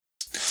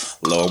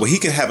Lord, well, he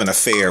can have an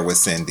affair with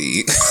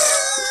Cindy.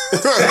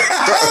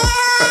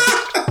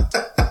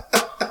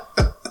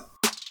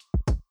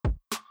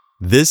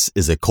 This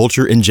is a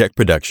Culture Inject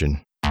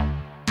production.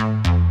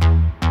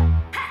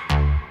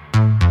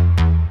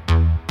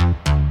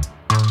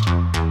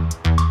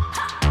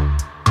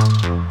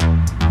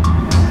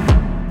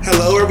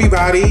 Hello,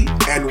 everybody,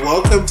 and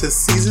welcome to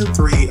Season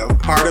 3 of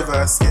Part of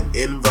Us and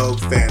In Vogue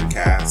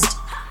Fancast.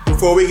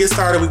 Before we get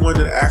started, we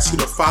wanted to ask you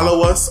to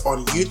follow us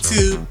on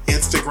YouTube,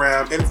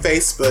 Instagram, and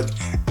Facebook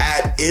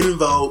at In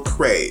Vogue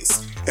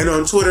Craze, and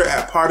on Twitter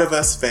at Part of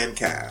Us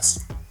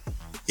Fancast.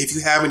 If you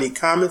have any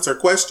comments or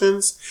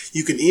questions,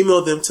 you can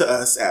email them to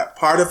us at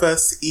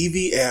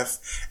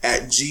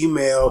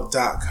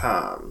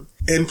partofusevf@gmail.com.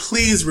 And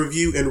please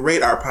review and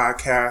rate our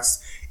podcast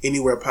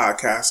anywhere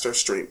podcasts are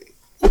streaming.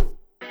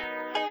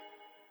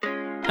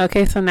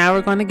 Okay, so now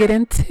we're going to get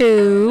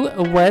into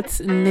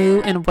what's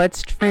new and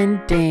what's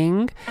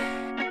trending.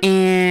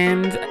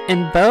 And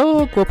In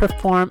Vogue will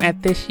perform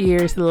at this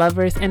year's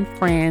Lovers and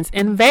Friends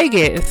in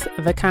Vegas.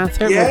 The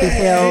concert will be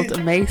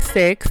held May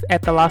 6th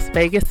at the Las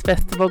Vegas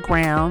Festival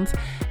Grounds.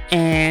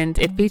 And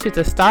it features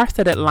a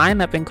star-studded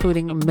lineup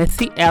including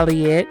Missy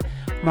Elliott,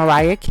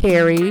 Mariah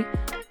Carey,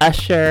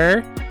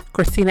 Usher,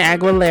 Christina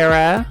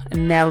Aguilera,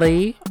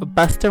 Nelly,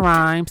 Busta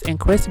Rhymes, and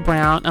Chris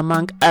Brown,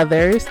 among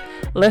others.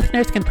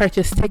 Listeners can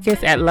purchase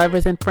tickets at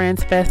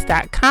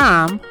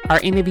loversandfriendsfest.com. Are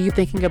any of you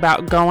thinking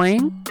about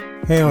going?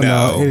 Hell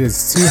no. It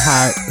is too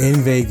hot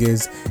in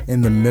Vegas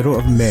in the middle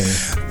of May.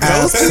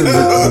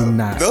 Absolutely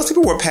not. Those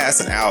people were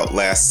passing out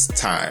last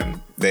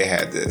time they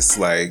had this.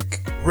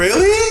 Like,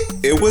 really?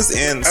 It was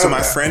in. So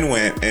my friend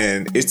went,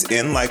 and it's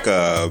in like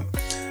a.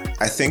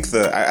 I think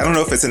I don't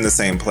know if it's in the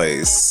same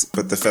place,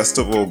 but the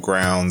festival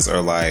grounds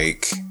are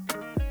like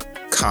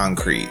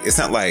concrete. It's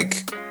not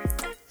like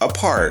a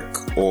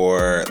park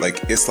or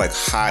like, it's like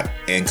hot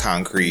and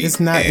concrete.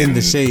 It's not in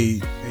the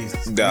shade.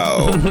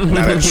 No,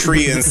 not a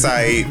tree in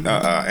sight.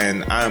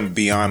 And I'm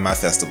beyond my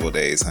festival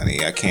days,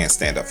 honey. I can't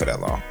stand up for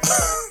that long.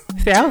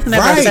 See, I was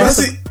never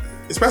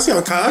especially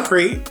on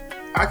concrete.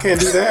 I can't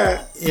do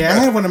that. Yeah, I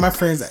had one of my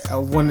friends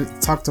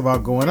talked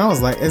about going. I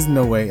was like, there's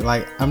no way.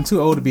 Like, I'm too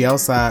old to be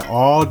outside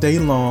all day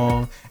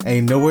long.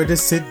 Ain't nowhere to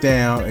sit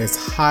down. It's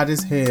hot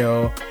as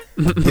hell.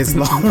 It's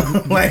long.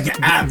 Like,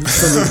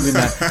 absolutely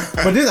not.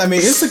 But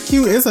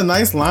it's a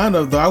nice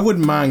lineup, though. I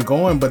wouldn't mind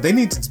going, but they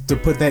need to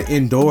put that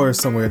indoors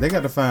somewhere. They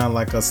got to find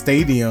like a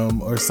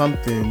stadium or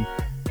something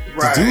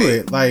to do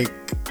it. Like,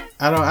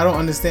 I don't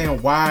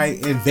understand why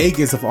in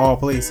Vegas of all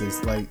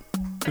places. Like,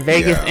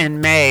 Vegas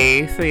in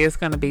May, so it's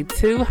going to be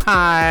too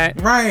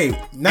hot. Right.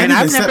 And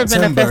I've never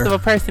been a festival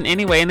person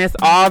anyway, and it's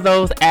all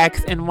those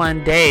acts in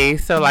one day.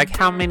 So, like,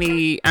 how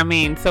many?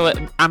 In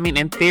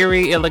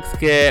theory, it looks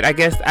good. I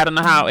guess I don't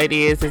know how it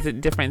is. Is it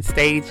different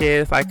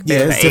stages? Like,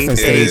 it's different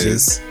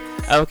stages.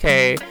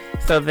 Okay.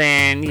 So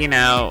then,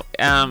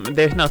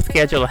 there's no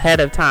schedule ahead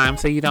of time,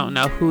 so you don't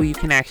know who you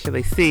can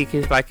actually see.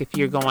 Because, like, if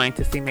you're going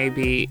to see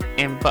maybe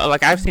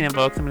like I've seen In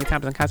Vogue so many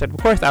times in concert, of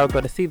course I would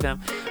go to see them.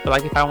 But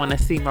like, if I want to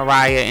see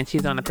Mariah and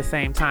she's on at the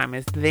same time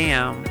as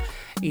them,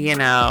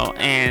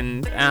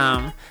 and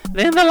then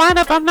the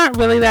lineup, I'm not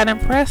really that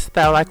impressed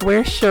though. Like,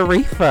 where's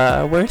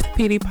Sharifa? Where's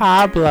Petey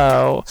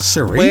Pablo?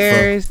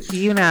 Where's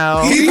Petey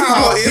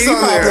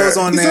Pablo's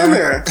on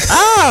there.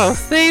 Oh,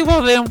 see,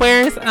 well then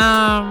where's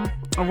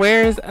who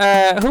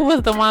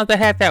was the ones that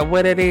had that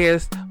What It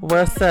Is,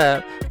 What's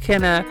Up?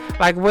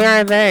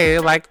 Where are they?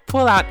 Like,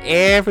 pull out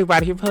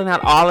everybody. You're pulling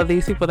out all of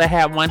these people that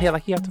had one hit.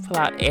 Like, you have to pull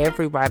out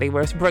everybody.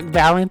 Where's Brooke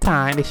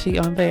Valentine? Is she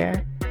on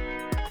there?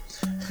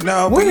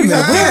 No, but you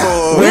got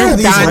people. Where are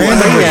these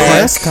random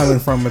requests coming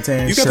from,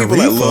 Matan? You got people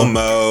like Lil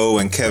Mo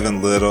and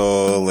Kevin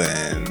Little,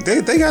 and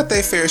they got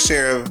their fair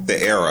share of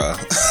the era.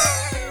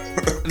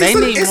 They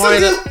need more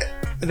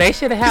They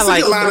should have had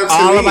like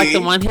all of like the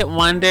one hit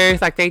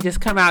wonders. Like, they just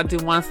come out, do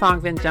one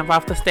song, then jump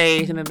off the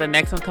stage, and then the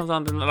next one comes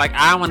on. Like,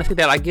 I want to see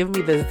that. Like, give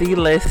me the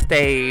Z-list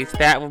stage.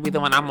 That would be the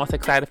one I'm most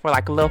excited for.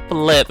 Like Lil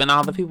Flip and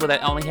all the people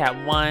that only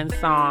had one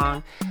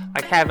song.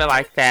 Like, have it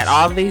like that.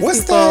 All these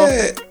people.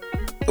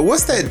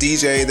 What's that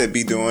DJ that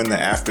be doing the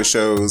after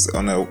shows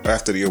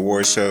after the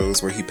award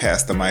shows where he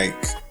passed the mic?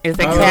 Is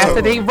it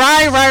Cassidy?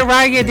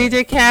 Right. Yeah,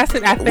 DJ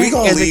Cassidy. I think we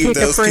gonna leave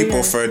those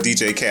people for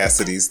DJ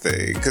Cassidy's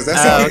thing, because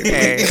that's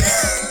okay.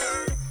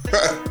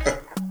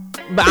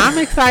 But I'm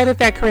excited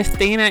that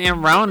Christina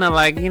and Rona,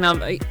 like, I'm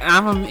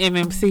an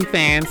MMC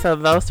fan, so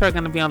those two are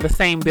going to be on the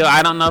same bill.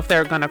 I don't know if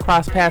they're going to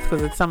cross paths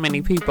because it's so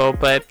many people,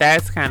 but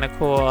that's kind of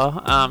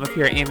cool. If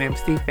you're an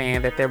MMC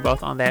fan, that they're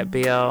both on that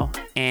bill.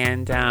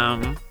 And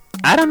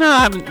I don't know.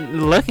 I'm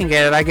looking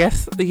at it. I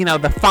guess,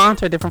 the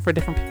fonts are different for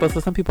different people. So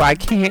some people I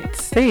can't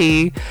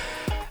see.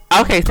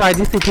 Okay, so I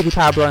do see Petey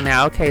Pablo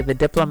now. Okay, the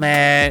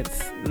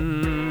Diplomats.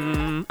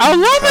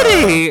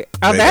 Lumity.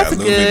 That's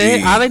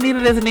good. All they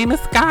needed is Nina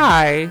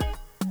Sky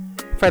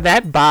for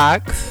that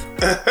box.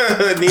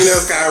 Nina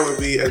Sky would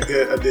be a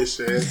good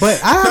addition.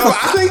 But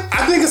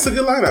I think it's a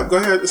good lineup. Go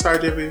ahead. Sorry,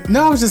 JP.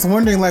 No, I was just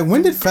wondering, like,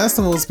 when did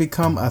festivals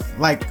become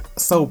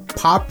so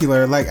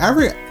popular? Like,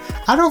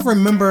 I don't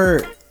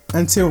remember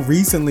until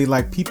recently,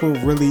 like people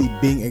really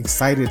being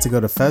excited to go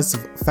to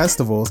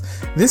festivals.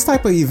 This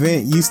type of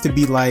event used to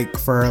be like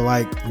for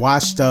like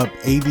washed up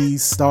 80s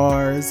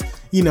stars.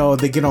 You know,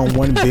 they get on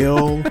one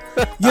bill.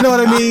 You know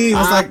what I mean? It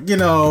was like, you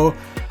know,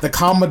 the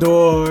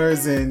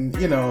Commodores and,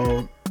 you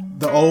know,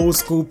 the old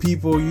school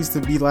people used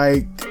to be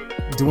like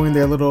doing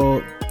their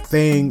little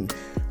thing.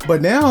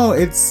 But now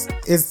it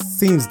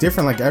seems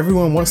different. Like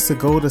everyone wants to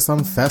go to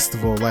some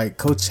festival like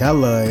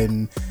Coachella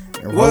and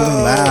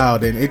Rolling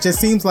Loud, and it just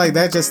seems like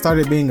that just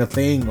started being a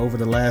thing over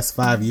the last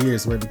 5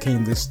 years where it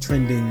became this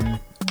trending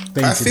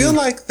thing. I feel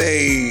like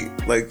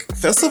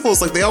festivals,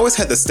 like they always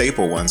had the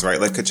staple ones, right?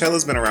 Like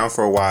Coachella's been around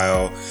for a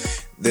while.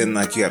 Then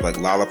like you have like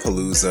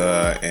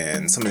Lollapalooza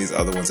and some of these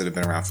other ones that have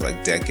been around for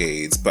like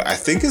decades. But I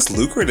think it's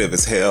lucrative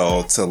as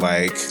hell to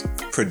like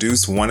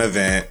produce one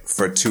event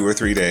for 2 or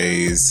 3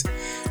 days,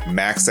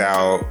 max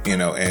out, you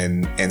know,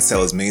 and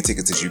sell as many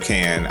tickets as you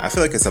can. I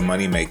feel like it's a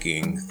money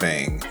making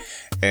thing.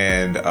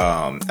 And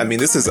I mean,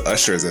 this is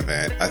Usher's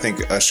event. I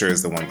think Usher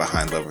is the one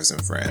behind Lovers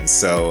and Friends.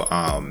 So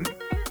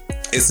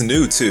it's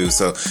new too.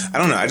 So I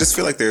don't know. I just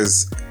feel like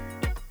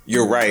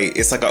you're right.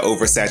 It's like an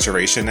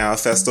oversaturation now of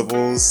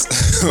festivals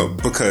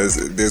because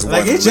there's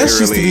like one. It just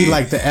used to be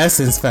like the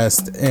Essence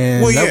Fest,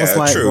 and that was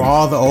like where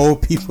all the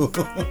old people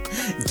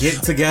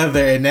get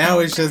together. And now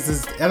it's just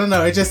this, I don't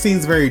know. It just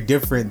seems very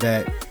different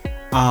that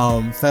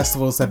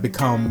festivals have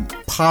become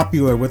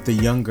popular with the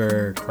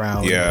younger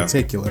crowd in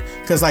particular.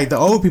 Because like the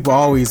old people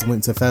always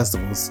went to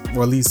festivals,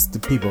 or at least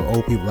the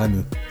old people I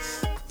knew.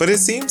 But it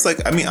seems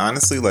like, I mean,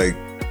 honestly, like,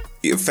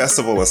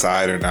 festival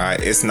aside or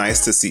not, it's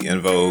nice to see En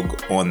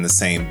Vogue on the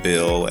same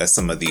bill as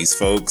some of these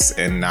folks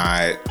and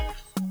not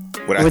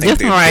what I think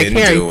they've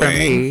been doing. For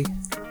me.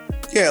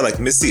 Yeah, like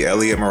Missy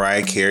Elliott,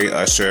 Mariah Carey,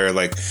 Usher,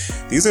 like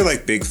these are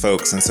like big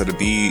folks, and so to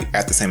be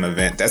at the same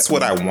event, that's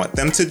what I want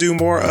them to do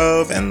more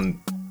of. And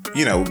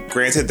you know,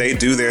 granted, they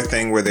do their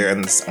thing where they're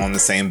on the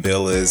same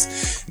bill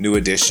as New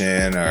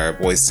Edition or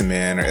Boyz II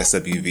Men or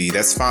SWV.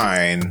 That's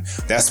fine.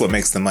 That's what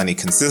makes the money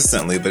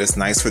consistently. But it's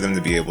nice for them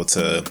to be able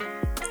to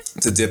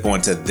dip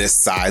onto this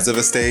size of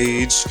a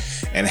stage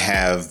and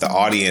have the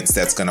audience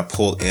that's going to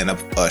pull in a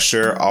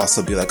Usher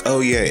also be like, oh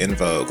yeah, En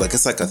Vogue. Like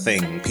it's like a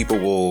thing. People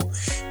will,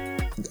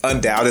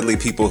 undoubtedly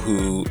people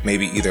who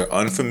maybe either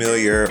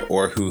unfamiliar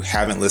or who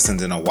haven't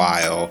listened in a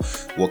while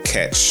will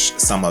catch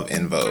some of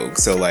En Vogue.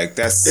 So like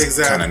that's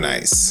kind of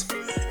nice.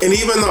 And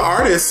even the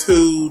artists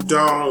who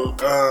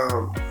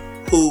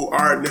who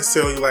aren't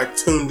necessarily like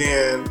tuned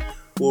in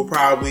will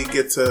probably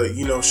get to,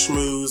 you know,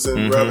 schmooze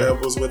and rub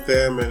elbows with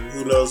them, and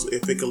who knows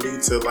if it could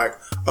lead to like,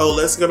 oh,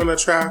 let's get on a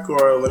track,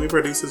 or let me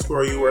produce this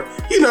for you, or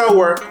you know,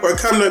 or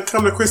come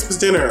to Christmas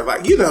dinner,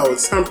 like, you know,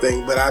 it's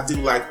something. But I do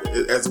like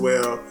it as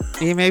well.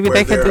 Yeah, maybe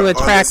they could do a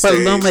track with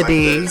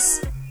Lumidee.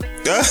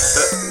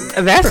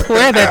 Like that's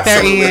where that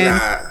they're in.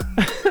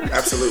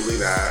 Absolutely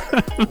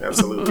not.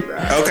 Absolutely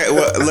not. Okay,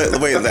 well,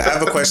 wait. I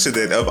have a question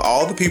then. Of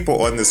all the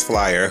people on this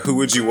flyer, who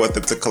would you want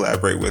them to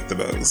collaborate with the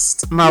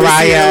most?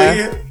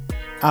 Mariah.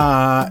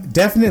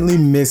 Definitely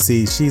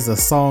Missy. She's a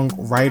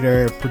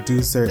songwriter,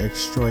 producer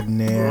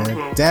extraordinaire.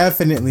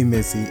 Definitely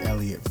Missy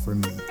Elliott for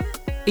me.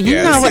 You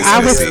know what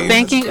I was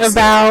thinking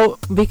about,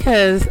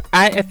 because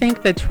I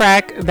think the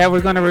track that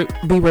we're going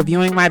to be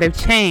reviewing might have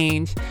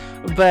changed,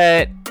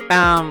 but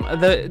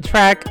the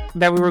track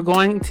that we were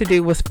going to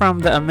do was from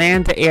the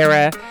Amanda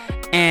era.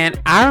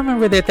 And I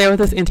remember that there was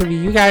this interview.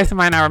 You guys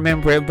might not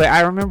remember it, but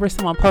I remember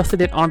someone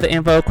posted it on the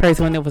En Vogue Craze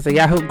when it was a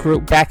Yahoo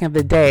group back in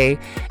the day.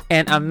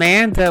 And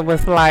Amanda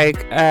was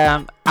like,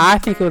 I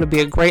think it would be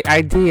a great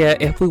idea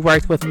if we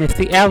worked with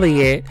Missy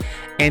Elliott.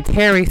 And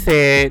Terry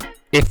said,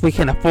 if we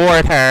can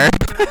afford her.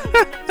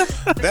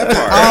 That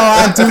part.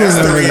 I do That's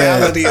the remember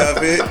reality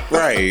of it.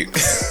 Right.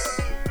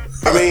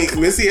 I mean,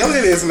 Missy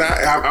Elliott is not,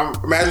 I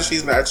imagine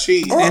she's not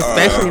cheap.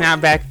 Especially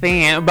not back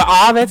then. But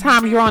all the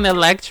time you're on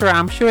Elektra,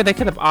 I'm sure they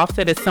could have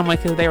offset it somewhere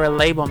because they were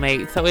label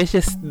mates. So it's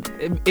just,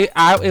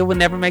 it would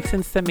never make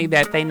sense to me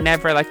that they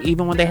never, like,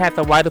 even when they had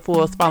the Why the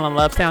Fools Fall in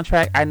Love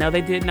soundtrack, I know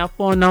they did No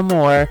Fool No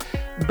More,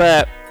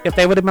 but if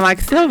they would have been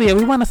like, Sylvia,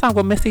 we want a song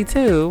with Missy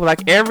too,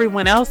 like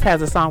everyone else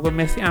has a song with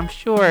Missy, I'm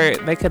sure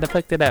they could have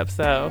hooked it up.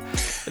 So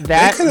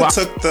that they could have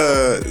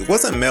took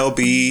wasn't Mel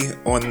B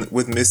on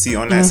with Missy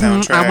on that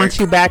soundtrack? I Want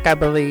You Back, I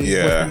believe.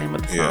 Yeah, was the name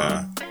of the song.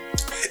 Yeah.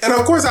 And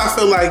of course, I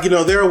feel like, you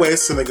know, there are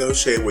ways to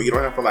negotiate where you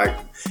don't have to, like,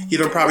 you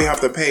don't probably have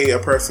to pay a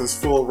person's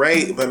full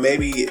rate, but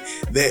maybe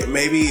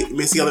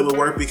Missy Elliott would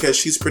work because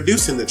she's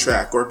producing the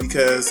track, or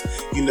because,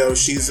 you know,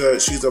 she's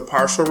a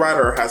partial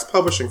writer or has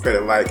publishing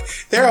credit. Like,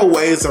 there are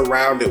ways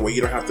around it where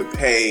you don't have to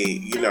pay,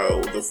 you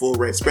know, the full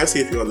rate,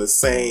 especially if you're on the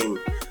same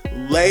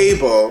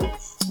label.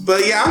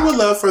 But yeah, I would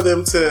love for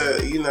them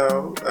to, you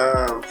know,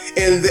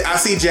 and I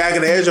see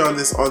Jagged Edge on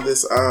this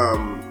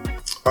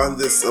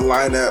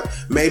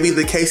lineup. Maybe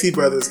the Casey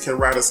brothers can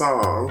write a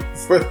song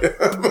for them.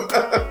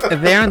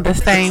 They're in the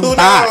same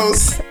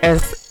box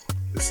as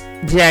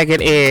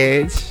Jagged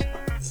Edge.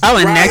 Oh,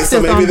 and Next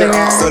is on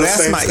there. So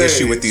that's my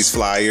issue with these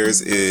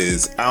flyers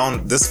is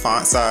this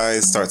font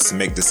size starts to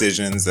make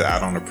decisions that I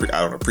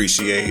don't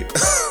appreciate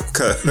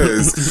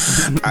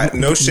because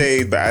no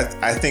shade, but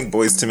I think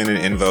Boyz II Men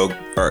and En Vogue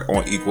are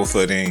on equal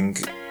footing.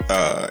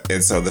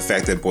 And so the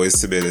fact that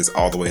Boyz II Men is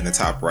all the way in the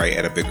top right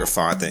at a bigger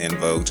font than En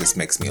Vogue just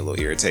makes me a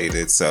little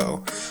irritated.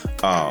 So,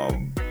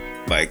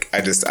 like,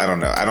 I don't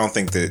know. I don't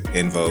think that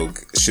En Vogue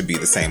should be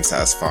the same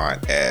size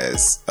font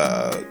as,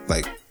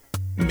 like,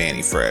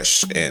 Manny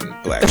Fresh and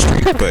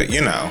Blackstreet. But,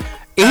 you know.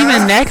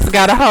 Even Next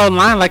got a whole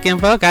line. Like, En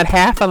Vogue got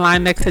half a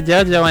line next to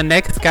JoJo, and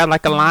Next got,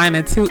 like, a line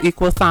and 2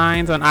 equal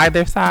signs on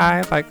either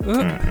side. Like,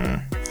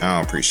 I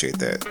don't appreciate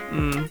that.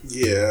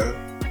 Yeah.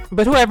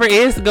 But whoever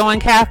is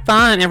going, have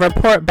fun and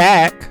report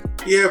back.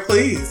 Yeah,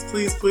 please.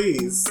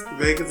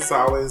 Vegas is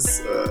always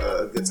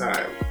a good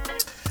time.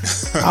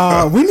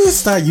 We need to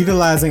start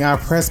utilizing our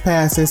press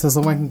passes so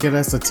someone can get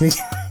us a ticket.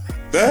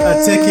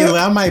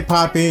 I might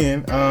pop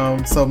in.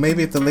 So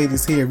maybe if the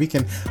ladies here, we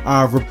can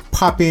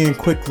pop in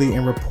quickly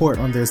and report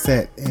on their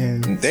set.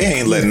 And they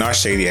ain't letting our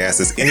shady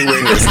asses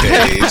anywhere near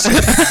stage.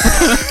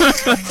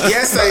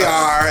 Yes, they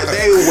are.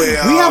 They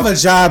will. We have a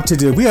job to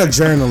do. We are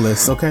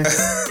journalists, okay?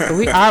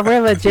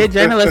 We're legit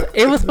journalists.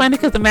 It was funny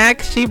because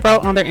Max, she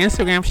wrote on their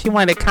Instagram she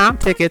wanted comp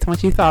tickets when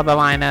she saw the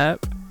lineup.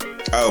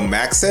 Oh,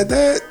 Max said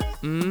that?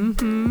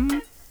 Mm-hmm.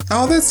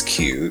 Oh, that's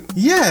cute.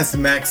 Yes,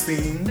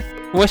 Maxine.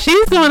 Well,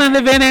 she's doing an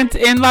event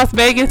in Las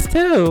Vegas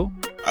too.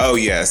 Oh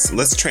yes,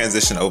 let's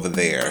transition over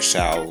there,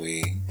 shall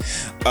we?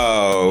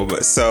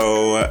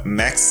 So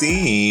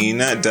Maxine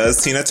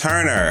does Tina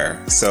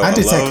Turner. So I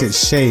detected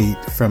shade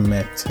from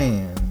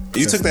Maxine.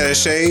 You took that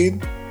as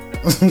shade?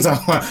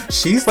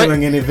 She's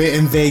doing an event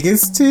in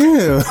Vegas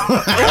too.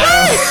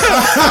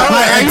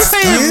 Are you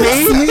saying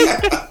me?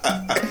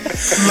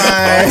 Oh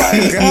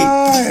my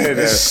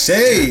god!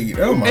 Shade.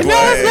 Oh my god! No,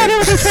 I said it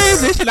was a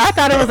transition. I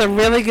thought it was a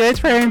really good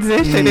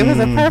transition. It was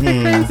a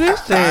perfect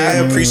transition. I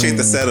appreciate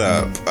the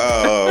setup.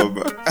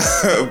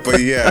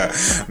 But yeah,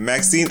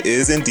 Maxine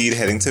is indeed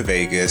heading to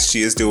Vegas.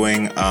 She is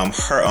doing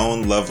her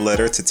own love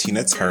letter to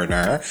Tina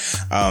Turner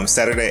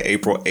Saturday,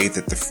 April 8th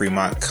at the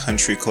Fremont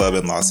Country Club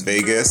in Las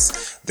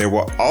Vegas. There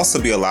will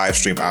also be a live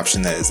stream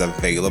option that is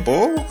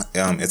available.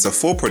 It's a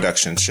full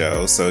production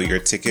show, so your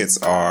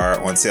tickets are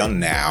on sale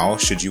now.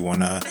 Should you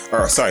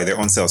they're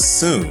on sale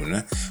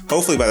soon.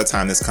 Hopefully by the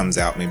time this comes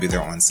out, maybe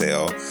they're on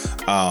sale.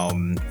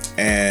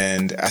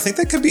 And I think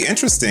that could be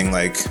interesting,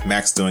 like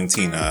Max doing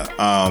Tina.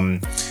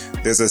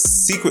 There's a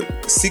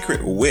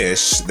secret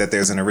wish that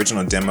there's an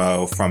original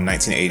demo from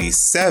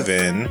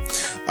 1987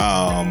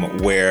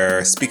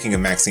 where, speaking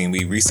of Maxine,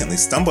 we recently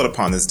stumbled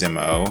upon this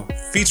demo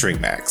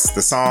featuring Max.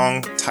 The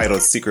song,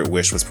 titled Secret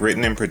Wish, was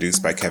written and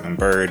produced by Kevin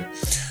Bird.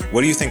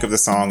 What do you think of the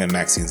song and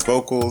Maxine's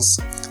vocals?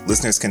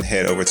 Listeners can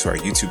head over to our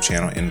YouTube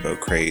channel, En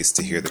Vogue Craze,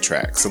 to hear the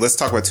track. So let's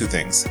talk about two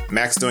things: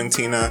 Max doing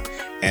Tina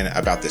and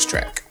about this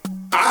track.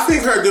 I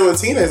think her doing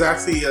Tina is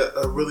actually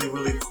a really,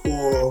 really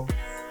cool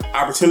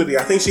opportunity.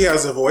 I think she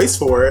has a voice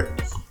for it.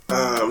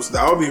 So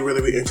that would be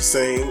really, really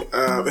interesting.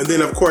 And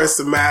then, of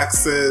course,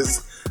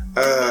 Max's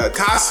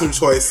costume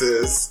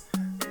choices,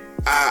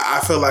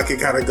 I feel like it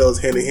kind of goes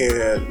hand in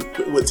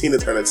hand with Tina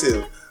Turner,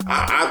 too.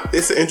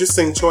 It's an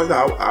interesting choice.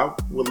 I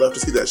would love to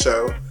see that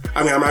show.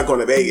 I mean, I'm not going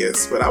to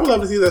Vegas, but I would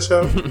love to see that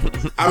show.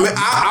 I mean,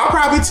 I'll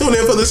probably tune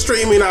in for the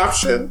streaming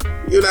option,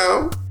 you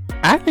know?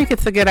 I think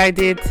it's a good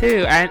idea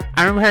too. I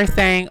remember her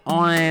saying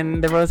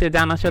on the Rosie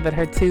O'Donnell show that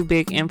her two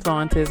big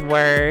influences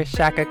were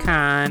Shaka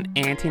Khan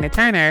and Tina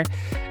Turner,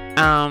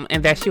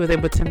 and that she was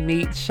able to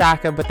meet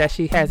Shaka, but that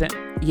she hasn't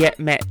yet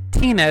met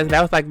Tina.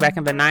 That was like back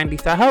in the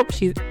 90s. So I hope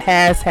she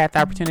has had the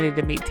opportunity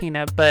to meet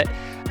Tina. But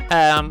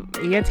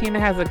yeah, Tina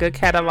has a good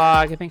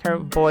catalog. I think her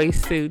voice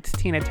suits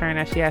Tina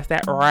Turner. She has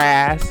that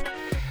rasp.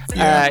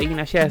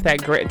 Yeah. She has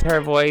that grit to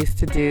her voice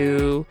to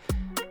do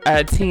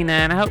Tina,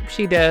 and I hope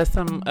she does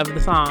some of the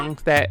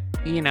songs that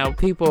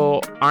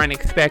people aren't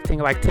expecting,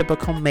 like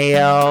Typical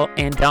Male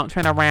and Don't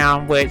Turn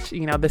Around, which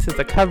this is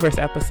a covers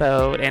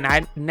episode, and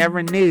I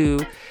never knew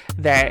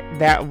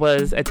that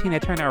was a Tina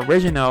Turner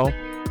original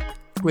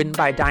written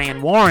by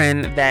Diane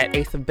Warren that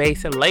Ace of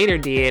Base later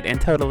did and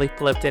totally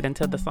flipped it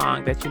into the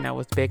song that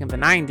was big in the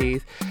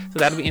 90s. So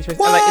that'll be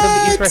interesting. Like,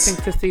 it'll be interesting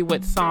to see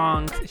what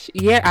songs.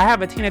 I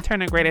have a Tina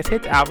Turner Greatest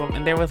Hits album,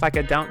 and there was like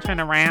a Don't Turn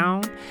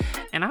Around,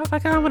 and I was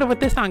like, I wonder what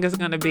this song is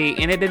going to be.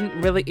 And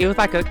it was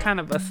like a kind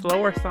of a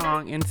slower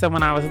song. And so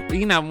when I was,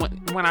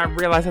 when I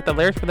realized that the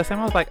lyrics were the same,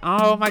 I was like,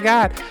 oh my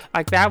God,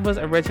 like that was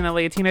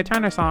originally a Tina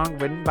Turner song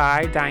written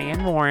by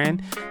Diane Warren,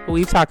 who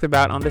we've talked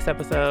about on this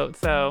episode.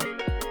 So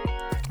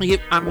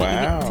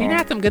wow. Tina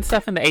had some good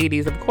stuff in the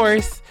 80s. Of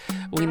course,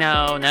 we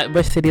know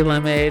Nutbush City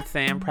Limits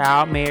and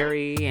Proud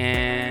Mary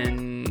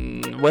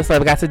and What's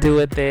Love Got to Do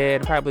with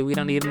It. Probably We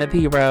Don't Need Another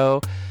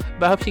Hero.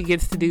 But I hope she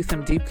gets to do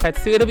some deep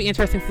cuts too. It'll be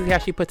interesting to see how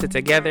she puts it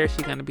together. Is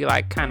she going to be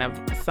like kind of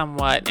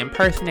somewhat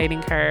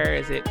impersonating her?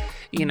 Is it,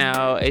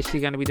 is she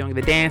going to be doing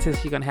the dances?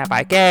 Is she going to have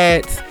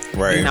Ikettes?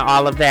 Right.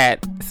 All of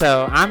that.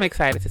 So I'm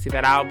excited to see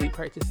that. I'll be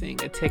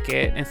purchasing a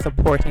ticket and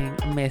supporting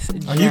Miss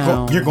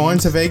Jones. You're going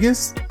to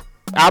Vegas?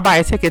 I'll buy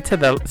a ticket to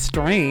the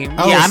stream.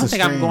 Oh, yeah, it's I don't the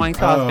think I'm stream. going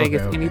to Las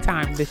Vegas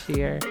anytime this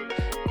year.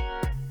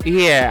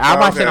 Yeah, I'll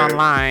watch it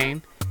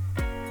online.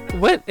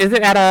 What is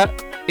it at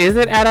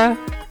a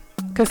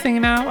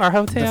casino or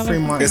hotel?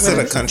 It's at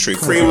a country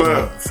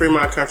club.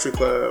 Fremont Country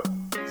Club.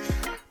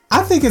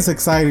 I think it's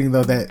exciting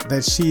though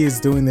that she is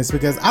doing this,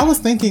 because I was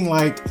thinking,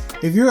 like,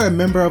 if you're a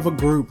member of a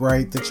group,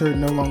 right, that you're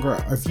no longer,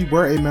 if you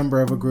were a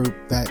member of a group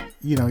that,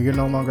 you know, you're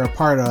no longer a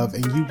part of,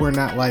 and you were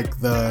not like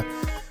the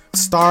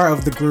star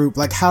of the group,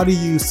 like, how do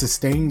you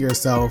sustain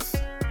yourself,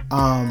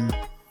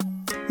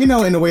 you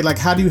know, in a way, like,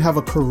 how do you have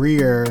a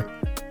career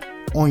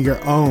on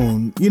your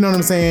own, you know what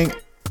I'm saying,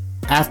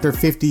 after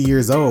 50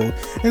 years old?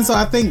 And so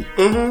I think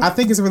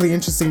it's really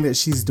interesting that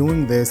she's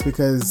doing this,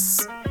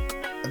 because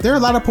there are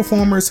a lot of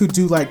performers who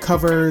do like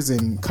covers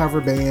and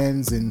cover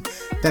bands and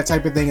that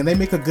type of thing, and they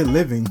make a good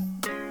living.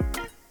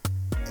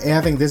 And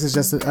I think this is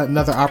just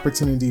another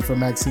opportunity for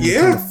Maxine to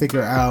kind of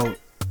figure out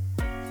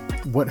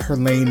what her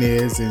lane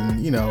is,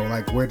 and, you know,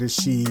 like, where does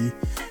she,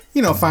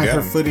 you know, find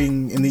her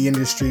footing in the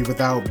industry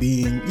without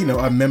being, you know,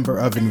 a member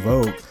of En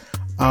Vogue.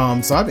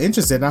 So I'm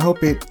interested, and I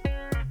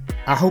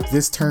hope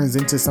this turns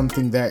into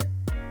something that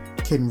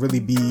can really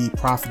be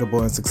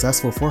profitable and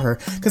successful for her,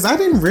 because I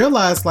didn't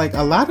realize, like,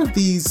 a lot of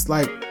these,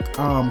 like,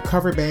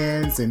 cover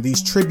bands and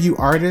these tribute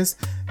artists,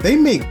 they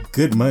make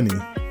good money.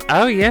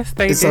 Oh yes,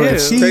 they do. So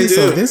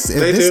if this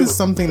is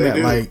something that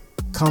like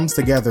comes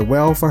together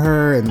well for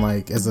her and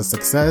like is a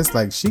success,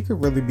 like, she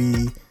could really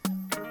be,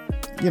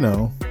 you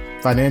know,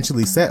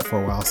 financially set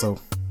for a while. So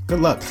good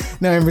luck.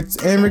 Now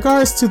in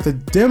regards to the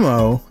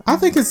demo, I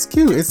think it's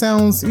cute. It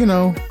sounds, you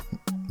know,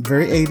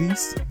 very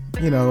 80s,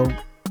 you know,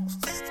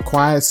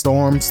 quiet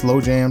storm,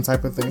 slow jam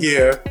type of thing.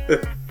 Yeah,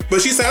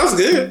 but she sounds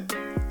good.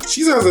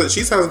 She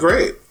sounds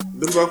great.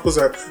 Them vocals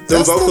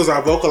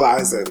are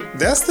vocalizing.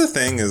 That's the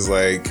thing, is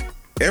like,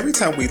 every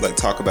time we like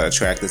talk about a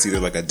track that's either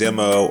like a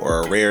demo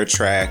or a rare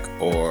track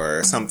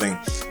or something,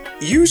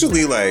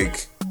 usually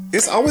like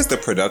it's always the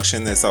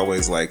production that's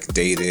always like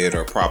dated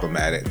or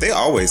problematic. They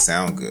always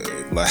sound good.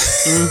 Like,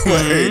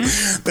 like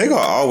they gonna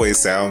always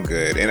sound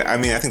good. And I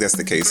mean, I think that's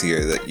the case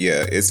here, that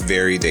yeah, it's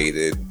very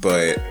dated,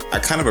 but I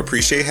kind of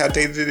appreciate how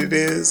dated it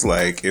is.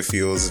 Like, it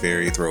feels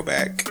very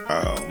throwback.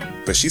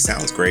 But she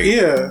sounds great.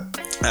 Yeah.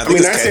 I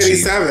mean,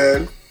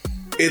 1987,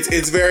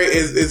 it's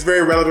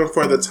very relevant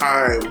for the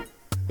time,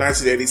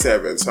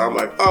 1987. So I'm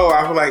like, oh,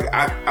 I feel like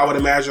I would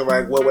imagine,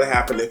 like, what would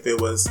happen if it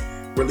was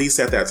released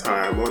at that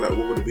time? What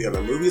would it be, on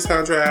a movie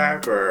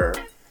soundtrack, or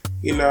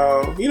you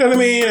know what I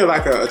mean, or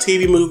like a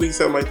TV movie,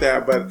 something like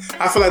that? But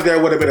I feel like there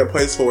would have been a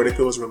place for it if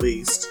it was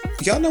released.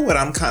 Y'all know what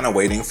I'm kind of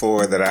waiting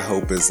for, that I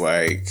hope is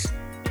like,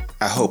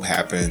 I hope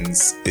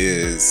happens,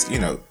 is, you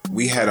know,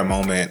 we had a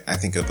moment, I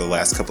think, of the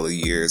last couple of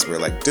years where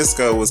like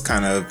disco was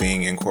kind of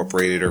being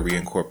incorporated or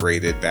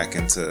reincorporated back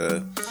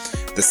into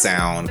the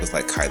sound. With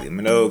like Kylie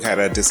Minogue had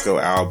a disco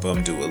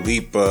album, Dua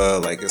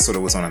Lipa, like it sort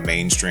of was on a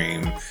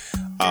mainstream.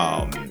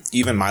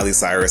 Even Miley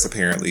Cyrus,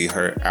 apparently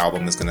her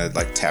album is gonna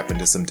like tap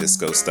into some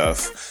disco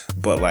stuff.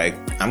 But like,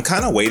 I'm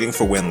kind of waiting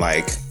for when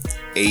like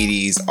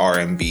 80s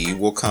R&B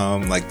will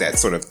come, like that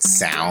sort of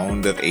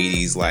sound of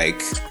 80s,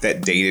 like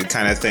that dated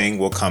kind of thing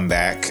will come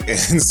back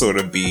and sort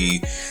of be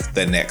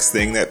the next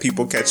thing that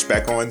people catch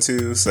back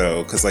onto.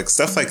 So, because like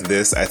stuff like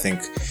this, I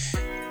think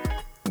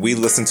we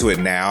listen to it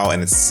now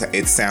and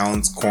it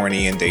sounds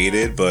corny and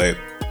dated, but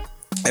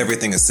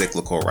everything is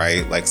cyclical,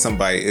 right? Like,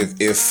 somebody,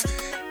 if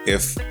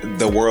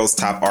the world's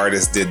top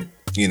artist did,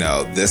 you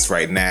know, this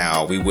right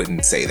now, we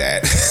wouldn't say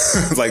that.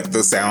 Like,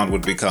 the sound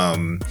would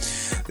become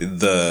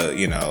the,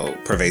 you know,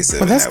 pervasive.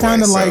 But that's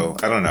kind of like, so,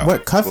 I don't know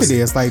what Cuff It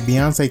is, like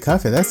Beyonce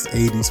Cuff It. That's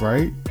 80s,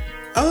 right?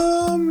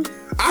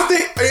 I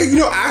think, you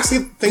know, I actually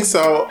think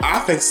so. I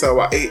think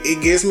so.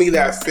 It gives me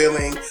that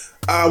feeling.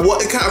 Well,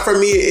 it kind of, for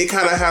me, it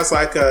kind of has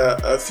like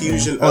a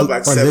fusion of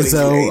like 70s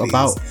and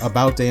 80s.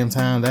 About Damn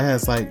Time, that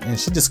has like, and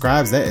she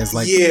describes that as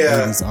like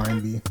 80s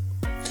R&B.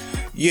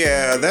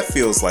 Yeah, that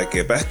feels like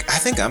it. But I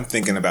think I'm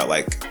thinking about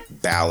like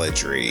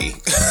balladry.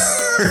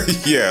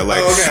 Yeah,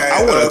 like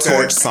I want a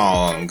torch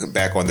song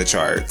back on the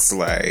charts.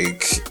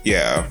 Like,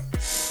 yeah.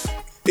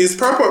 Is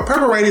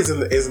Purple Rain is in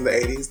the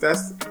 80s?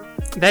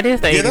 That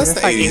is the 80s. That's it's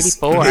the like 80s.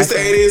 84. It's the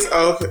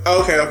 80s.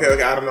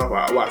 Okay. I don't know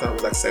why I thought it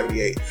was like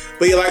 78.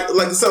 But yeah,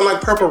 like something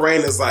like Purple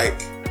Rain is like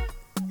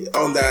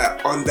on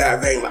that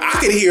vein. Like, I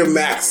could hear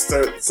Max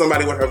or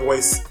somebody with her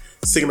voice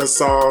singing a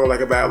song like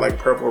about like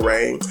Purple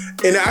Rain.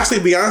 And actually,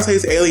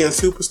 Beyonce's Alien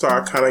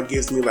Superstar kind of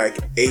gives me like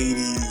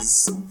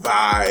 80s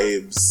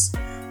vibes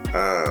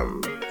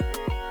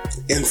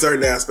in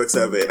certain aspects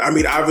of it. I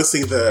mean,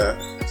 obviously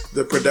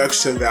the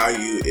production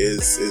value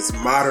is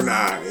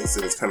modernized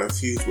and it's kind of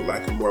fused with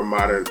like a more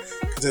modern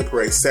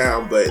contemporary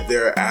sound, but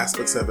there are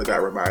aspects of it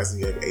that reminds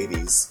me of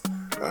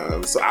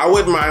 80s. So I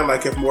wouldn't mind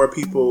like if more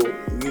people,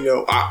 you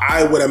know,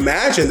 I would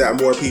imagine that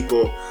more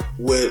people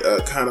would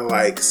kind of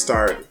like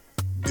start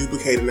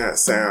duplicating that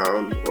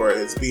sound, or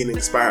is being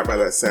inspired by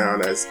that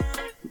sound, as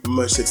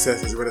much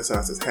success as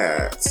Renaissance has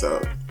had.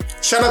 So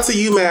shout out to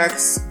you,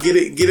 Max. Get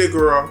it,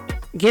 girl.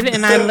 Get it.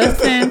 And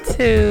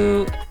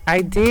I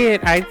I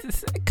did. I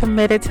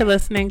committed to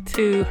listening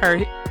to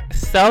her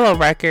solo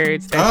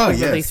records that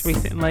she released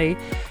recently.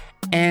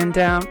 And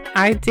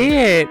I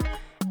did.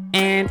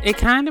 And it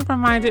kind of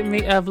reminded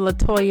me of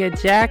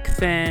LaToya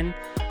Jackson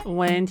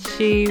when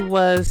she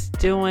was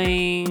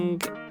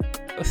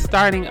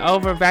starting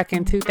over back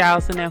in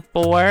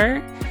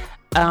 2004.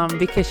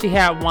 Because she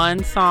had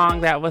one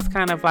song that was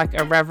kind of like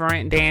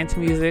irreverent dance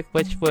music,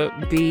 which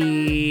would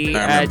be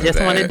Just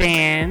Wanna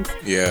Dance.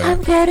 Yeah.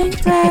 I'm getting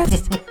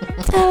dressed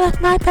to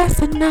look my best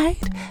tonight.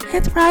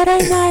 It's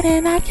Friday night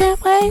and I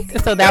can't wait.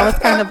 So that was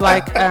kind of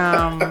like,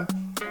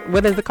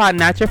 what is it called?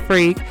 Not Your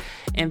Freak.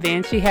 And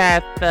then she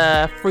had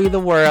the Free the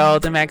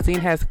World. The magazine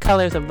has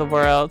Colors of the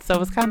World. So it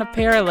was kind of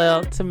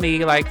parallel to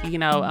me, like, you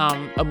know,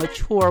 a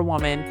mature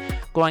woman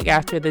going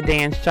after the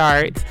dance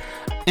charts.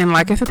 And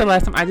like I said the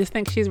last time, I just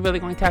think she's really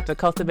going to have to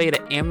cultivate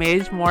an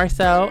image more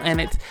so.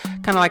 And it's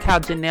kind of like how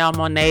Janelle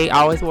Monáe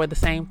always wore the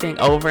same thing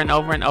over and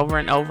over and over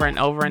and over and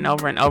over and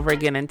over and over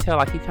again until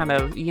like you kind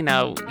of, you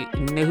know,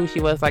 knew who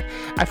she was. Like,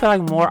 I feel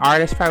like more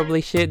artists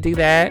probably should do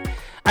that.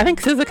 I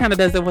think SZA kind of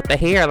does it with the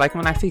hair. Like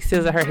when I see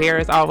SZA, her hair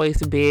is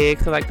always big.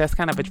 So like that's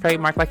kind of a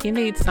trademark. Like you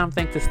need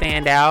something to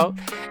stand out.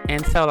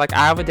 And so like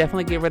I would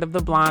definitely get rid of the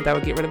blonde. I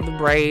would get rid of the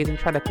braids and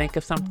try to think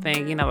of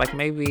something, you know, like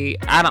maybe,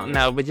 I don't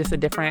know, but just a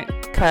different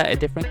cut, a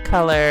different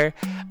color,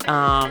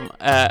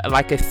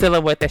 like a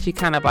silhouette that she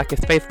kind of like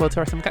is faithful to,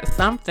 or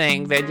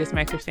something that just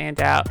makes her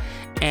stand out.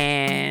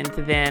 And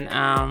then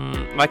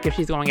like if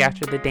she's going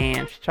after the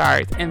dance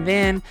charts. And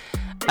then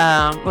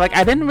like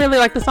I didn't really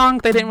like the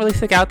songs. They didn't really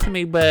stick out to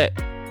me, but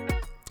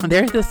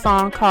there's this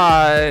song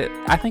called,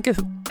 I think it's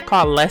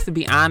called Let's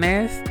Be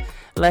Honest.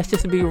 Let's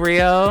Just Be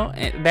Real.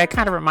 That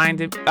kind of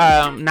reminded,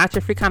 Not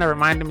Your Freak kind of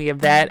reminded me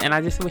of that. And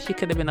I just wish she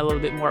could have been a little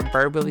bit more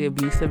verbally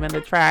abusive in the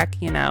track,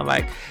 you know,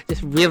 like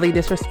just really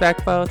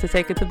disrespectful to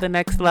take it to the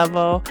next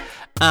level,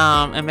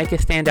 and make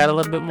it stand out a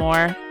little bit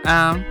more.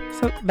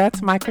 So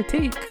that's my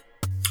critique.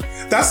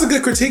 That's a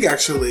good critique,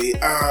 actually.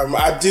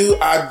 I do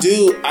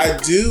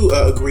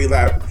agree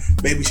that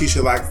maybe she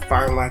should like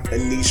find like a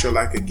niche or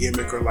like a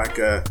gimmick or like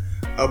a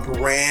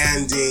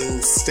branding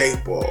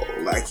staple.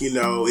 Like, you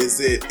know, is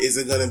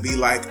it gonna be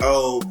like,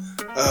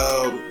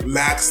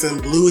 Max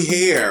and blue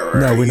hair? Or,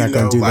 no, we're not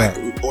gonna do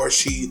that. Or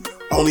she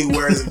only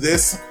wears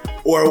this,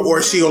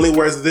 or she only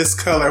wears this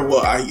color.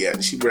 Well,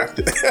 she wrapped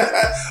it.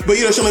 But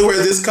you know, she only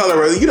wears this color,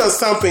 or you know,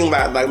 something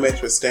that like makes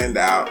her stand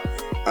out.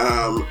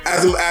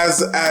 As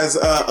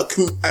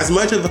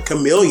much of a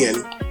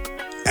chameleon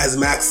as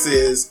Max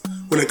is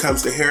when it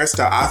comes to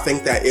hairstyle, I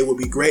think that it would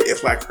be great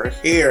if like her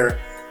hair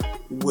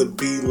would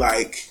be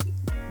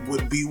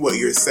what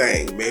you're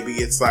saying. Maybe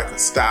it's like a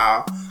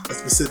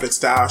specific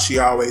style she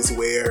always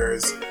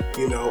wears,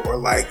 you know, or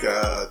like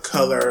a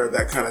color,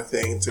 that kind of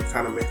thing, to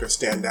kind of make her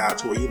stand out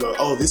to where you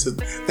know,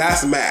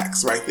 that's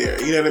Max right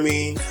there. You know what I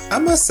mean? I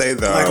must say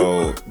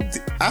though,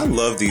 I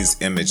love these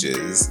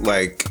images.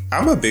 Like,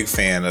 I'm a big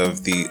fan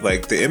of the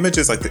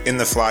images, like in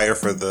the flyer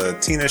for the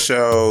Tina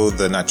show,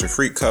 the Not Your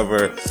Freak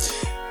cover.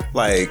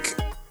 Like,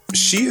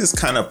 she is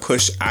kind of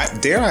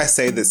dare I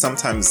say that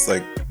sometimes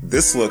like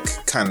this look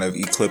kind of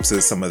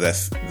eclipses some of the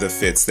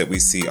fits that we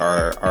see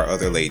our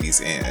other ladies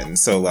in.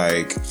 So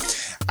like,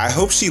 I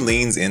hope she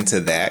leans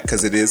into that,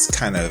 because it is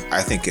kind of,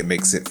 I think it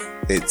makes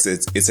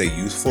it's a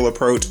youthful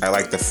approach. I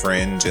like the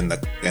fringe and the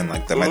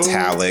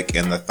metallic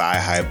and the thigh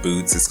high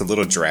boots. It's a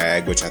little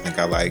drag, which I think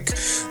I like.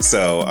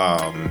 So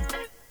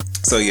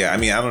yeah, I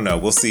mean, I don't know.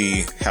 We'll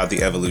see how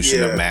the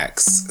evolution of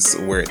Max,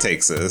 where it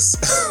takes us.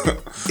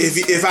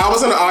 If I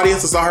was in the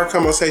audience and saw her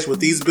come on stage with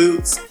these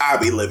boots, I'd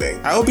be living.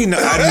 I know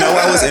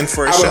I was in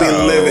for a show. I would be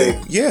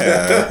living.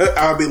 Yeah,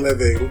 I would be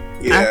living.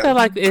 Yeah. I feel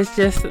like it's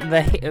just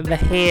the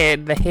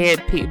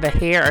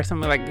hair or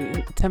something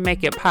like to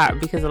make it pop,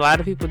 because a lot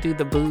of people do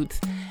the boots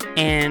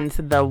and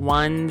the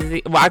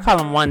onesie. Well, I call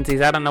them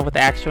onesies. I don't know what the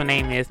actual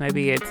name is.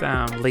 Maybe it's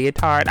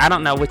leotard. I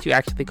don't know what you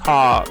actually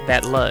call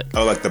that look.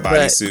 Oh, like the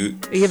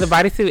bodysuit. Yeah, the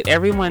bodysuit.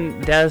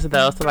 Everyone does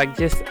those. So like,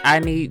 I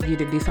need you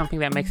to do something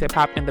that makes it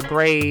pop. In the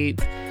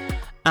braids.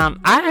 I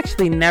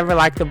actually never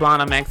liked the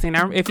blonde on Maxine.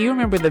 If you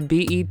remember the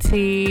BET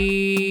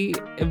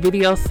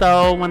video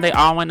Soul, when they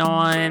all went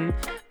on,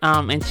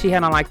 and she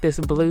had on like this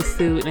blue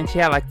suit and she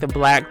had like the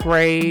black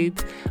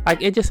braids,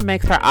 like it just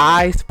makes her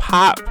eyes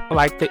pop.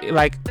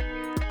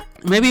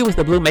 Maybe it was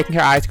the blue making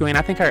her eyes green.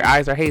 I think her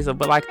eyes are hazel,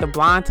 but like the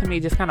blonde to me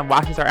just kind of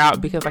washes her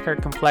out, because like her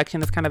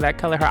complexion is kind of that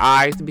color, her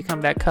eyes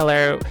become that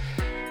color,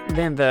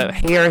 then the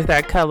hair is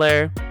that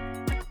color.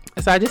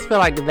 So I just feel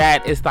like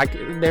that is like,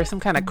 there's some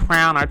kind of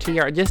crown or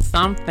tiara, or just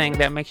something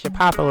that makes you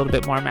pop a little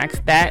bit more,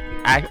 Max. That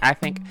I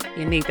think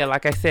you need that.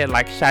 Like I said,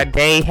 like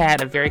Sade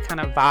had a very kind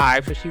of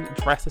vibe, so she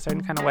dressed a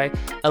certain kind of way.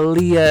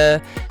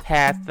 Aaliyah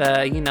had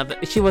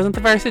she wasn't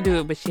the first to do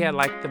it, but she had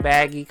like the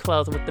baggy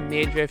clothes with the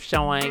midriff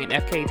showing, and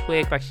FK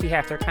Twig, like she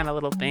has her kind of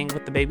little thing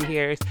with the baby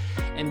hairs,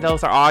 and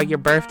those are all your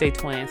birthday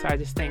twins. So I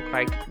just think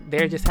like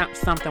they're just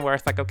something where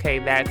it's like, okay,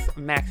 that's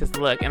Max's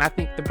look. And I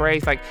think the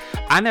braids, like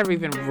I never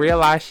even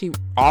realized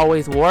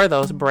always wore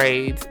those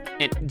braids,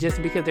 and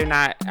just because they're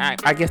not,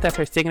 I guess that's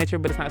her signature,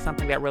 but it's not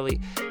something that really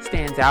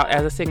stands out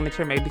as a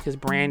signature, maybe because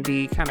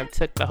Brandy kind of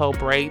took the whole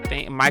braid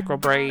thing, micro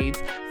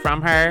braids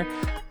from her.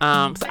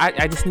 So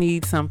I just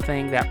need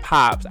something that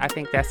pops. I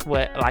think that's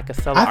what like a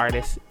solo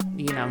artist,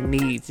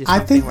 needs. Just I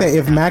think that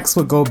if Max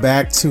would go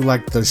back to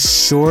like the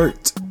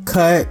short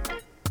cut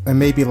and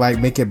maybe like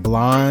make it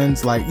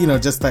blonde, like,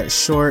 just that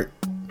short,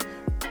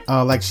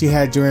 like she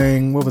had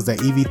during, what was that,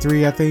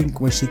 EV3, I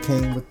think, when she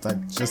came with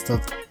like just a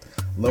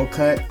low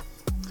cut.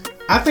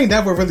 I think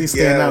that would really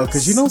stand out,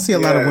 because you don't see a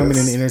lot of women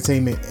in the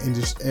entertainment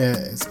industry,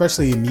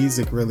 especially in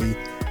music, really,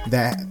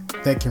 that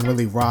can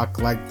really rock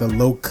like the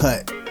low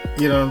cut.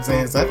 You know what I'm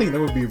saying? So I think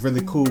that would be a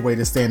really cool way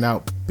to stand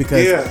out,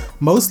 because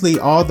mostly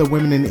all the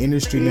women in the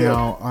industry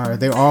now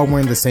they're all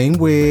wearing the same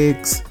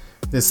wigs,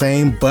 the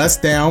same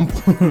bust down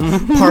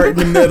part in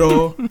the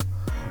middle.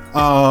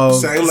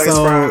 Same lace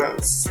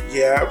fronts.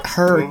 Yeah.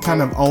 Her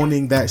kind of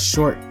owning that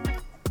short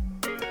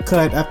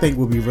cut, I think,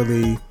 would be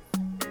really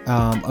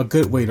a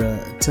good way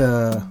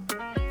to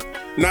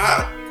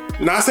not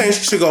saying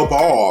she should go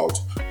bald,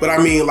 but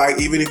I mean,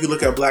 like, even if you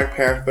look at Black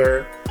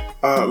Panther,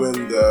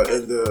 and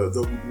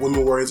the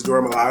women wearing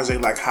Dora Milaje,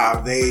 like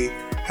how they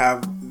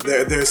have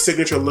their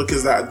signature look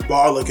is that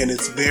ball look, and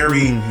it's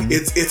very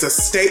it's a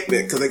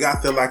statement because they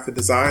got the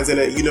designs in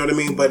it, you know what I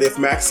mean? But if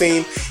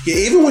Maxine,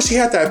 even when she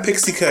had that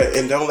pixie cut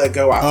and Don't Let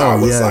Go, I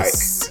thought was a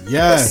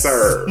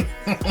serve.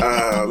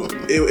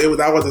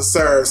 That was a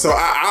serve. So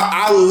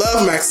I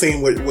love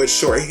Maxine with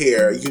short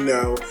hair,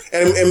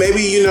 and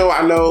maybe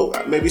I know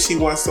maybe she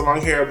wants the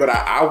long hair, but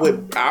I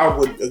would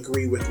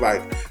agree with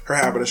like her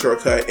having a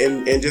short cut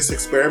and just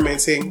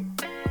experimenting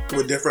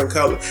with different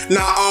colors,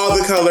 not all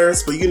the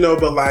colors, but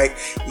like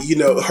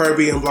her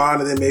being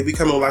blonde and then maybe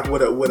coming like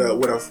with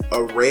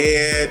a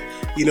red,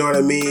 you know what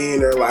I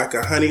mean, or like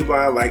a honey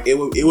blonde, like it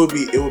would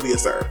be a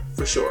serve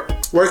for sure.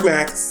 Work,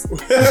 Max.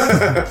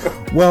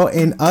 Well,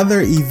 in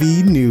other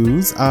EV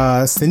news,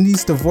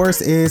 Cindy's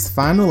divorce is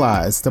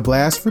finalized. The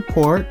Blast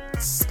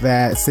reports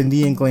that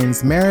Cindy and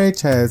Glenn's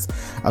marriage has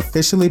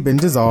officially been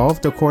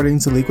dissolved. According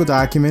to legal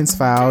documents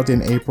filed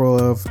in April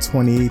of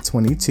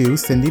 2022,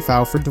 Cindy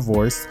filed for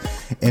divorce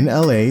in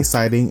LA,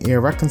 citing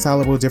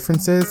irreconcilable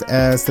differences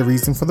as the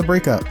reason for the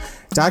breakup.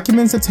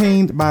 Documents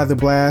obtained by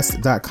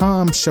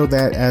theblast.com show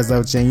that as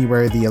of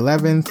January the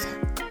 11th,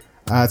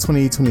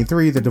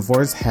 2023, the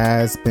divorce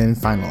has been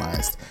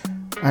finalized.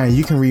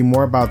 You can read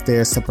more about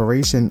their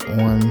separation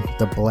on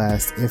The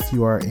Blast if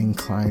you are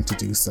inclined to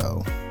do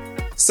so.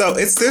 So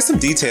there's some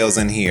details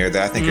in here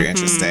that I think are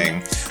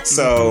interesting.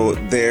 So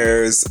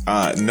there's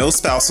no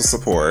spousal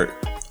support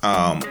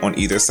on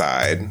either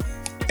side.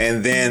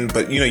 And then,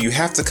 but you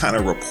have to kind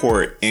of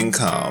report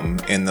income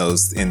in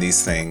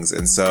these things.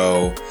 And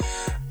so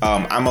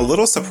I'm a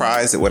little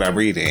surprised at what I'm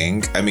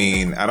reading. I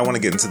mean, I don't want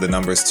to get into the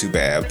numbers too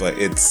bad, but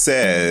it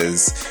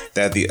says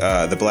that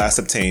the Blast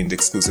obtained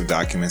exclusive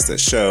documents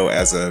that show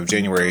as of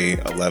January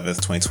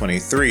 11th,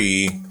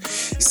 2023,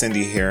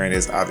 Cindy Herron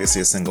is obviously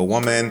a single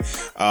woman.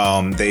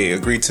 They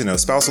agreed to no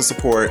spousal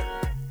support,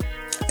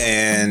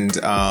 and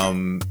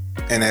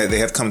they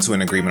have come to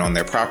an agreement on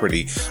their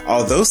property.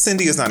 Although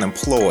Cindy is not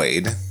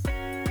employed,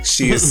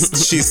 she's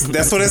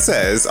that's what it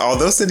says.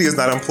 Although Cindy is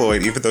not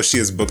employed, even though she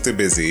is booked or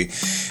busy,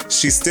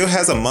 she still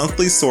has a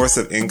monthly source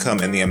of income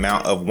in the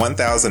amount of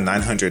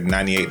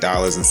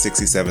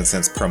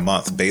 $1,998.67 per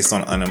month based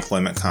on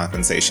unemployment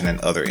compensation and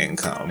other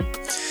income.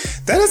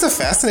 That is a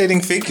fascinating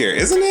figure,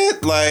 isn't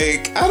it?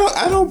 Like,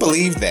 I don't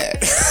believe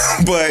that.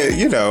 But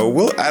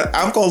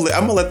I'm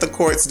gonna let the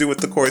courts do what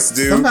the courts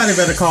do. Somebody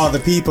better call the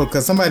people,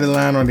 because somebody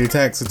lying on their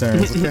tax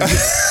returns. Okay?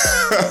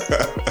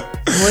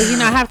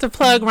 Well, I have to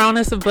plug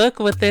Rona's book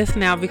with this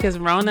now, because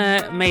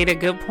Rona made a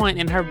good point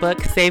in her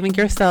book, Saving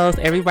Your Souls.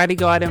 Everybody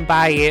go out and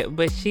buy it.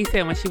 But she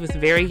said when she was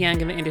very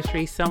young in the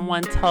industry,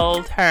 someone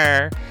told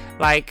her,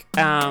 like,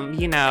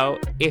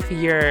 if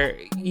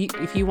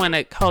you want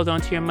to hold on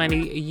to your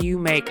money, you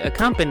make a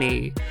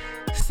company.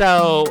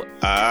 So In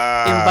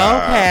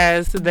Vogue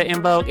has the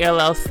In Vogue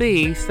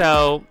LLC.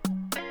 So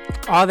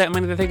all that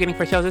money that they're getting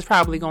for shows is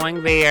probably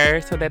going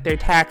there so that their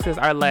taxes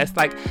are less.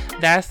 Like,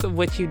 that's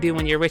what you do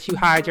when you're rich. You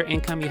hide your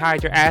income, you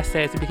hide your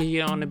assets, because you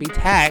don't want to be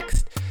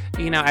taxed,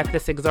 at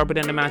this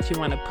exorbitant amount. You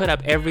want to put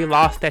up every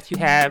loss that you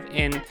have.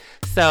 And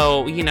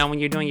so, when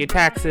you're doing your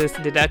taxes,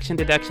 deduction.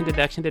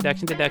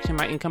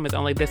 My income is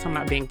only this. I'm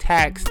not being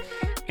taxed.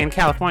 In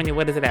California,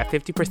 what is it at?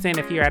 50%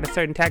 if you're at a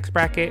certain tax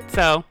bracket.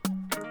 So,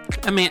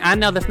 I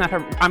know that's not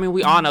her.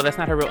 We all know that's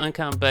not her real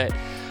income, but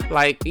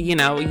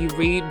you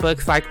read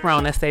books like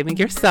Rona, Saving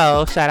Your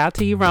Soul. Shout out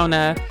to you,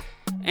 Rona.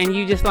 and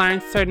you just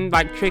learn certain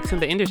like tricks in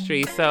the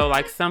industry. So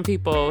like some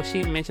people,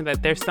 she mentioned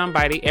that there's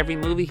somebody, every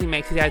movie he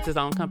makes, he has his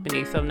own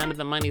company, so none of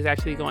the money is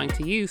actually going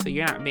to you, so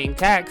you're not being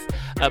taxed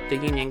up the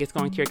union, it's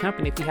going to your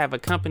company. If you have a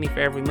company for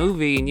every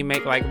movie and you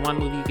make like one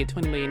movie, you get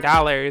 $20 million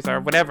or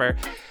whatever,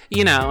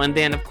 you know. And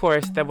then of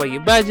course the way you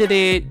budget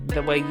it,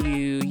 the way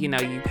you know,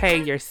 you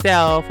pay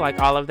yourself, like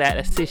all of that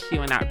assists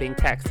you in not being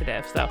taxed to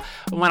death. So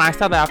when I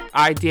saw that,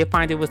 I did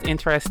find it was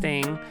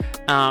interesting,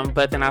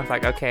 but then I was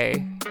like,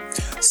 okay.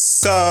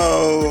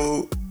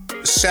 So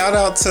shout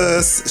out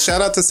to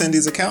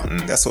Cindy's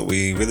accountant. That's what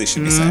we really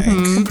should be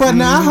saying. But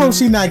now I hope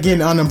she's not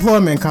getting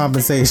unemployment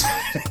compensation,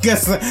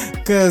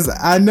 because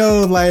I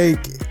know, like,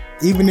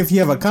 even if you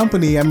have a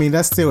company, I mean,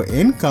 that's still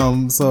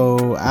income.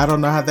 So I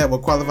don't know how that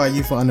would qualify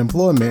you for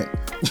unemployment.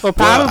 Well,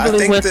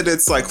 probably I think that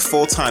it's like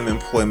full-time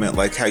employment,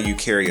 like how you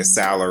carry a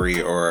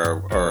salary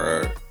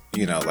or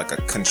you know, like a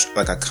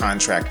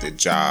contracted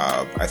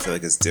job. I feel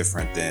like it's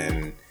different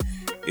than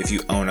if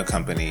you own a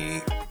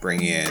company,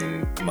 bring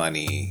in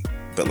money,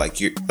 but like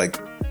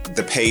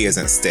the pay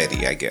isn't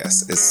steady, I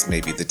guess. It's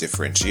maybe the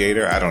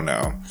differentiator. I don't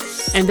know.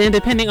 And then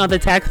depending on the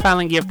tax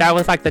filing year, if that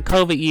was like the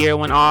COVID year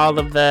when all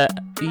of the,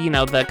 you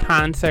know, the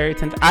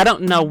concerts, and I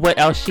don't know what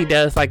else she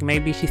does, like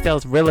maybe she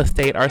sells real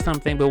estate or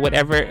something, but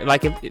whatever,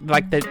 like if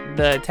like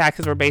the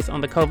taxes were based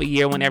on the COVID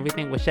year when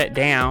everything was shut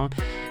down,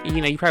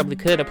 you know, you probably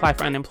could apply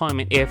for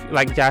unemployment if,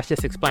 like Josh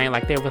just explained,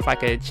 like there was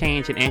like a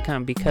change in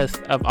income because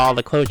of all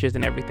the closures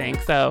and everything.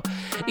 So,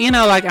 you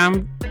know, like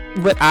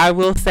what I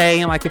will say,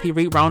 and like if you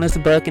read Rona's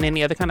book and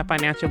any other kind of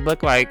financial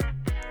book, like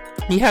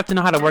you have to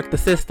know how to work the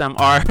system,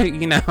 or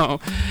you know,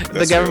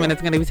 the government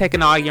is going to be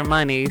taking all your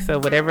money. So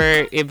whatever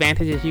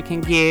advantages you can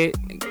get,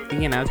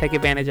 you know, take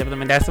advantage of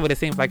them. And that's what it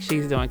seems like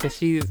she's doing, because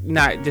she's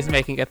not just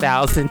making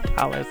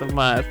 $1,000 a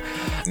month.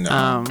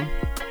 No.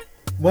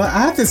 Well,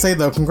 I have to say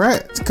though,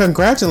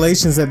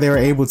 congratulations that they were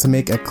able to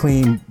make a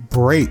clean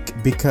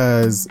break,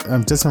 because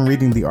just from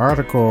reading the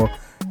article,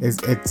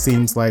 it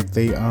seems like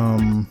they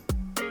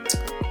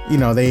you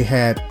know, they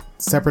had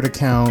separate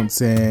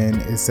accounts,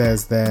 and it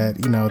says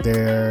that, you know,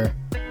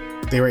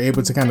 they were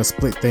able to kind of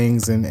split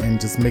things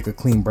and just make a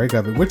clean break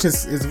of it, which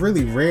is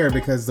really rare,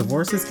 because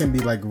divorces can be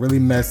like really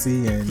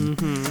messy, and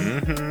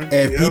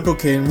people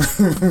can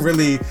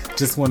really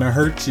just want to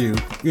hurt you,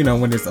 you know,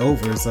 when it's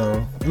over.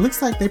 So it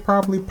looks like they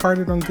probably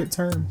parted on good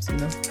terms. You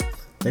know,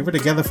 they were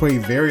together for a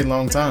very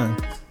long time,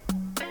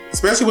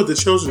 especially with the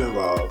children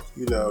involved.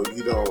 You know,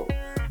 you don't.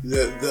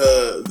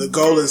 The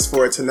goal is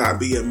for it to not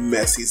be a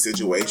messy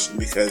situation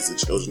because the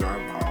children are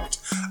involved.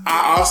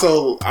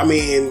 I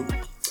mean,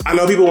 I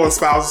know people want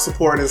spousal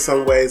support in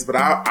some ways, but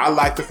I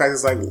like the fact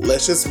it's like,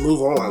 let's just move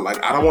on.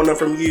 Like, I don't want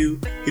nothing from you.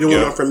 You don't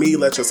want nothing from me.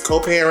 Let's just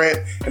co-parent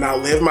and I'll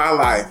live my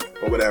life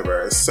or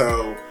whatever.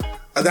 So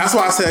that's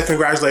why I said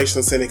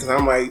congratulations, Cindy, because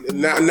I'm like,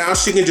 now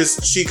she can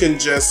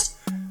just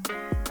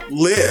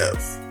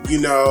live,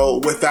 you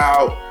know,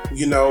 without,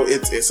 you know,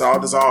 it's all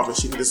dissolved, and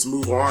she can just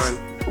move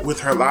on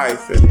with her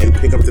life and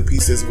pick up the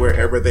pieces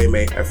wherever they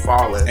may have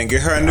fallen and get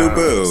her a new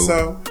boo.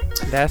 So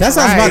that's what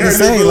I was about to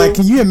say. Like,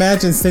 can you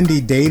imagine Cindy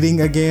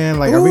dating again?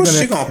 Like, are we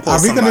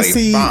gonna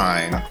see?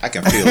 Fine, I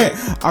can feel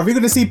it. Are we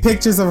gonna see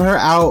pictures of her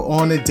out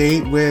on a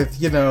date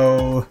with, you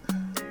know,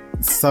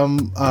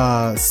 some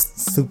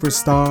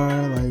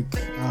superstar? Like,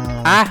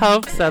 I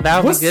hope so.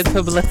 That would be good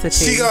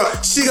publicity. She gonna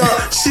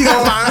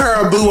find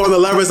her a boo on the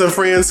Lovers and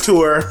Friends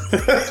tour.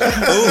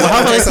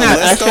 Hopefully it's not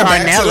Usher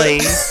or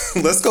Nelly.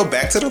 Let's go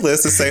back to the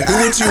list and say, who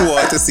would you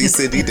want to see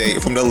Cindy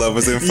date from the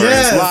Lovers and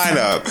Friends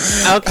lineup?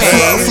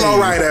 Okay. Flo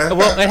Rida.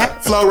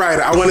 Flo Rida.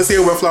 I want to see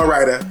her with Flo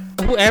Rida.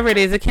 Whoever it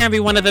is, it can't be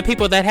one of the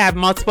people that have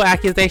multiple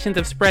accusations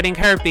of spreading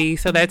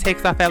herpes, so that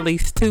takes off at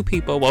least 2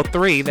 people. Well,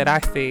 3 that I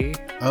see.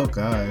 Oh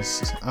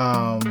gosh.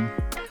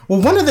 Well,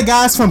 one of the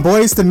guys from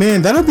Boyz II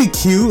Men, that'll be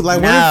cute.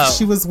 Like, what if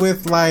she was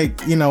with,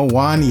 like, you know,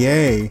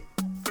 Wanye?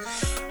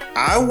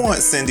 I want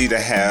Cindy to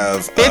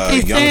have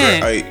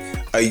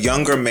a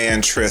younger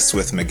man tryst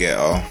with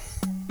Miguel.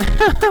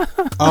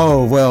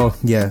 Oh, well,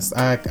 yes,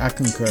 I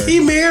concur. He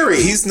married.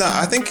 He's not.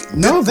 I think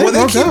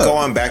they keep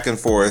going back and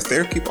forth.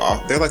 They're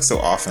like so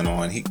off and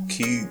on. They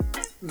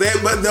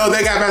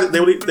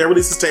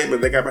released a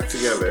statement. They got back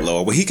together.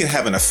 Lord, well, he can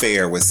have an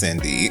affair with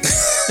Cindy.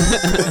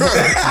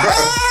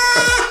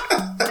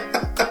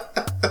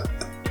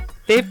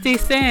 50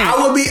 Cent. I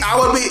would be.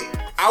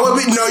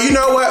 No, you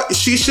know what?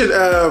 She should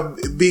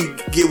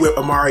get with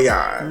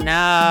Omarion. No,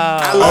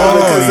 I love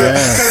it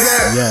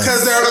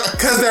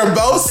because they're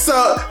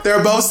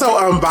both so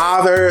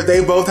unbothered.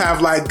 They both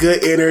have like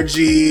good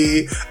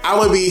energy. I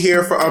would be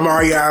here for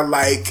Omarion,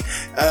 like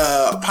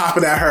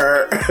popping at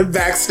her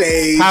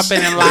backstage,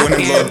 popping and locking,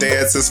 doing little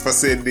dances for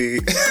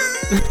Cindy.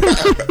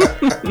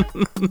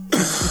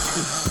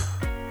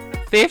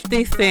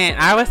 50 Cent.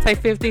 I would say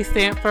 50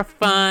 Cent for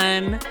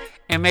fun.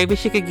 And maybe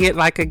she could get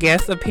like a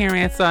guest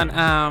appearance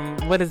on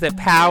what is it,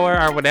 Power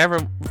or whatever,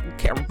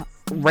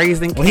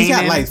 Raising Kanan. He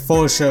got like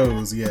 4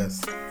 shows,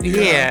 yes.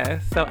 Yeah.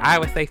 So I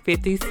would say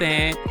 50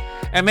 Cent,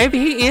 and maybe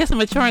he is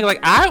maturing. Like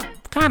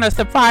kind of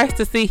surprised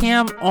to see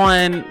him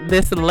on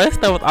this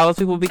list with all those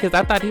people because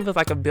I thought he was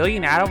like a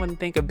billionaire. I wouldn't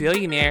think a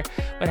billionaire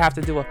would have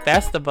to do a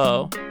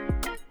festival.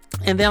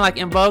 And then like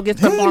En Vogue is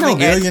performing. He ain't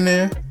no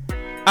billionaire.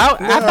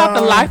 I thought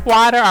the Life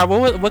Water, or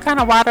what kind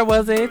of water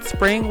was it?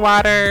 Spring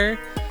water?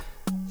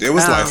 It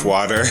was Life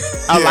Water.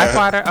 Oh, yeah. Life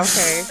Water?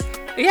 Okay.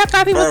 Yeah, I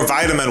thought he was. Or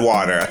vitamin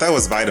water. I thought it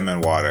was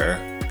vitamin water.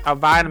 A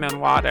vitamin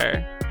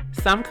water.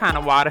 Some kind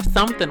of water.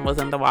 Something was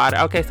in the water.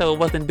 Okay, so it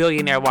wasn't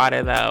billionaire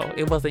water, though.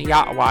 It wasn't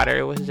yacht water.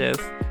 It was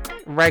just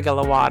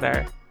regular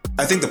water.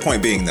 I think the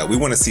point being, though, we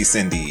want to see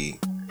Cindy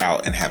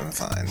out and having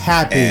fun.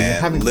 Happy.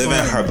 And having living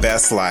fun. her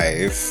best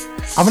life.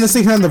 I want to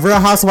see her in the Real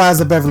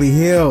Housewives of Beverly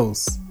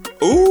Hills.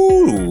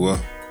 Ooh.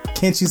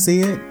 Can't you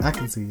see it? I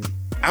can see it.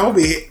 I will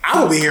be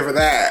here for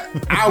that.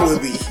 I will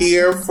be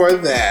here for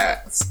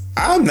that.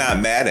 I'm not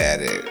mad at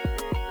it,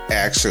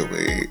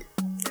 actually.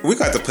 We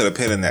got to put a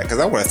pin in that because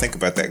I want to think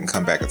about that and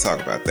come back and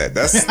talk about that.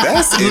 That's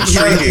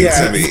intriguing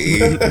to me.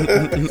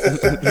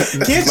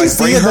 Can't you Like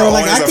see bring it her though? on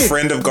Like as a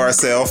friend of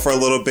Garcelle for a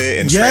little bit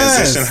and Yes.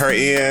 transition her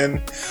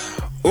in.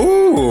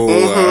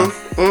 Ooh.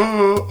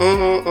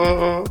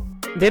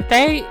 Did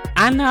they?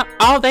 I know.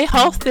 Oh, they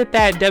hosted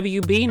that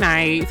WB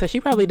night, so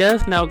she probably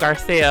does know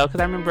Garcelle. Because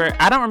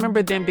I don't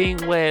remember them being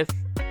with.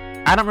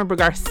 I don't remember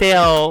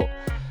Garcelle,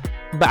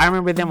 but I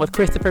remember them with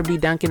Christopher B.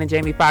 Duncan and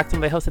Jamie Foxx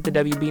when they hosted the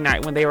WB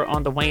night when they were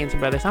on the Wayans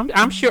brothers.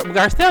 I'm sure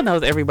Garcelle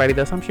knows everybody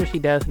though, so I'm sure she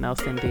does know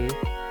Cindy.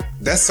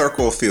 That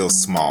circle feels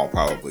small,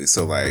 probably.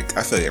 So, like,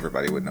 I feel like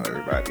everybody would know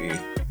everybody.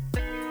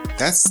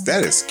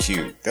 That is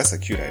cute. That's a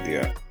cute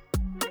idea.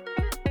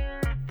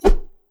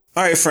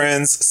 All right,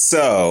 friends.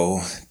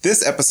 So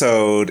this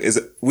episode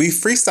we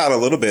freestyled a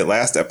little bit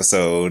last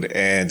episode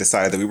and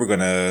decided that we were going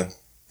to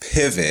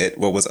pivot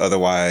what was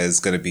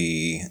otherwise going to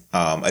be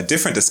a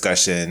different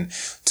discussion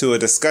to a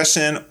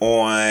discussion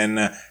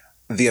on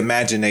the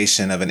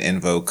imagination of an En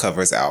Vogue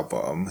covers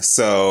album.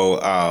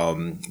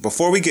 So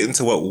before we get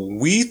into what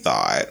we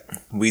thought,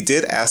 we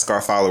did ask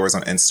our followers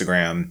on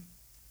Instagram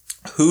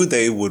who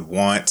they would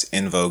want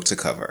En Vogue to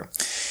cover.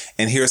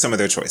 And here are some of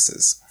their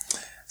choices.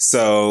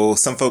 So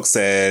some folks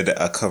said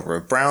a cover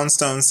of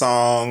Brownstone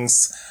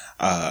songs,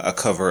 a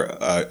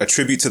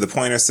tribute to the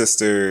Pointer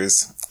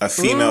Sisters, a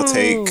female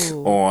take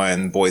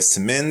on Boyz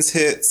II Men's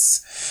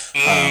hits,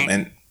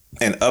 an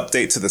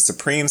update to the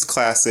Supremes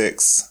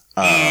classics.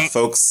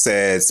 Folks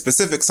said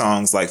specific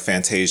songs like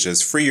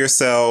Fantasia's Free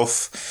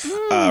Yourself,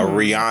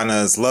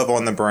 Rihanna's Love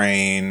on the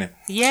Brain,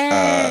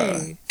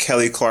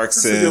 Kelly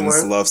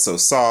Clarkson's Love So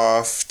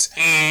Soft,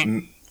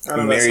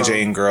 Mary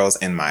Jane Girls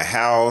in My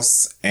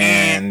House,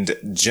 and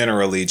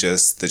generally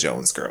just the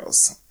Jones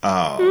Girls.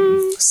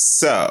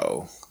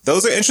 So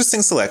those are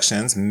interesting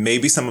selections.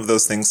 Maybe some of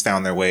those things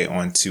found their way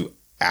onto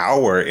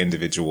our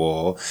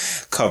individual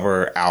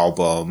cover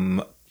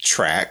album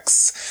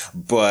tracks,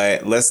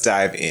 but let's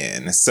dive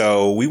in.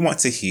 So we want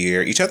to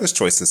hear each other's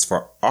choices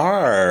for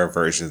our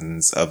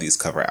versions of these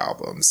cover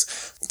albums.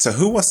 So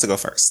who wants to go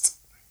first?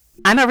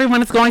 I know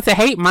everyone is going to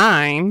hate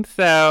mine,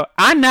 so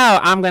I know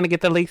I'm going to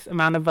get the least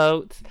amount of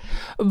votes.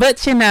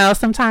 But, you know,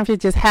 sometimes you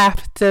just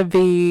have to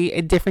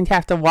be different. You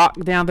have to walk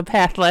down the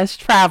path less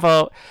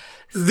traveled.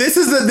 This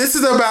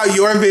is about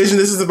your vision.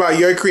 This is about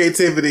your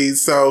creativity.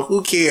 So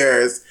who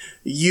cares?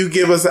 You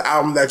give us an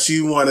album that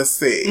you want to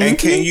see. And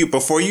can you,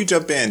 before you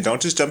jump in,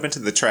 don't just jump into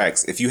the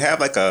tracks. If you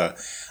have like a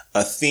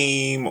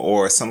theme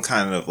or some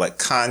kind of like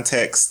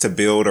context to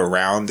build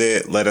around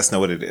it, let us know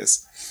what it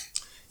is.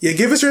 Yeah,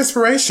 give us your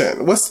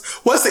inspiration. What's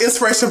the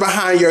inspiration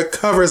behind your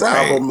covers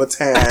album,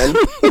 Matan?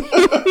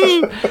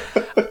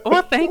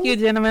 Well, thank you,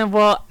 gentlemen.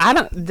 Well, I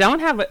don't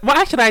have a... Well,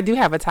 actually, I do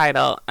have a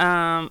title.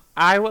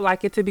 I would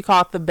like it to be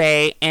called The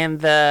Bay, and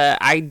the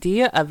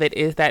idea of it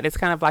is that it's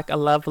kind of like a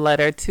love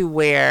letter to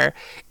where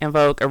En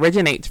Vogue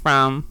originates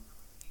from.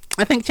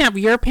 I think, Champ,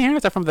 your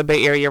parents are from the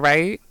Bay Area,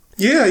 right?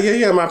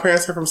 Yeah. My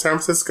parents are from San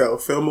Francisco,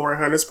 Fillmore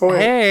and Hunters Point.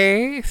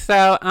 Hey,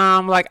 so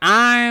like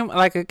I'm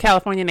like a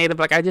California native.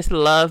 Like I just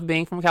love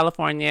being from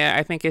California.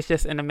 I think it's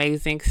just an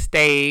amazing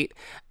state,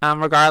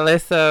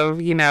 regardless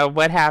of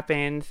what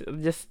happens.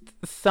 Just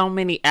so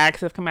many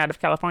acts have come out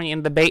of California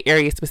in the Bay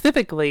Area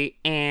specifically,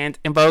 and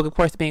En Vogue, of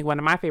course, being one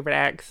of my favorite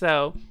acts.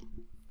 So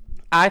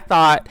I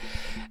thought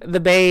the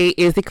Bay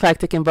is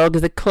eclectic and Vogue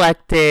is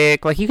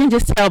eclectic. Like, you can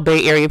just tell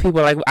Bay Area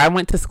people. Like, I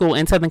went to school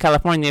in Southern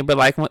California, but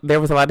like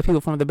there was a lot of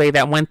people from the Bay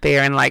that went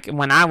there. And like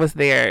when I was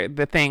there,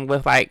 the thing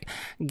was like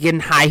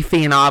getting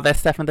hyphy and all that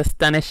stuff and the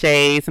stunner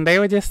shades, and they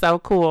were just so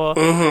cool.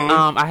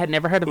 I had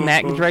never heard of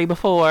Mac Dre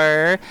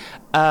before.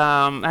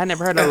 I had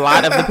never heard a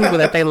lot of the people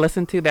that they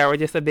listened to that were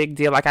just a big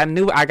deal. Like, I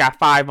knew I got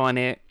 5 on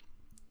it.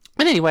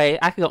 But anyway,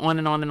 I could go on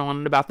and on and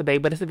on about the Bay,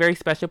 but it's a very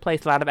special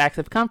place. A lot of acts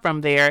have come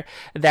from there.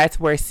 That's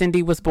where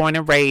Cindy was born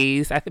and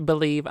raised. I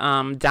believe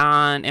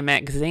Dawn and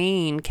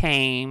Maxine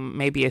came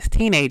maybe as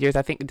teenagers.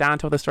 I think Dawn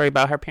told the story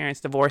about her parents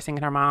divorcing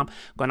and her mom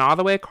going all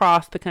the way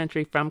across the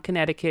country from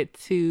Connecticut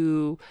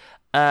to,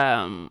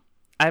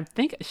 I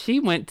think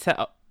she went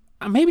to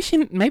maybe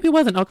it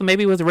wasn't Oakland,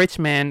 maybe it was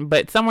Richmond,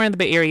 but somewhere in the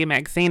Bay Area.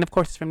 Maxine, of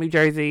course, is from New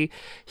Jersey.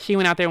 She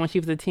went out there when she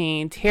was a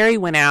teen. Terry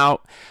went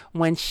out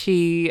when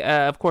she,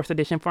 of course,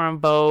 auditioned for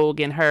Vogue,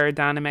 and her,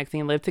 Donna and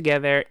Maxine, lived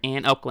together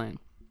in Oakland.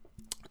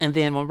 And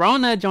then when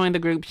Rona joined the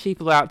group, she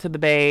flew out to the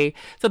Bay.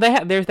 So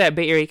there's that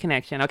Bay Area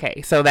connection.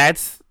 Okay, so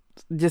that's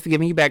just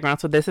giving you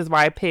background. So this is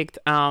why I picked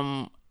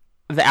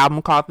the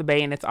album called The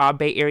Bay, and it's all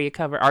Bay Area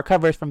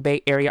covers from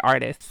Bay Area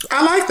artists.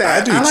 I like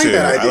that. I do too.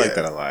 I like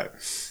that a lot.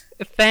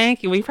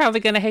 Thank you. We're probably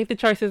going to hate the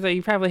choices, or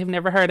you probably have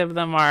never heard of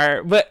them,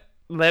 but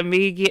let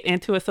me get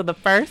into it. So the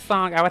first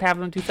song I would have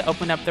them do to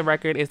open up the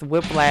record is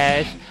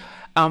Whiplash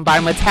by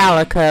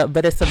Metallica,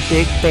 but it's a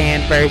big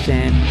band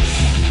version.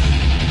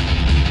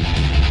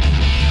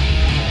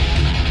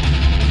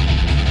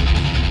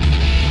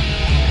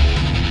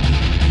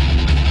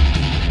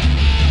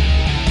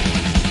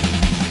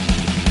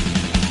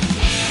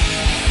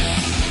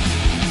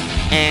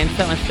 And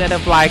so instead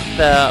of like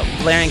the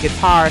blaring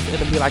guitars,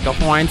 it'll be like a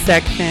horn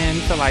section.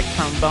 So like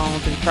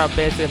trombones and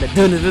trumpets, it'll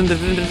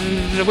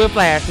be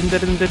whiplash. And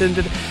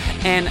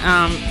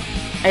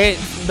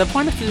the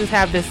Pointer Sisters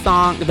have this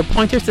song. The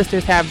Pointer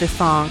Sisters have this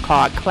song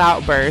called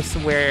Cloudburst,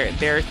 where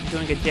they're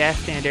doing a jazz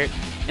standard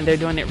and they're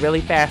doing it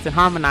really fast and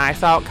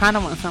harmonized. So I kind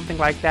of want something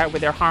like that, where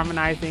they're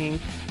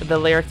harmonizing the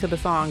lyrics to the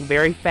song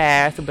very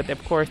fast, but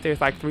of course there's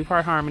like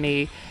 3-part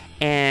harmony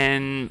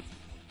and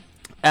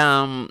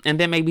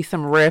then maybe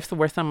some riffs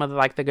where some of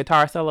the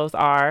guitar solos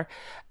are.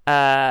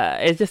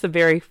 It's just a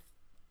very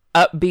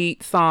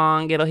upbeat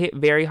song. It'll hit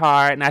very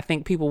hard, and I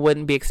think people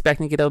wouldn't be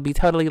expecting it. It'll be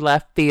totally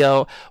left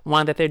field.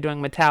 One, that they're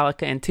doing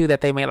Metallica, and two, that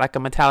they made like a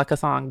Metallica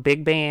song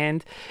big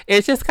band.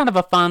 It's just kind of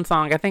a fun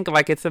song. I think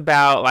like it's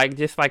about like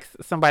just like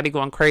somebody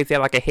going crazy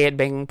at like a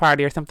headbanging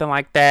party or something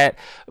like that.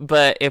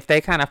 But if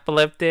they kind of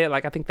flipped it,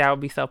 like I think that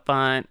would be so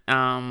fun.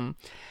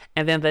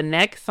 And then the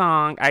next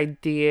song I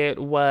did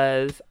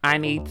was I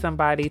Need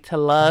Somebody to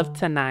Love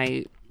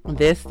Tonight.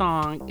 This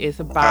song is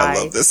by... I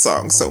love this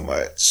song so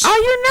much.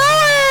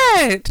 Oh,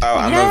 you know it! Oh,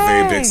 I'm a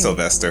very big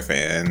Sylvester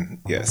fan.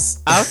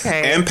 Yes.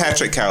 Okay. And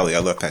Patrick Cowley. I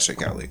love Patrick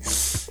Cowley.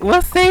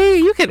 Well, see,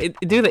 you could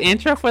do the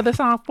intro for the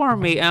song for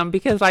me.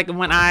 Because like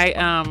when I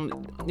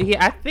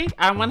think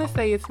I want to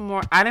say it's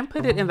more... I didn't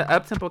put it in the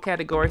uptempo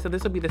category, so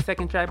this will be the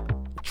second track.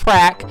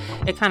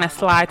 It kind of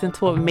slides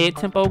into a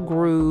mid-tempo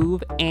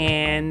groove,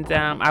 and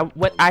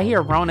I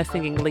hear Rona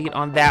singing lead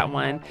on that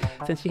one,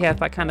 since she has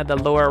like kind of the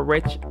lower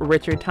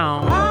richer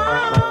tone.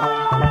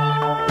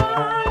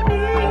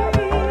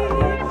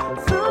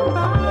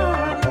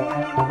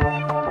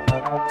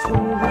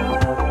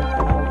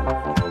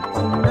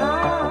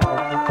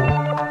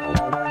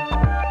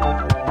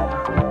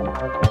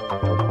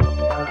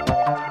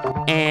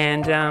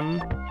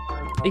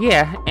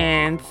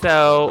 And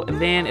so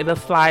then it'll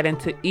slide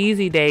into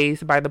Easy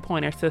Days by the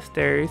Pointer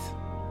Sisters,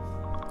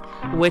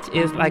 which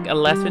is like a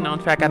lesser known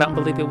track. I don't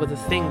believe it was a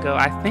single.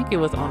 I think it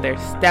was on their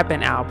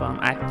Steppin' album,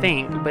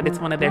 but it's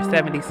one of their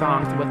 70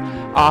 songs with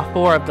all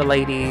four of the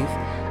ladies.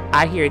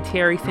 I hear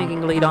Terry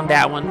singing lead on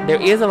that one.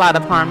 There is a lot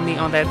of harmony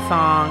on that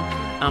song,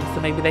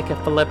 so maybe they could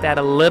flip that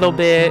a little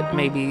bit,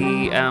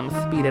 maybe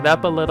speed it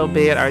up a little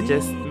bit, or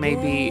just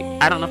maybe,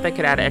 I don't know if they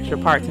could add an extra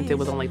part since it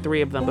was only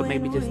 3 of them, but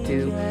maybe just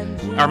 2,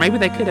 or maybe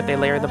they could if they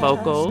layer the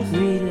vocals.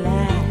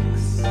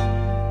 Relax.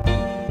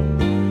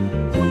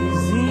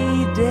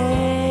 Easy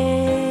days.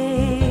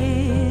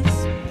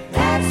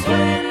 That's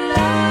when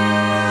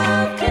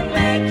love can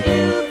make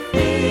you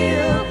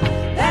feel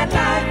that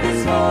life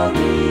is for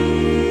real.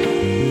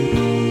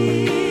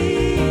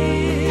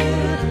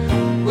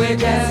 We're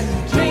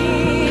just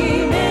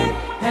dreaming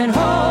and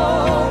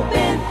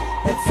hoping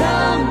that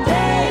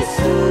someday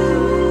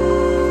soon.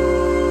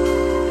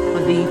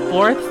 The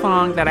fourth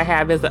song that I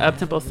have is an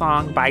uptempo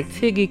song by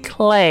Tiggy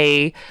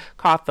Clay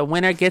called The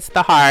Winner Gets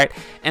the Heart.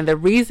 And the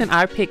reason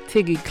I picked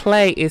Tiggy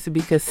Clay is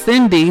because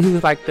Cindy,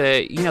 who's like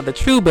the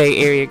true Bay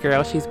Area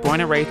girl, she's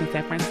born and raised in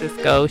San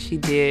Francisco. She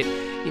did,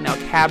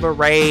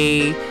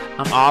 cabaret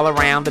all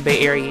around the Bay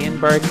Area in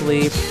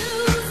Berkeley.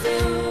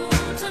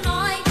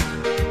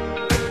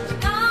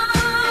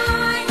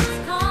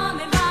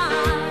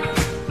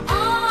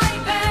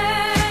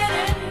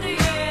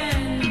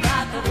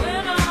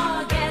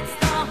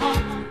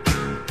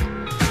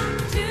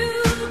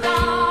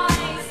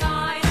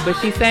 But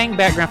she sang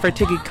background for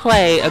Tiggy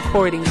Clay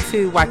according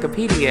to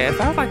Wikipedia.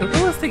 So I was like,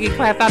 who is Tiggy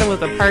Clay? I thought it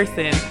was a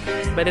person,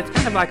 but it's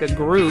kind of like a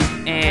group.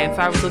 And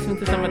so I was listening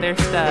to some of their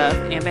stuff,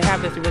 and they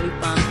have this really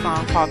fun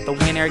song called The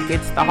Winner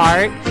Gets the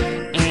Heart.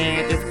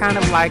 And it's kind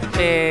of like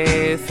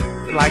this,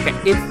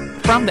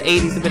 it's from the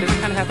 80s, but it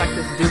kind of has like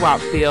this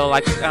doo-wop feel,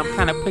 like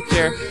kind of put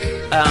your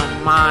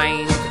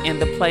mind in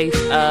the place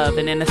of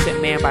An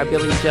Innocent Man by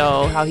Billy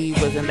Joel, how he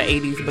was in the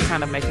 80s, but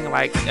kind of making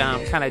like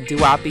kind of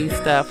doo-wop-y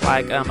stuff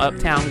like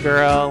Uptown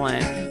Girl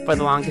and For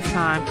the Longest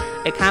Time.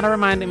 It kind of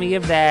reminded me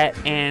of that,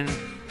 and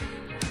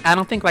I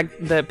don't think like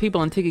the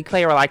people in Tiggy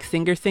Clay are like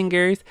singers.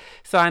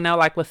 So I know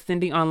like with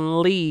Cindy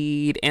on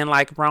lead and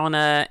like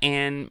Rona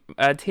and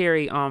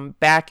Terry on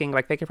backing,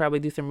 like they could probably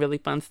do some really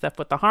fun stuff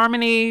with the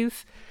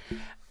harmonies.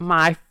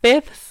 My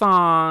fifth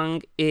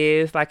song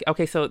is like,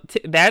 okay, so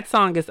that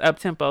song is up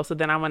tempo. So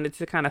then I wanted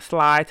to kind of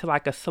slide to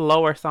like a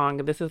slower song.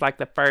 And this is like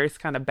the first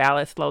kind of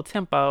ballad slow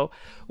tempo,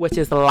 which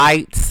is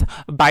Lights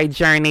by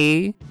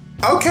Journey.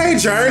 Okay,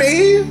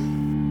 Journey.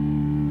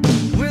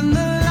 When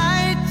the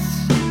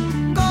lights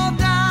go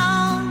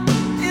down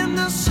in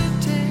the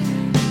city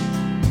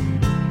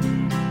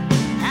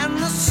and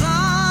the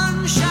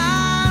sun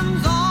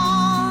shines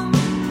on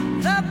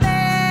the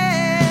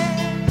bay,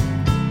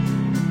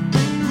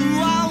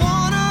 ooh, I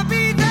wanna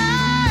be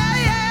there,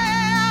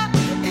 yeah,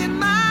 in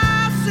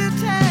my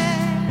city.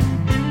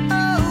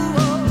 Oh,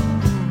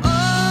 oh, oh, oh,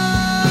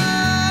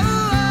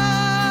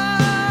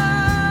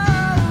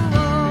 oh.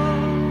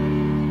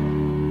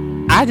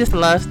 I just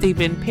love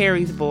Stephen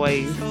Perry's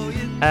voice.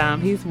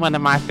 He's one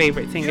of my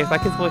favorite singers.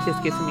 Like, his voice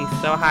just gets me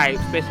so hyped,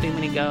 especially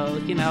when he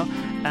goes, and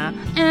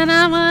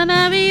I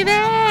wanna be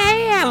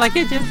there. Like,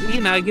 it just,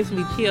 it gives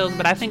me chills.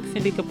 But I think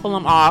Cindy could pull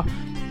him off.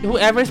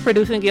 Whoever's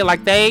producing it,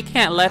 like, they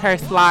can't let her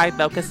slide,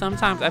 though, because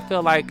sometimes I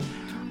feel like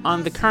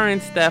on the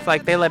current stuff,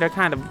 like, they let her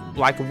kind of,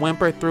 like,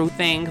 whimper through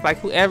things. Like,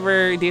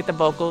 whoever did the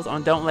vocals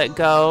on Don't Let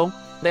Go,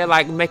 they're,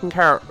 like, making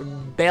her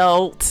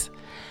belt.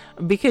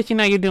 Because,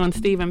 you're doing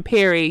Stephen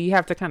Perry, you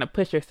have to kind of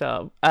push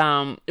yourself.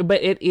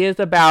 But it is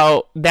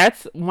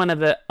that's one of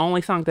the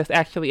only songs that's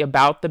actually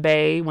about the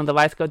Bay, when the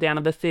lights go down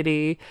in the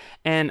city,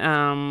 and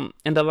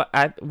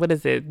what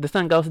is it? The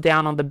sun goes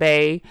down on the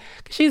Bay.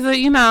 She's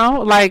and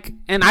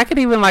I could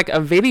even like a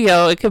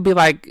video, it could be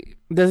like,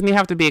 doesn't even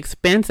have to be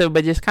expensive,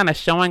 but just kind of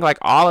showing like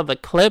all of the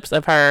clips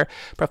of her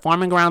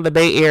performing around the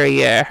Bay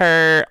Area,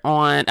 her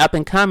on Up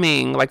and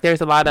Coming. Like,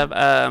 there's a lot of,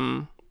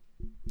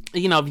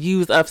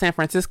 views of San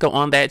Francisco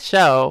on that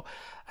show.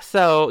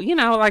 So,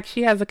 like,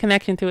 she has a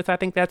connection to it. So I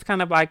think that's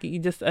kind of like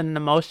just an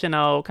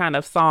emotional kind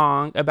of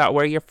song about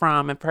where you're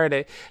from. And for her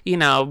to,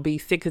 be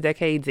 6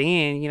 decades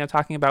in,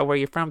 talking about where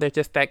you're from, there's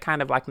just that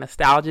kind of like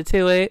nostalgia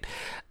to it.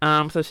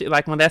 So she,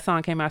 like, when that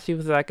song came out, she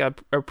was like a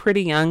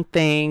pretty young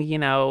thing,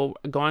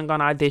 going on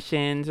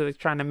auditions, like,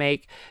 trying to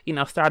make,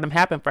 stardom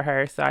happen for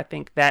her. So I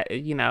think that,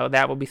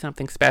 that will be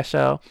something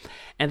special.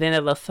 And then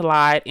it'll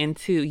slide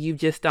into You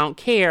Just Don't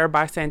Care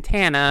by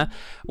Santana,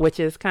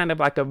 which is kind of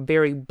like a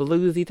very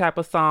bluesy type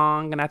of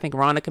song. And I think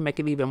Rona can make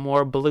it even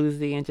more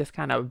bluesy and just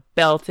kind of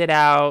belt it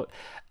out.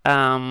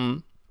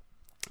 And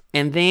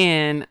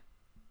then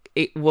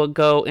it will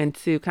go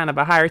into kind of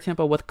a higher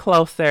tempo with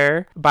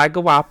Closer by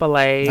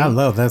Guapale. I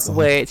love that song.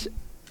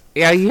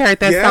 Yeah, you heard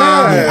that Yes.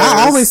 song? Yeah,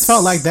 I always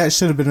felt like that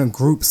should have been a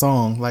group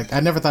song. Like,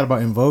 I never thought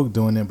about In Vogue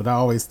doing it, but I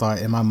always thought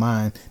in my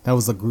mind that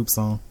was a group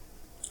song.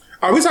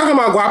 Are we talking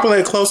about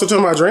Guapale Closer to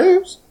My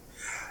Dreams?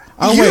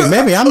 Oh, wait,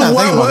 maybe I'm not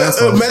thinking about that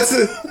song.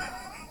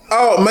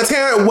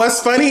 Matera,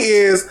 what's funny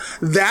is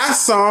that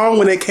song,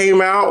 when it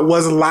came out,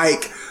 was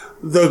like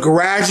the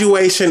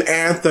graduation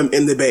anthem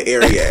in the Bay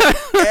Area.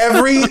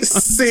 Every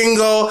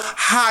single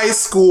high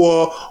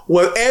school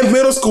and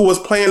middle school was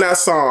playing that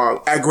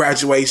song at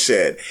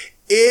graduation.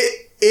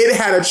 It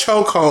had a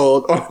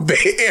chokehold on the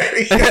Bay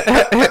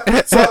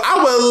Area. So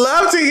I would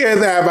love to hear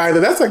that, by the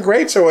way. That's a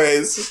great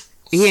choice.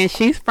 Yeah, and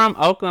she's from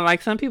Oakland.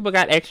 Like, some people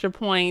got extra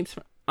points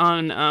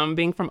on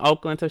being from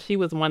Oakland, so she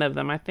was one of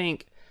them. I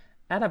think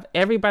out of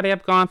everybody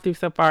I've gone through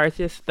so far, it's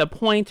just the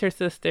Pointer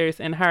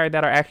sisters and her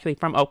that are actually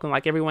from Oakland.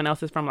 Like, everyone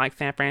else is from like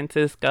San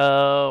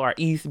Francisco or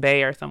East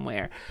Bay or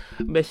somewhere.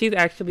 But she's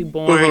actually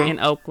born in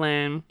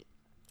Oakland.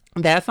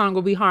 That song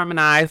will be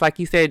harmonized. Like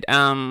you said,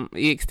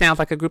 it sounds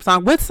like a group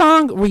song. What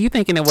song were you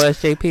thinking it was,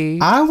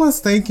 JP? I was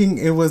thinking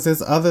it was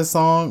this other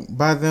song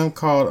by them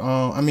called,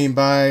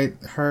 by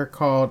her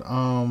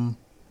called,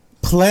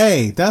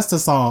 Play. That's the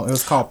song. It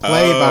was called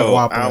Play by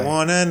Guapale. I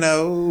wanna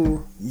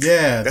know.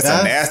 Yeah,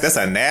 that's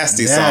a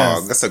nasty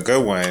song. That's a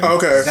good one.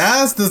 Okay,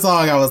 that's the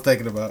song I was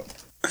thinking about.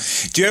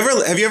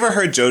 Have you ever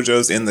heard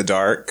JoJo's In the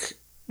Dark?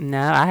 No,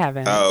 I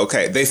haven't. Oh,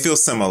 okay. They feel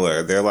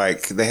similar. They're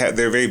like they're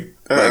very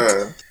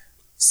like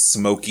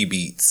smoky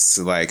beats.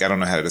 Like, I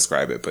don't know how to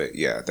describe it, but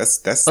yeah, that's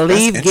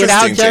interesting. Get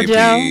Out, JoJo.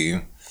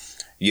 JP.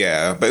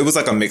 Yeah, but it was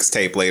like a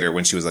mixtape later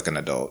when she was like an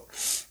adult.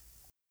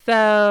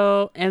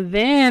 So, and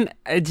then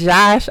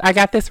Josh, I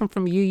got this one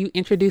from you. You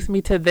introduced me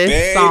to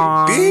this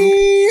song.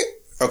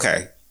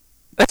 Okay,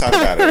 talk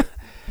about it.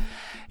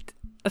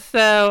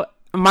 So,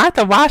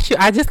 Martha Washu,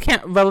 I just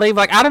can't believe,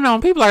 like, I don't know,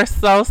 people are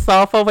so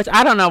soulful, which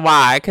I don't know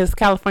why, because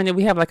California,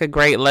 we have like a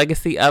great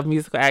legacy of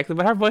musical acts,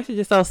 but her voice is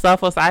just so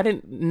soulful, so I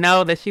didn't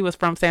know that she was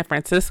from San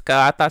Francisco.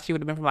 I thought she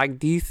would have been from like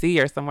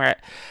DC or somewhere.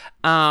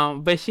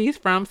 But she's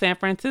from San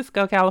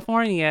Francisco,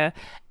 California,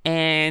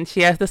 and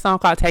she has the song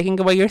called Taking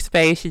Away Your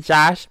Space.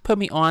 Josh put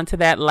me on to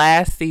that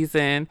last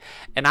season,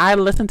 and I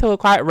listen to it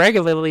quite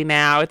regularly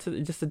now. It's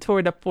just a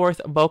tour de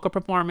force vocal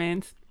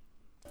performance.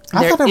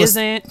 I thought it was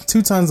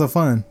 2 Tons of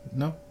Fun.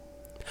 No?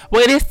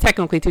 Well, it is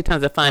technically 2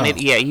 Tons of Fun.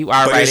 Yeah, you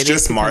are but right. It's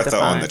just Martha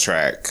on the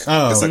track.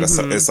 Oh.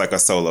 It's like a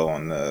solo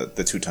on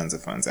the 2 Tons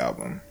of Fun's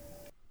album.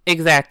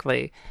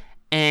 Exactly.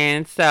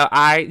 And so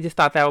I just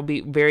thought that would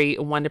be very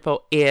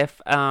wonderful if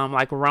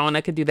like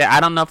Rona could do that. I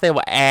don't know if they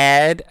will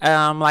add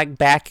like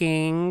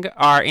backing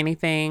or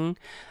anything.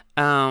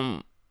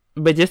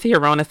 But just to hear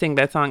Rona sing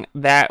that song,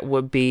 that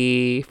would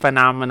be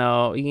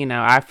phenomenal. You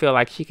know, I feel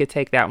like she could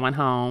take that one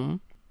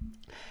home.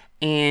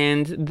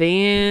 And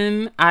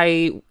then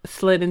I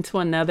slid into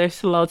another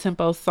slow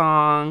tempo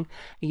song,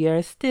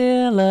 You're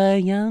Still a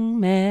Young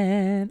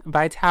Man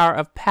by Tower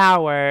of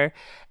Power.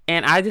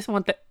 And I just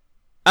want the...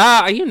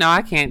 you know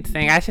I can't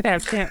sing. I should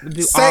have to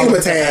do all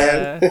of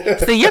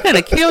the... So you're going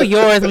to kill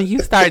yours when you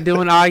start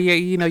doing all your,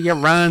 you know, your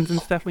runs and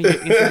stuff when you're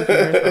into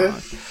your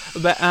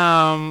songs. But,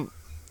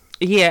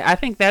 yeah, I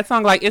think that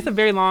song, like, it's a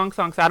very long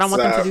song, so I don't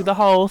want them to do the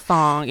whole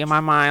song in my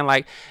mind.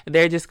 Like,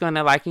 they're just going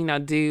to, like, you know,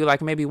 do,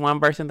 like, maybe one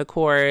verse in the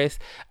chorus,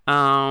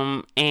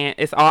 and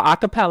it's all a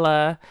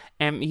cappella,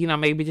 and, you know,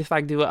 maybe just,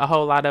 like, do a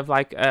whole lot of,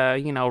 like,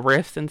 you know,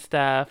 riffs and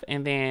stuff,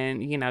 and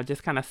then, you know,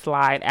 just kind of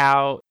slide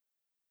out.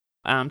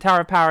 Tower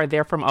of Power,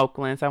 they're from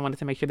Oakland, so I wanted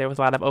to make sure there was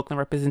a lot of Oakland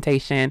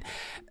representation.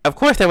 Of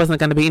course, there wasn't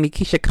going to be any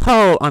Keisha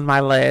Cole on my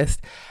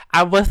list.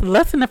 I was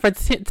listening for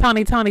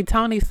Tony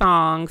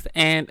songs,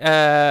 and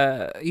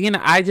you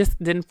know, I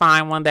just didn't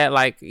find one that,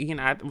 like, you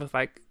know, I was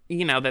like,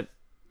 you know, that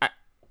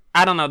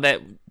I don't know,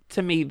 that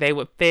to me they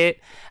would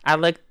fit. I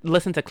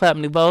listened to Club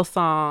Nouveau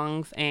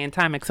songs and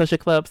Timex Social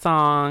Club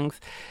songs.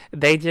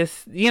 They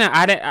just, you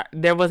know,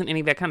 there wasn't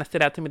any that kind of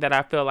stood out to me that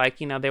I feel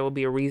like, you know, there will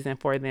be a reason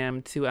for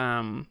them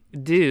to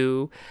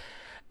do.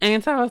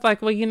 And so I was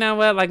like, well, you know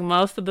what? Like,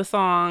 most of the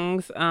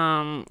songs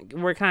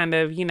were kind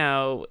of, you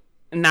know,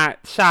 not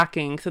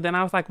shocking. So then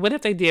I was like, what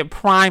if they did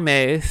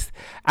Primus?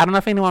 I don't know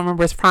if anyone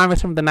remembers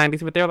Primus from the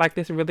 90s, but they're like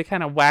this really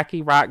kind of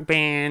wacky rock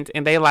band,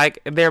 and they like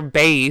their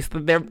bass.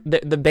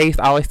 The bass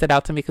always stood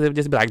out to me because it would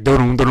just be like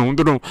dum dum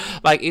dum,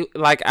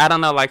 like I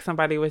don't know, like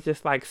somebody was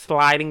just like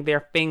sliding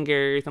their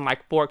fingers and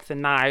like forks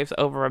and knives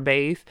over a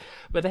bass.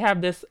 But they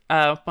have this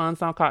fun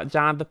song called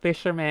John the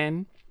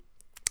Fisherman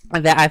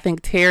that I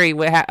think Terry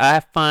would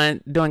have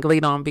fun doing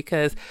lead on,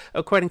 because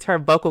according to her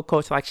vocal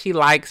coach, like, she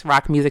likes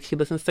rock music. She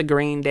listens to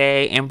Green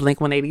Day and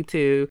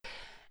Blink-182.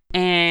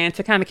 And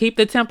to kind of keep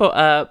the tempo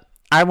up,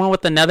 I went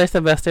with another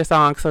Sylvester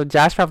song. So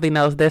Josh probably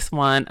knows this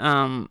one.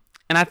 And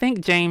I think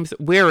James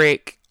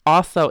Wyrick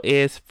also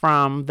is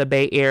from the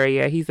Bay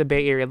Area. He's a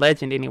Bay Area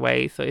legend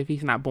anyway. So if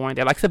he's not born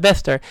there, like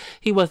Sylvester,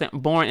 he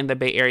wasn't born in the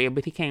Bay Area,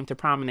 but he came to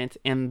prominence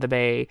in the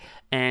Bay.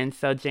 And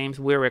so James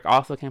Wyrick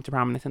also came to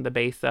prominence in the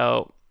Bay.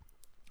 So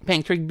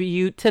paying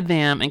tribute to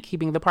them and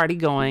keeping the party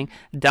going.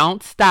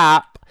 Don't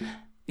Stop.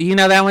 You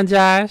know that one,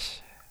 Josh?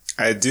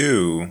 I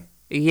do.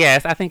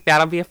 Yes, I think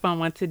that'll be a fun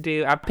one to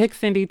do. I picked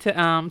Cindy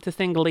to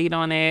sing lead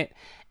on it,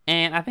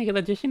 and I think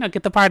it'll just, you know,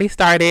 get the party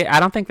started. I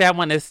don't think that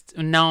one is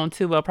known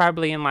too well,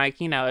 probably in,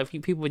 like, you know, if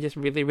people just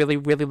really, really,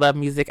 really love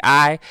music.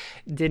 I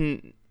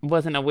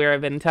wasn't aware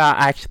of it until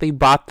I actually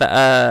bought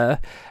the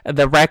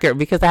record,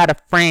 because I had a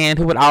friend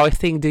who would always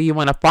sing Do You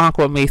Wanna Funk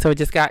with me, so it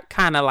just got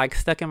kind of like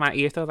stuck in my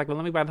ear. So I was like, well,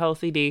 let me buy the whole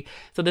CD.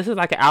 So this is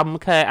like an album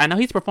cut. I know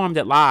he's performed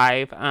it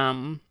live,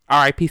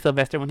 R.I.P.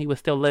 Sylvester, when he was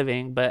still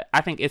living, but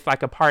I think it's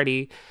like a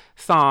party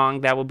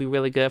song that will be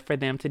really good for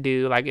them to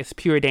do. Like, it's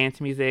pure dance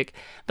music.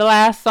 The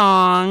last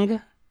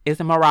song is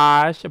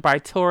Mirage by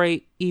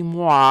Tori et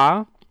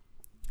Moi.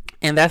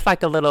 And that's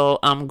like a little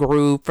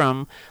groove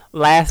from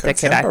last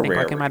decade, I think.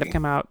 Like, it might have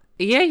come out.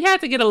 Yeah, you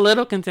have to get a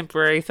little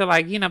contemporary. So,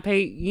 like, you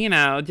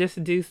know,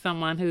 just do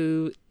someone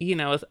who, you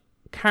know, is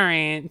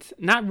current,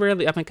 not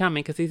really up and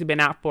coming, because he's been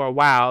out for a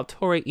while.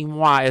 Tori et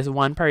Moi is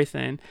one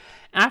person.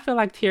 And I feel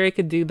like Terry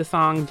could do the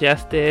song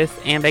justice,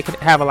 and they could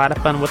have a lot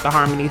of fun with the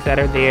harmonies that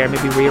are there.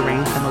 Maybe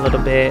rearrange them a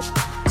little bit.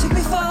 Take me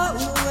far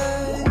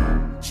away,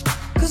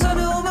 'cause I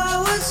know my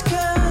words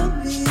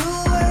can be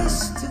a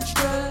waste of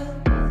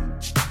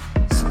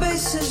breath.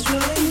 Space is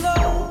running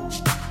low.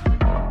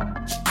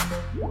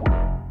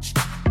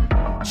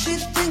 She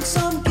thinks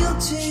I'm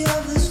guilty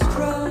of this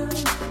crime.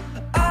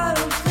 I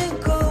don't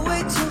think I'll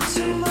wait till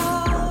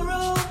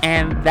tomorrow.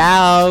 And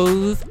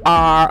those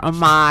are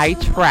my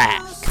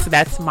tracks.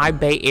 That's my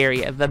Bay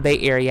Area, the Bay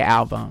Area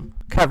album,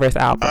 covers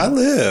album. I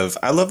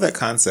love that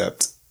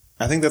concept.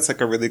 I think that's like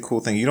a really cool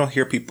thing. You don't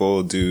hear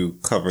people do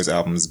covers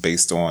albums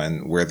based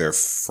on where they're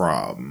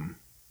from.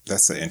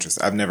 That's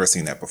interesting. I've never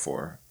seen that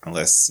before,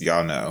 unless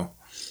y'all know.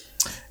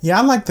 Yeah,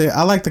 I like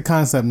the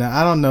concept. Now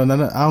I don't know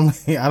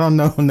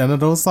none of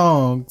those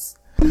songs,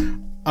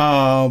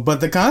 but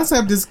the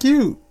concept is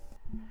cute.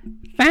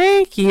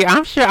 Thank you.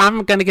 I'm sure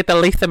I'm gonna get the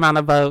least amount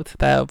of votes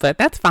though, but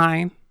that's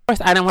fine. Of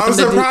course, I don't want. I'm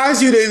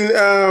surprised you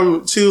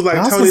didn't choose like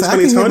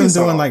Tony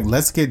song. Doing like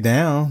Let's Get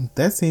Down.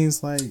 That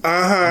seems like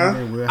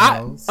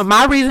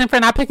my reason for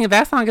not picking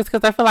that song is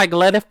because I feel like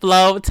Let It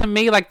Flow, to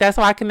me, like, that's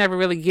why I can never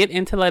really get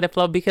into Let It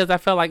Flow, because I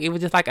feel like it was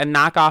just like a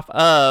knockoff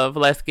of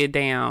Let's Get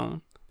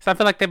Down. So I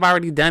feel like they've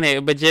already done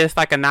it, but just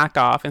like a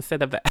knockoff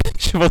instead of the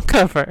actual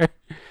cover.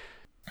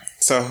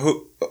 So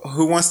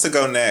who wants to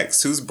go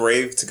next? Who's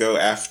brave to go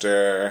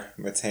after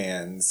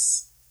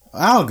Matans?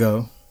 I'll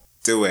go.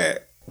 Do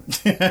it.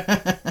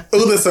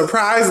 Ooh, the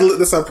surprise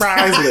list.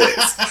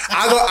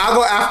 I'll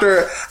go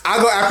after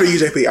you,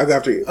 JP. I'll go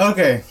after you.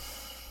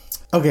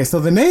 Okay, so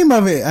the name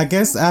of it, I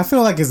guess, I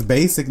feel like it's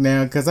basic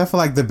now, because I feel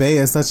like the Bay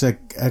is such a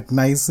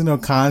nice, you know,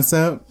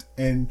 concept,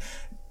 and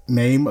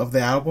name of the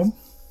album.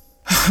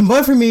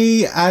 But for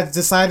me, I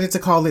decided to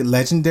call it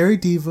Legendary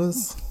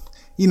Divas.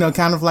 You know,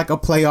 kind of like a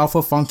play off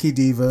of Funky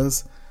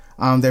Divas,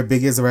 their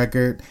biggest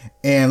record.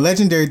 And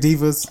Legendary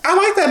Divas, I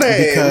like that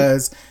name.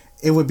 because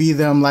it would be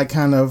them like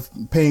kind of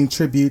paying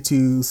tribute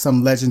to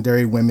some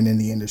legendary women in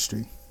the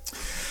industry.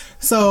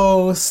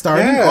 So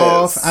starting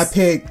off, I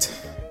picked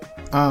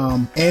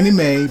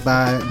Anime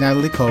by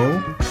Natalie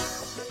Cole.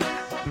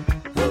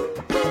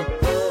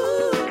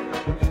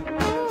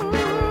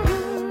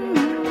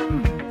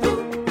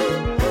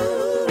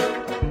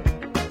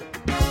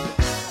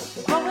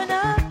 Growing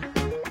up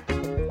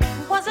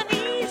wasn't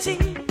easy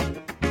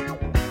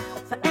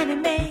for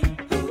anime.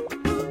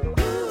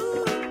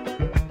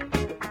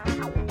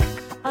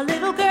 A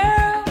little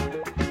girl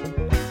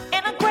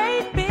in a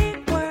great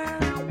big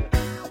world.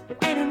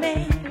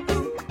 Anime.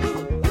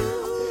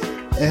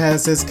 It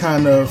has this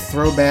kind of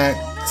throwback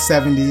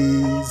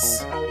 70s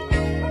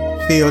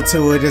feel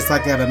to it. It's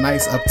like at a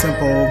nice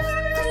up-tempo.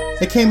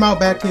 It came out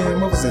back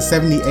in, what was it,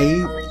 78?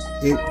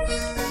 It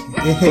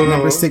hit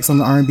number 6 on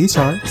the R&B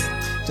charts.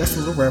 Just a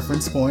little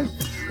reference point.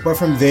 But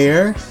from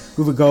there,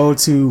 we would go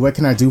to What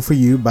Can I Do For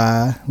You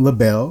by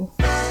LaBelle.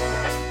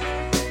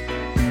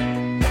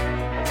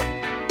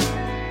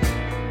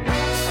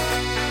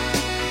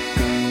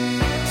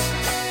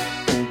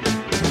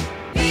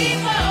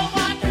 People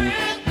want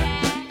truth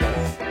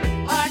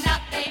or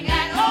nothing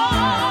at all.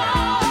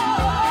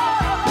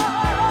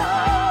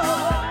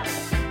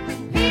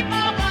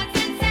 People want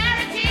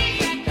sincerity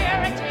and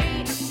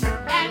purity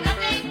and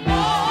nothing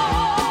more.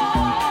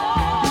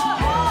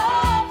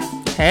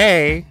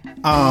 Hey.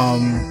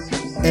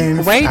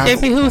 And Wait,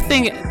 JP, who's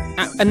singing?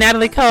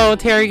 Natalie Cole.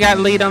 Terry got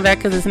lead on that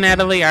because it's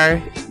Natalie,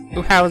 or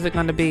how is it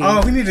going to be?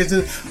 Oh, we need to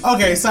do.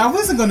 Okay, so I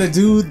wasn't gonna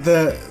do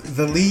the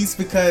leads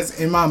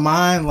because in my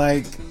mind,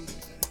 like,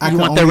 you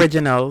want the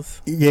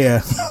originals.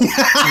 Yeah.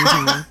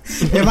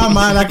 In my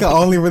mind, I can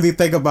only really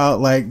think about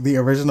like the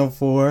original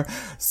 4.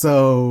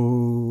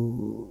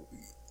 So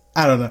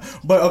I don't know,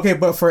 but okay.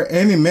 But for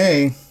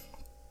Anime,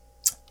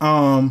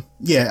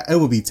 yeah, it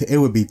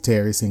would be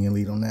Terry singing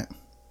lead on that.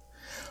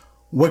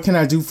 What Can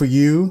I Do For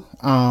You?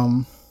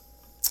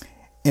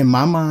 In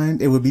my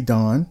mind, it would be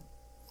Dawn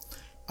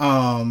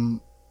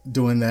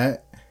doing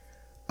that.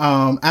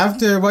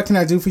 After What Can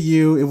I Do For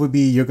You, it would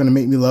be You're Gonna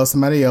Make Me Love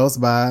Somebody Else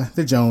by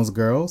the Jones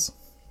Girls,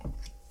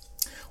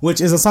 which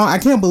is a song I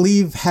can't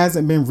believe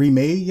hasn't been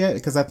remade yet,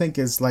 because I think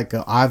it's like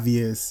an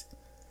obvious,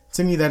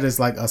 to me, that is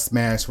like a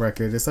smash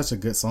record. It's such a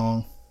good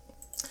song.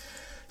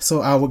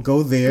 So I would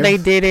go there. They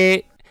did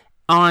it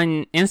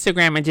on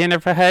Instagram, and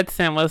Jennifer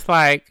Hudson was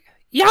like,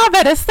 y'all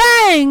better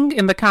sing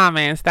in the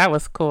comments. That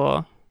was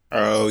cool.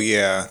 Oh,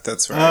 yeah,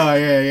 that's right. Oh,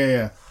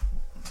 yeah.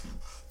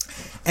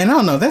 And I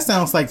don't know, that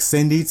sounds like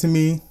Cindy to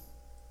me.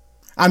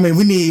 I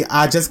mean,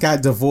 I just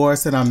got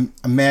divorced and I'm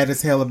mad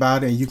as hell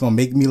about it, and you gonna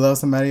make me love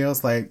somebody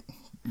else. Like,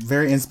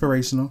 very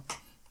inspirational.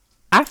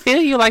 I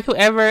feel you, like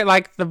whoever,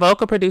 like the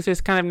vocal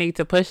producers kind of need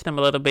to push them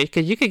a little bit,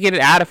 because you could get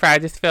it out of her. I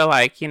just feel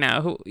like,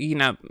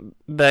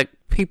 the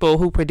people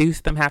who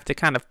produce them have to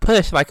kind of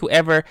push, like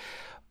whoever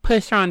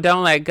pushed her on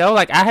Don't Let Go.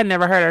 Like, I had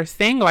never heard her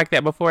sing like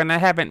that before, and I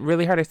haven't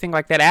really heard her sing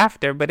like that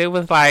after, but it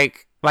was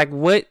like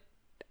what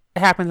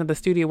happens in the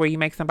studio where you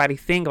make somebody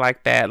sing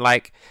like that?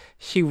 Like,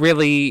 she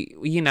really,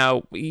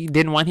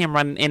 didn't want him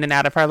running in and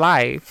out of her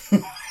life.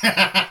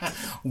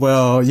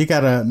 Well, you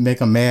gotta make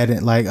them mad.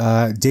 And like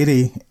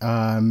Diddy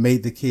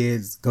made the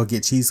kids go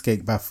get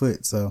cheesecake by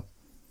foot, so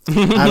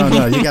I don't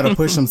know. You gotta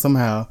push them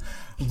somehow.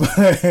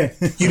 But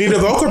you need a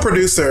vocal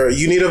producer.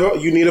 You need a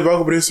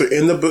vocal producer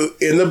in the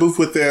booth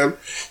with them.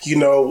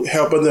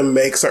 Helping them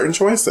make certain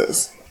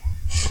choices.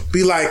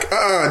 Be like,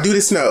 do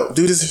this. No,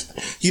 do this.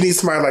 You need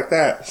somebody like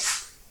that.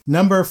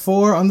 Number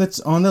 4 on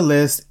the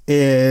list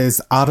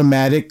is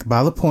Automatic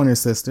by the Pointer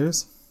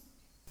Sisters,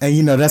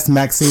 and that's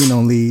Maxine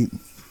on lead.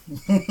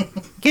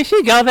 Can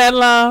she go that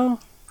low?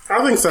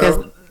 I think so.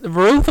 'Cause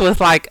Ruth was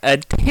like a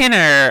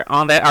tenor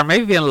on that, or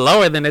maybe even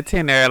lower than a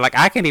tenor. Like,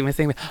 I can't even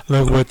sing,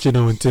 look what you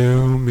doing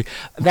to me.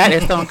 That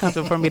is so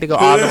uncomfortable for me to go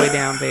all the way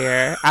down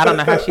there. I don't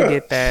know how she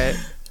did that.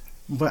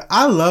 But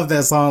I love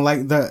that song.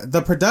 Like,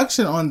 the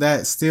production on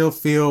that still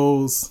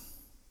feels,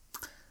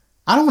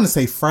 I don't want to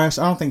say fresh.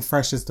 I don't think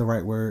fresh is the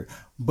right word,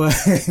 but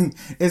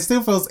it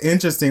still feels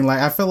interesting. Like,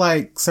 I feel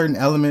like certain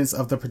elements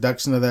of the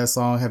production of that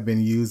song have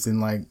been used in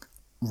like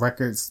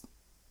records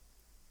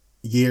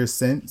years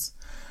since.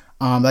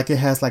 Like, it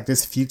has like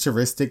this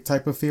futuristic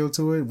type of feel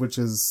to it, which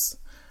is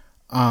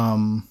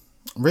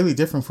really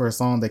different for a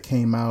song that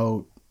came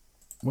out,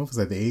 what was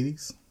that, the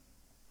 80s?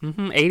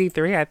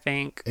 83, I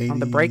think, on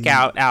the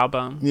Breakout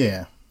album.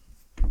 Yeah.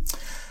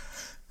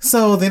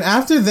 So then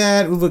after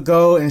that, we would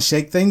go and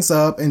shake things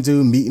up and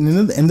do Meeting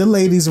in the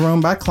Ladies'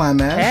 Room by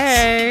Climax.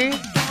 Hey.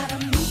 Got a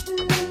meeting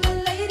in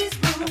the ladies'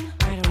 room.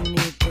 I don't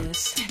need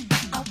this.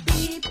 I'll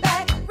be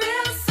back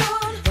real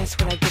soon. That's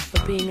what I get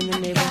for being in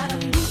the Got a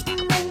neighborhood. meeting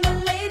in the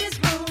ladies'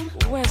 room.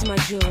 Where's my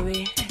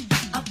jewelry?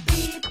 I'll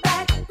be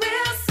back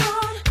real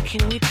soon.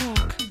 Can we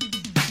talk?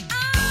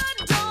 I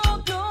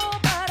don't know,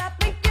 but I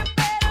think you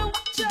better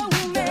watch your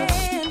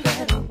man.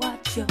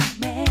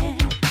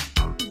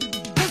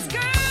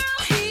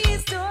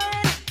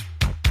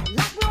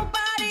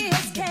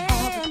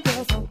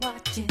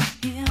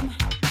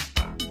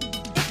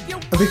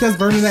 because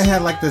Bernadette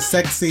had like the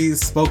sexy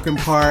spoken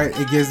part,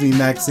 it gives me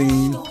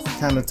Maxine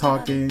kind of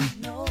talking,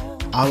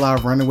 a la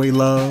Runaway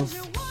Love.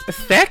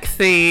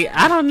 Sexy.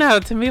 I don't know.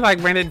 To me,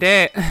 like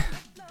Bernadette,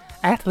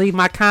 I have to leave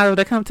my condo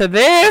to come to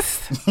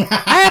this.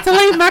 I have to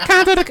leave my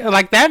condo to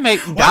like that. Make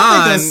Dawn.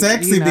 I think that's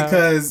sexy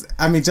because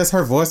I mean, just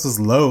her voice was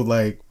low.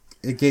 Like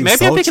it gave.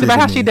 Maybe I'm thinking about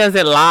how she does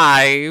it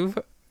live.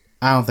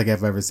 I don't think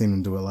I've ever seen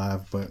them do it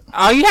live, but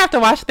you have to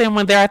watch them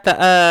when they're at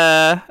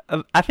the.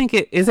 I think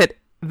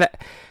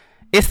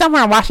it's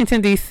somewhere in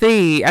Washington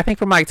D.C. I think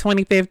from like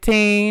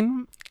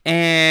 2015,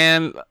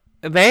 and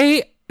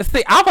they.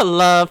 See, I would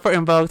love for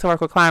En Vogue to work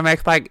with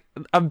Climax, like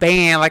a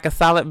band, like a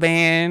solid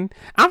band.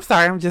 I'm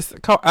sorry, I'm just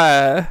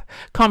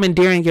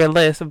commandeering your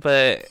list,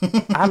 but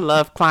I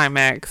love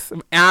Climax.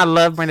 And I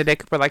love Bernadette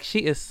Cooper. Like,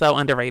 she is so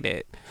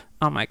underrated.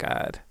 Oh, my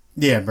God.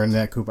 Yeah,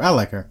 Bernadette Cooper. I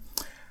like her.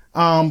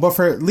 But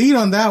for lead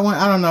on that one,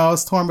 I don't know. I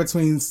was torn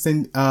between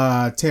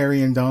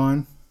Terry and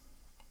Dawn.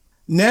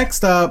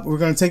 Next up, we're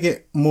going to take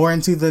it more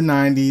into the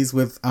 90s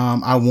with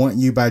I Want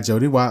You by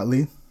Jody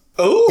Watley.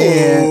 Oh,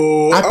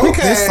 and I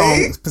picked this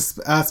song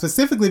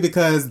specifically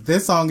because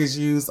this song is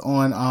used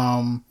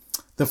on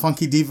the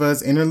Funky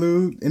Divas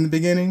interlude in the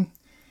beginning,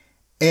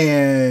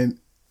 and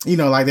you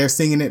know, like they're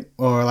singing it,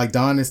 or like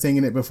Dawn is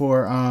singing it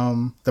before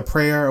the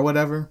prayer or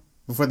whatever,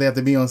 before they have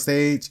to be on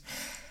stage.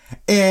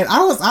 And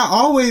I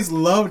always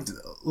loved,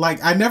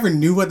 like, I never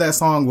knew what that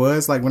song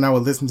was, like when I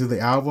would listen to the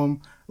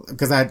album,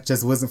 because I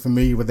just wasn't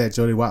familiar with that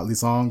Jody Watley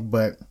song,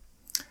 but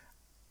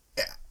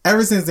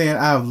ever since then,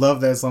 I've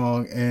loved that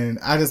song, and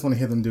I just want to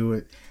hear them do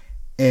it.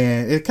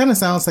 And it kind of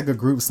sounds like a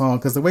group song,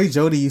 because the way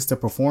Jody used to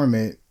perform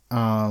it,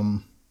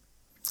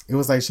 it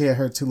was like she had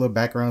her two little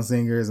background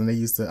singers, and they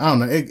used to, I don't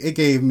know, it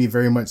gave me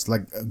very much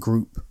like a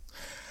group.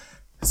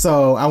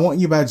 So, I Want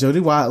You by Jody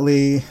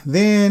Watley.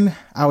 Then,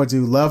 I would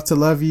do Love to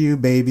Love You,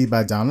 Baby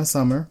by Donna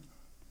Summer.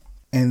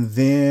 And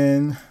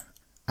then,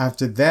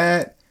 after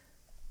that,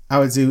 I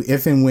would do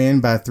If and When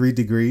by 3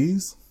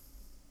 Degrees.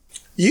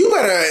 You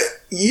better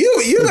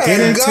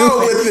go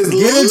with this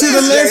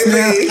list,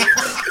 baby.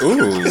 Ooh.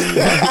 Ooh.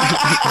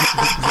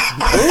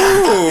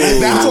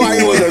 That's why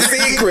it was a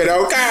secret,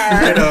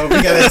 okay? You know,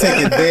 we gotta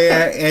take it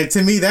there. And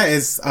to me, that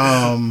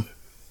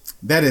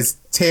is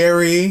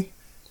Terry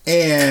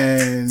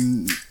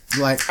and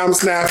like I'm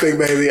snapping,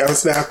 baby. I'm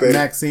snapping.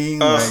 Maxine,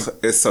 like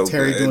it's so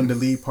Terry good. doing the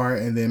lead part,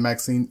 and then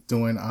Maxine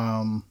doing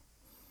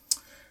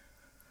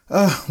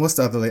what's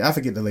the other lady? I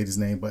forget the lady's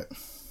name, but.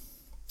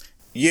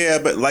 Yeah,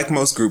 but like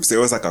most groups, there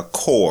was like a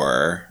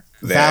core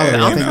that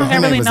Valerie, I think her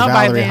name was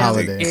Valerie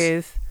Holiday.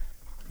 Is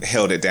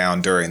held it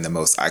down during the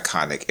most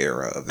iconic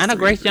era of the I know Three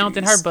Grace Jones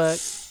in her book.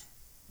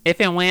 If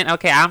and When,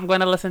 okay, I'm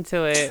going to listen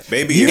to it.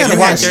 Baby, you gotta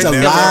watch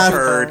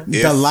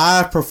the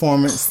live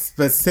performance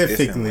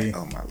specifically.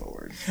 Oh my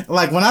Lord!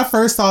 Like when I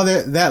first saw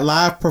that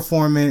live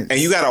performance, and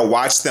you gotta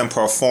watch them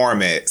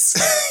perform it.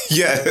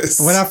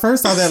 Yes. When I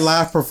first saw that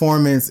live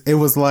performance, it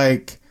was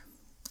like.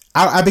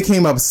 I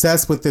became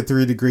obsessed with the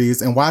 3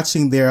 Degrees and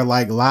watching their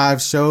like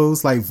live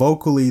shows, like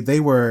vocally,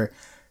 they were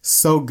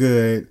so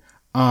good.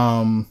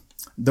 The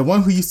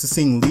one who used to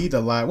sing lead a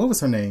lot, what was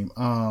her name?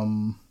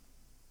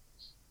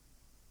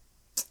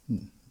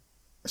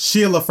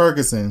 Sheila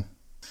Ferguson.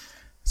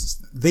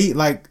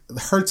 Like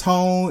her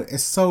tone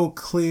is so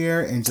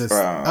clear and just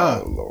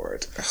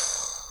Lord.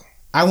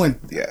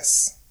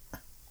 Yes.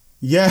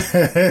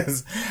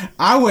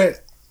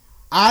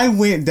 I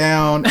went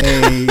down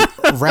a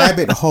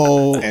rabbit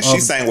hole, and she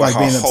sang with like her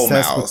being whole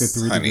obsessed mouth, with the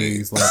 3 honey.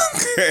 Degrees.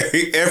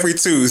 Like, every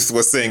tooth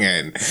was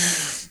singing.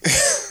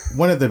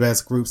 One of the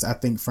best groups, I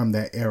think, from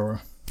that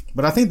era.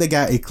 But I think they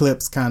got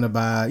eclipsed kind of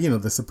by, you know,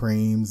 the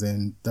Supremes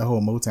and the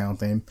whole Motown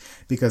thing,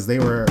 because they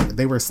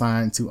were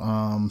signed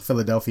to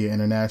Philadelphia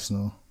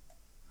International,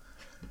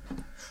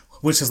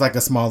 which is like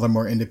a smaller,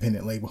 more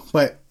independent label.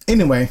 But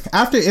anyway,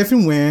 after If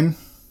and When,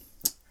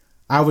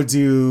 I would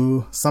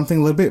do something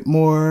a little bit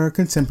more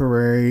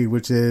contemporary,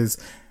 which is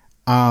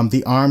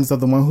The Arms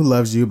of the One Who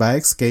Loves You by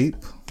Escape.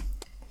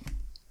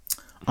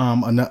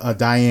 A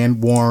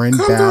Diane Warren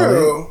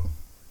ballad.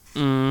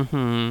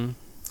 Mm-hmm.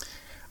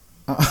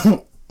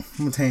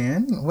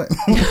 Tan, what?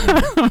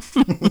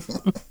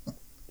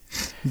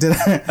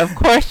 Of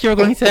course, you're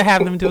going to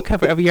have them do a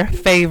cover of your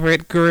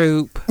favorite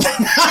group.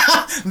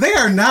 They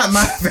are not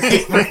my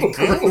favorite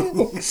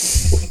group.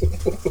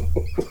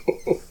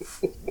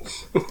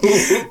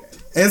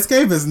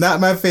 Escape is not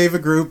my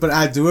favorite group, but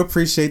I do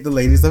appreciate the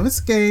ladies of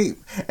Escape,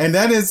 and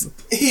that is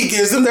he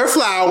gives them their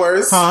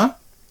flowers, huh?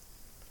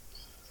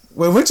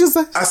 Wait, what you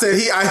say? I said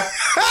Wait,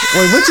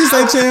 what you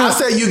say, Chan? I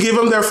said you give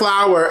them their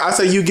flower. I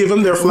said you give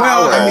them their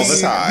flower Well, I all mean, the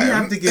time. you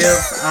have to give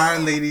our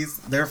ladies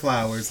their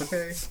flowers,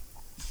 okay?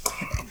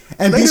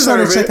 And They be sure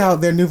to deserve check it.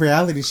 out their new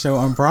reality show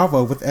on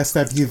Bravo with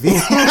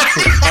SWV.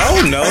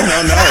 Oh no!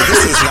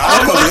 This is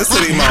not a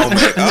publicity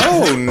moment.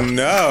 Oh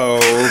no!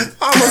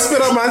 I almost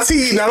spit on my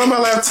tea, not on my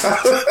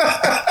laptop.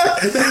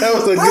 That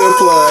was a good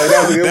plug.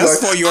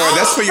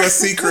 That's for your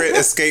secret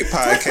escape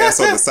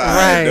podcast on the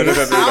side. Right.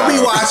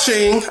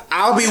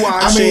 I'll be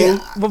watching.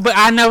 But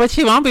I know what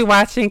you won't be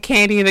watching,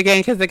 Candy and the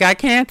Gang, because it got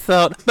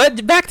canceled.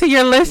 But back to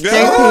your list,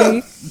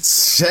 JP.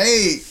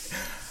 Shade.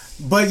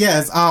 But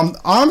yes,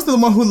 Arms to the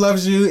One Who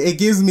Loves You, it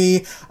gives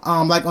me,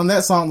 like on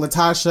that song,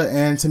 Latasha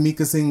and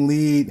Tamika sing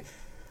lead,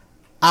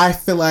 I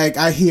feel like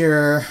I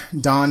hear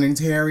Dawn and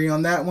Terry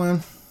on that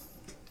one.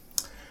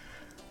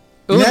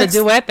 Ooh, the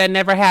duet that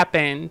never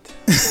happened.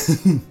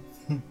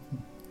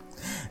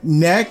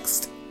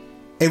 Next,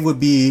 it would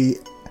be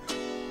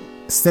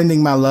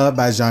Sending My Love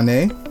by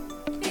Janae.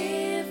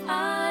 If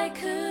I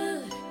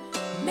could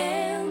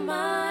mail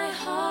my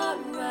heart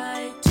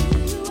right to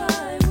you,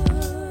 I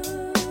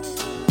would.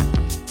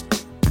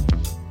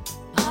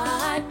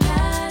 I'd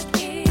pack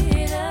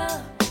it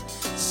up,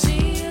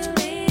 seal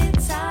it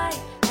tight,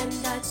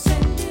 and I'd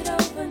send it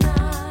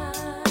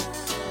overnight.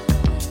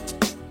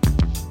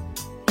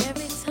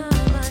 Every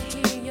time I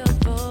hear your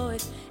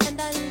voice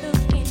and I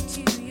look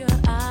into your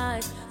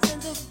eyes,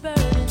 sends a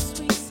burning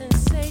sweet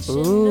sensation.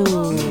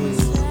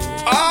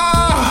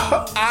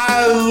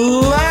 I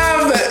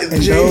love that.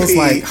 And JP, those,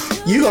 like,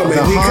 you gonna make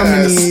the me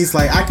harmonies,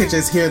 like, I could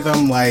just hear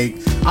them, like,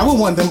 I would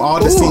want them all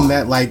to sing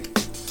that, like,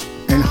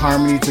 in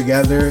harmony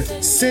together.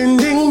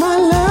 Sending my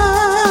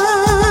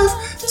love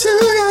to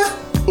you.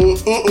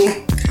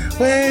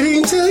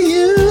 Waiting to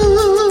you.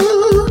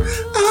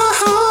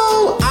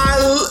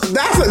 Oh,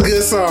 that's a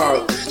good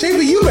song.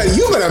 JP, you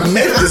better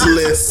make this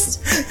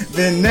list.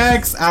 Then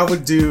next, I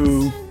would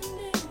do,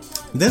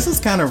 this is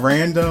kind of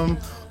random,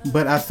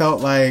 but I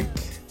felt like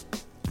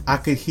I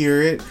could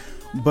hear it.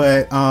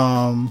 But,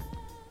 and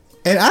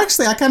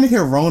actually, I kind of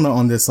hear Rona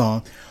on this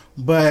song.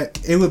 But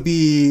it would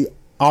be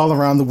All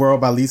Around the World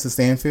by Lisa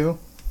Stanfield.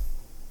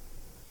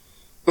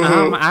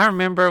 I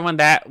remember when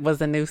that was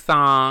a new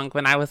song,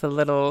 when I was a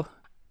little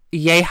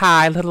yay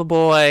high little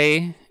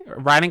boy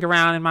riding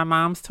around in my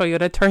mom's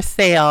Toyota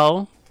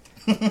Tercel.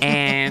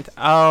 And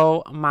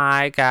oh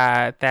my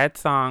God, that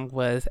song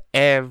was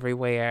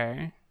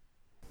everywhere.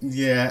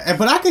 Yeah,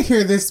 but I could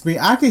hear this.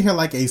 I could hear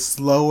like a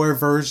slower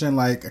version,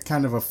 like a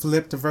kind of a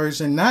flipped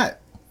version, not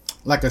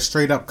like a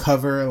straight up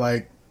cover,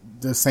 like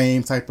the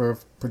same type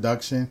of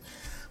production.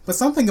 But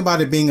something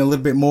about it being a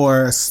little bit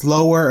more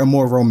slower and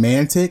more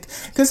romantic.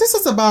 Because this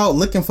is about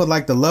looking for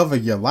like the love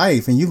of your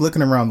life and you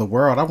looking around the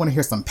world. I want to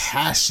hear some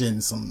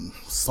passion, some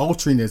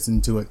sultriness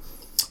into it.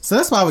 So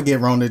that's why I would get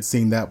Rona to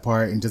sing that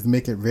part and just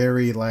make it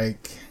very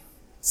like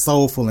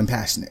soulful and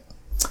passionate.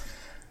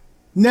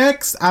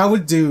 Next, I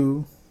would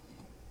do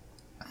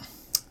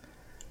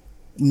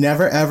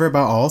Never Ever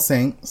by All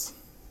Saints.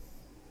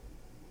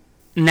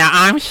 Now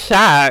I'm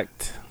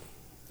shocked.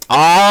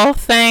 All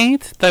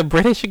Saints, the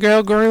British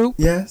girl group.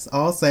 Yes,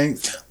 All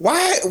Saints.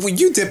 Why were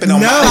you dipping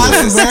on No, my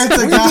I list? swear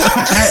to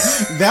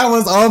God, that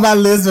was on my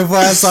list before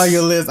I saw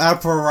your list. I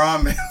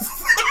promise.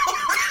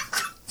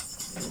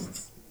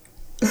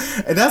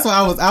 And that's why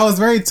I was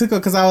very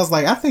tickled because I was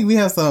like, I think we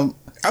have some.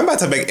 I'm about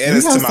to make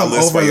edits to my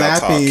list while y'all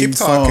talk. Keep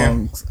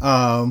talking.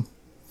 Songs.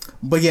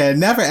 But yeah,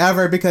 Never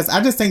Ever, because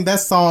I just think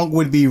that song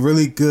would be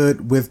really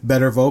good with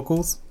better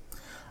vocals.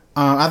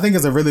 I think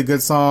it's a really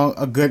good song,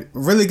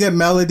 really good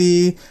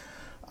melody.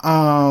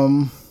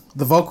 The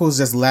vocals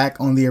just lack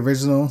on the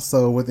original,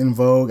 so with In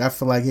Vogue, I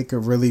feel like it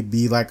could really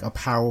be like a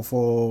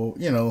powerful,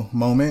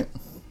 moment.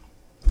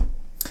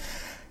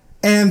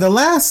 And the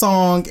last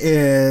song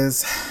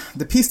is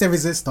The Piece de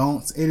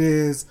Resistance. It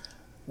is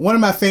one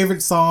of my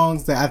favorite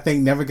songs that I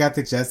think never got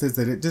the justice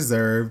that it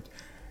deserved.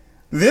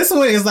 This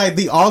one is like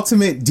the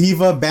ultimate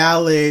diva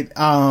ballad,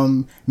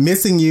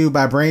 Missing You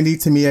by Brandy,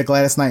 Tamia,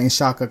 Gladys Knight, and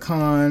Shaka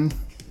Khan,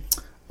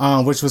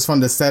 which was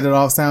from the Set It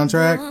Off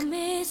soundtrack. I'm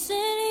missing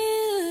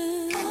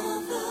you.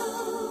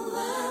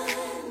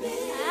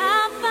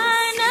 I'll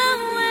find a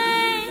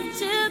way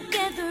to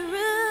get through.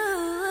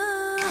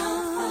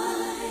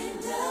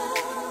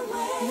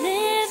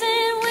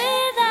 Living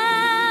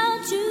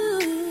without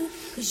you.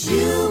 'Cause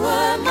you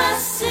were my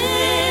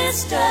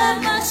sister,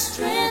 my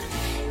strength,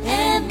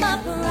 and my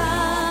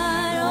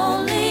pride.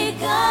 Only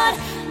God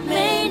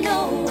may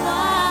know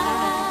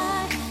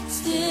why.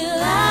 Still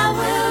I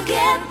will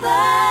get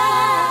by.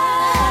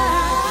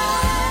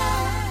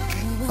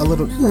 A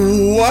little.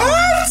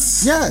 What?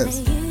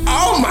 Yes.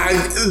 Oh my,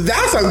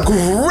 that's a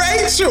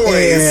great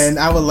choice. And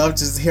I would love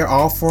to just hear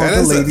all four of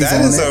the ladies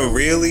That on is it. a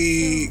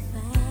really.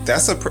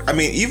 I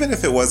mean, even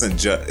if it wasn't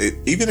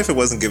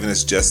given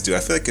its just due, I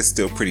feel like it's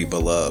still pretty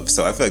beloved.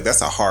 So I feel like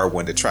that's a hard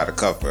one to try to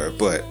cover.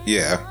 But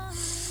yeah.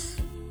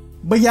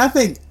 But yeah, I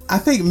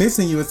think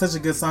Missing You is such a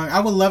good song. I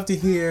would love to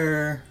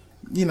hear,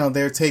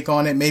 their take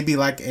on it. Maybe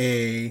like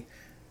a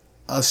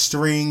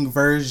string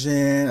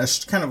version,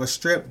 kind of a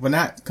strip, but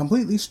not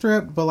completely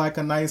stripped, but like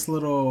a nice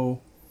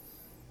little,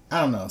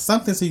 I don't know,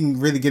 something so you can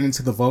really get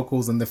into the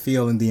vocals and the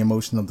feel and the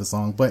emotion of the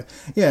song. But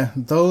yeah,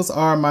 those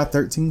are my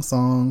 13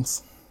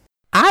 songs.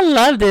 I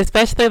loved it,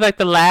 especially like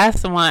the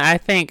last one. I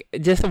think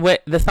just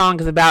what the song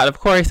is about. Of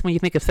course, when you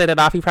think of Set It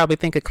Off, you probably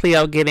think of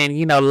Cleo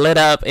getting, lit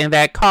up in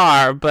that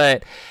car.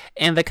 But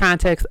in the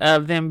context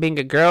of them being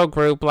a girl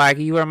group, like,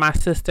 you are my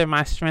sister,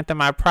 my strength, and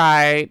my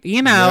pride,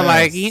 Yes.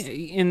 like,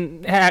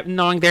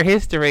 knowing their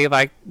history,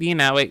 like,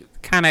 it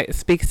kind of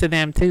speaks to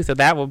them too. So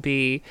that will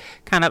be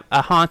kind of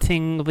a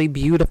hauntingly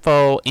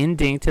beautiful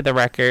ending to the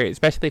record,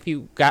 especially if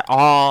you got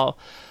all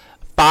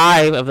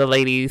 5 of the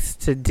ladies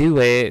to do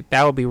it.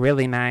 That would be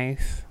really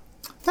nice.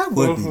 That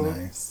would be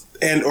nice.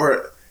 And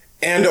or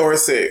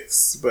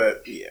 6,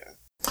 but yeah.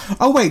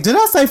 Oh wait, did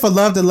I say For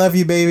Love to Love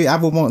You Baby? I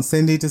would want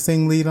Cindy to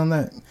sing lead on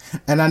that.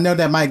 And I know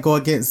that might go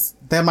against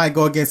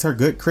her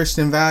good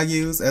Christian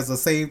values as a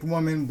saved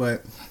woman,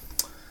 but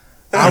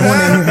I want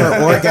to hear her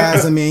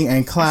orgasming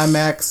and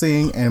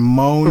climaxing and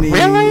moaning.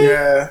 Really?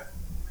 Yeah.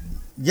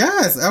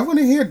 Yes, I want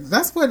to hear.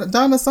 That's what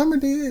Donna Summer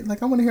did.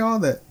 Like, I want to hear all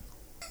that.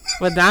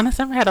 Well, Donna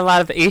Summer had a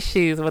lot of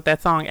issues with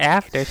that song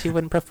after. She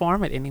wouldn't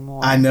perform it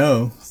anymore. I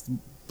know,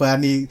 but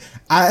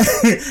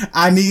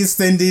I need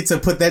Cindy to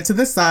put that to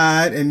the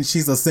side, and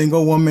she's a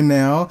single woman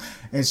now,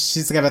 and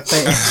she's got to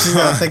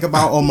think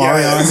about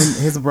Omarion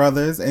and his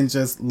brothers, and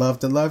just Love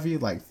to Love You,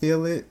 like,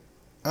 feel it.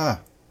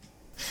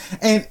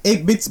 And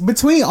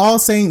between All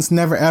Saints,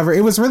 Never Ever,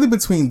 it was really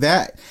between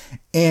that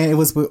and it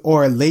was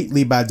or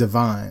Lately by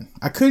Divine.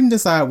 I couldn't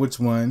decide which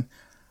one.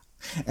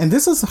 And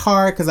this is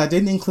hard because I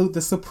didn't include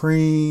the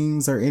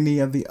Supremes or any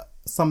of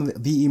some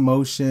of the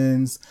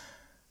Emotions,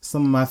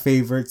 some of my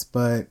favorites,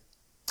 but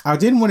I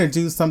didn't want to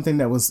do something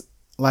that was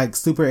like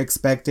super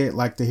expected,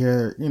 like to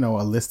hear,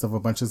 a list of a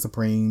bunch of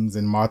Supremes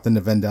and Martha and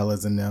the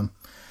Vandellas and them.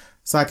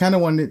 So I kind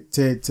of wanted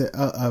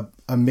to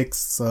a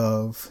mix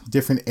of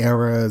different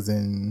eras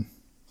and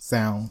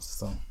sounds.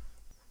 So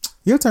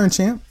your turn,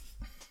 champ.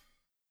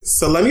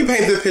 So let me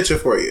paint the picture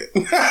for you.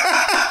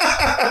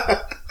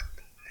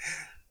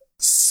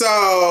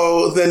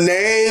 So the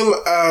name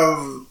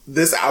of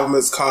this album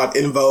is called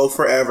In Vogue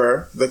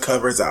Forever, the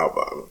Covers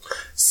album.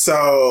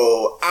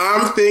 So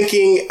I'm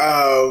thinking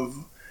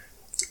of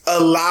a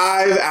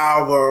live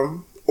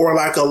album or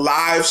like a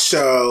live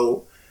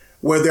show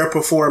where they're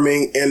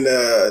performing in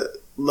a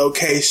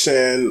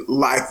location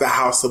like the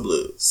House of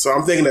Blues. So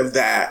I'm thinking of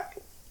that.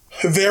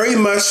 Very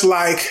much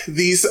like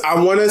these,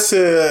 I wanted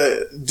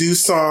to do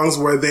songs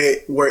where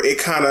it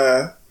kind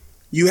of,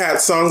 you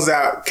had songs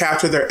that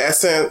captured their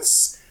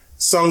essence,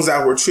 songs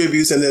that were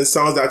tributes, and then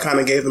songs that kind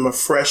of gave them a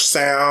fresh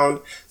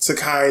sound to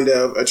kind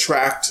of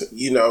attract,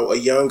 a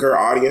younger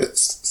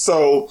audience.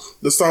 So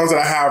the songs that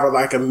I have are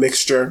like a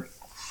mixture.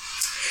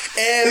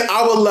 And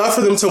I would love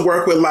for them to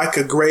work with like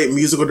a great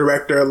musical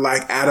director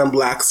like Adam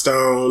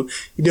Blackstone,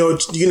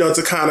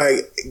 to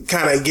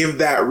kind of give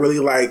that really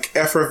like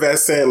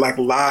effervescent, like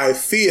live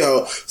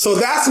feel. So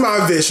that's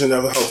my vision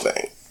of the whole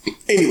thing.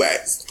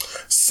 Anyways,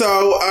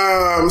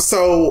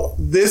 so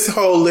this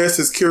whole list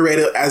is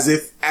curated as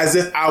if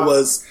I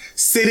was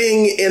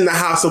sitting in the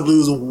House of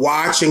Blues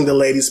watching the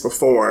ladies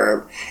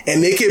perform,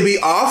 and it could be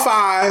all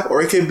 5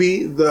 or it could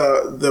be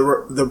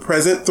the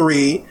present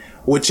 3.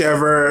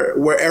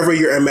 Wherever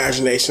your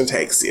imagination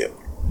takes you.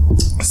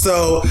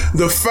 So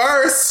the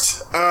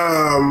first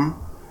on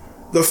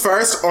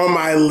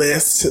my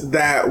list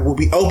that will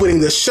be opening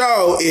the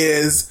show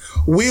is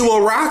We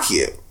Will Rock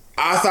You.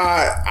 I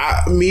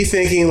thought, me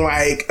thinking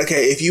like,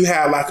 okay, if you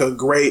had like a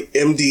great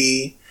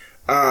MD,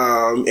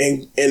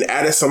 and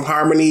added some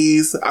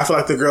harmonies, I feel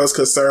like the girls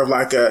could serve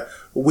like a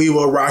We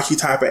Will Rock You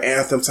type of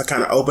anthem to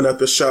kind of open up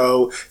the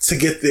show, to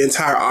get the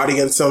entire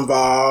audience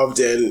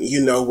involved. And,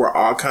 we're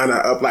all kind of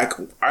up like,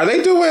 are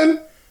they doing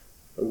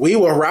We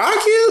Will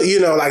Rock You?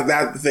 Like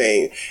that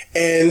thing.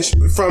 And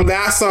from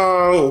that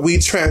song, we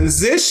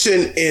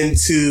transition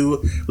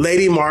into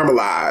Lady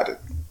Marmalade.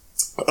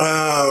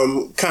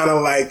 Kind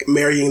of like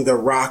marrying the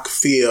rock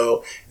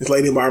feel with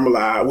Lady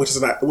Marmalade, which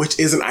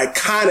is an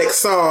iconic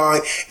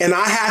song. And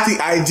I had the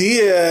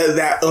idea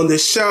that on the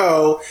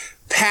show,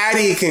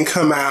 Patty can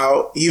come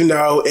out,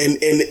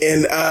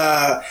 and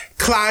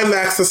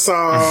climax the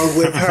song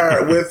with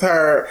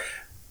her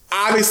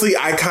obviously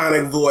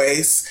iconic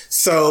voice.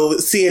 So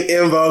seeing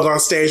En Vogue on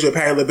stage with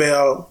Patti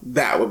LaBelle,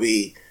 that would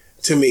be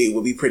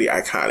pretty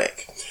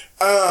iconic.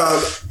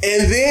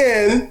 And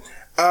then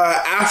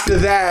after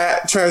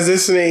that,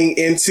 transitioning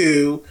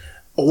into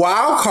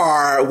Wild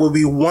Card will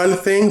be One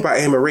Thing by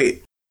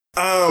Anne-Marie.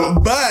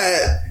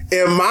 But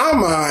in my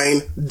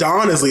mind,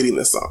 Dawn is leading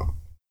this song.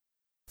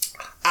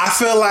 I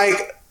feel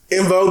like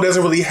En Vogue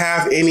doesn't really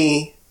have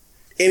any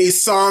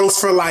songs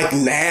for like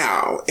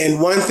now. And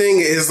One Thing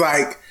is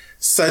like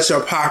such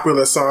a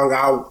popular song.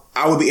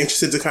 I would be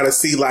interested to kind of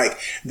see like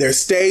their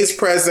stage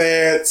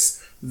presence,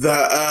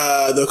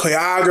 the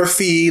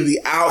choreography, the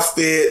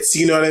outfits,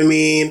 you know what I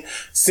mean?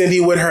 Cindy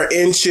with her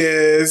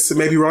inches,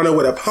 maybe Rona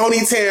with a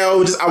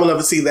ponytail. I would love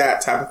to see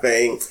that type of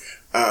thing.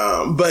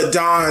 But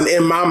Dawn,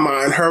 in my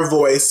mind, her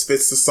voice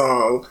fits the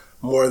song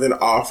more than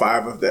all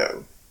 5 of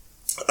them.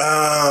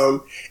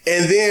 And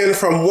then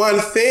from One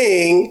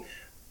Thing,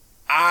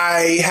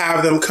 I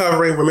have them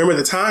covering Remember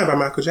the Time by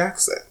Michael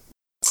Jackson.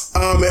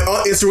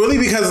 It's really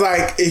because,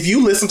 like, if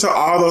you listen to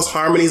all those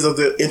harmonies of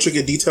the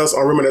intricate details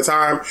on Remember the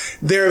Time,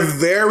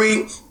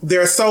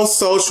 they're so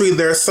sultry,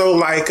 they're so,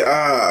 like,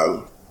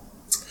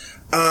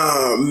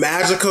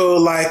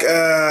 magical, like,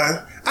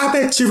 I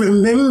bet you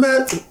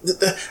remember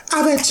the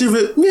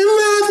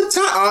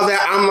time, all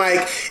that. I'm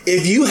like,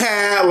 if you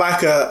had,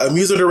 like, a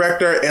music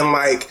director and,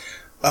 like,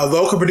 a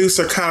vocal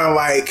producer kind of,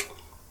 like,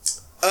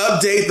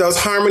 update those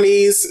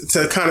harmonies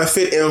to kind of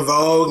fit in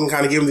Vogue and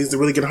kind of give them these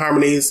really good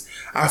harmonies,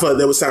 I feel like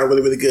that would sound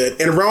really, really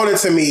good. And Rona,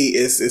 to me,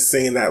 is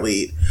singing that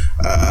lead,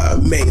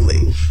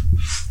 mainly.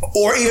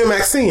 Or even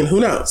Maxine,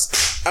 who knows?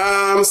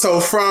 So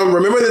from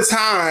Remember the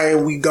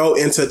Time, we go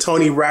into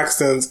Toni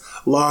Braxton's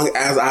Long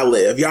As I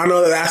Live. Y'all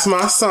know that's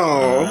my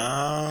song.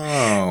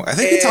 Oh, I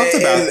think we talked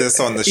about this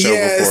on the show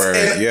before.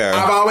 Yeah.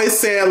 I've always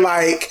said,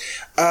 like,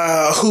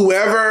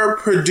 whoever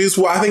produced,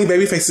 well, I think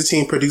Babyface's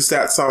team produced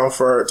that song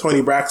for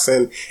Toni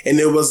Braxton, and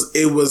it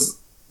was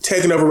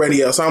taking over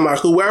radio. So I'm like,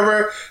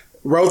 whoever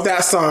wrote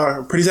that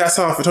song, produced that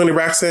song for Toni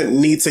Braxton,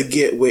 needs to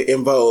get with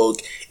In Vogue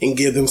and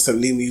give them some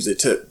new music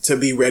to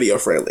be radio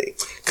friendly.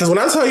 Because when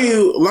I tell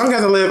you, Long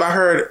As I Live, I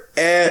heard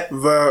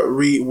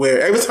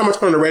everywhere. Every time I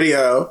turn on the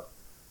radio,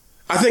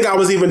 I think I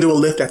was even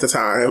doing Lyft at the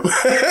time.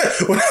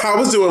 When I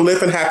was doing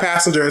Lyft and had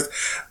passengers,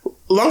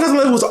 Long As I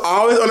Live was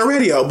always on the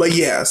radio. But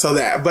yeah, so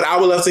that. But I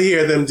would love to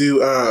hear them do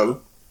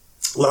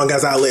Long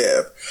As I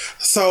Live.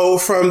 So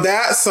from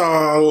that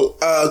song,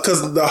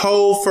 because the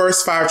whole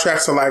first 5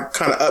 tracks are like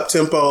kind of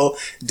up-tempo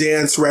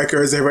dance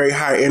records. They're very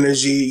high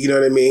energy, you know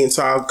what I mean?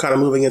 So I'm kind of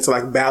moving into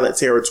like ballad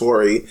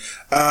territory.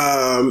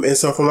 And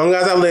so from Long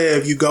As I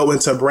Live, you go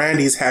into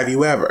Brandy's Have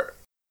You Ever?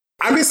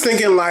 I'm just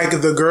thinking like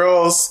the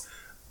girls,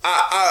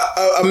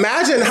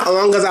 imagine How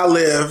Long As I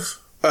Live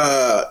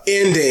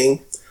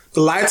ending,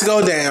 the lights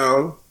go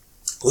down,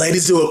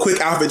 ladies do a quick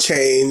outfit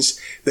change,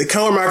 they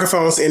come with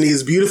microphones in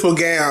these beautiful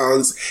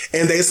gowns,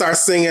 and they start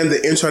singing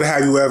the intro to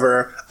Have You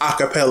Ever a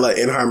cappella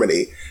in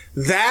harmony.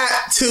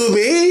 That, to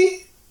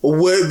me,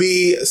 would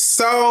be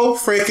so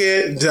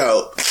freaking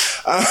dope.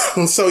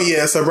 So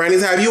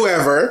Brandy's Have You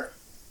Ever.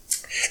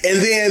 And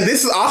then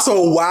this is also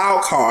a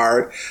wild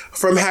card.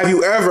 From Have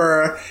You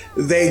Ever,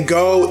 they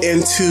go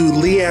into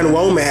Leanne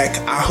Womack,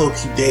 I Hope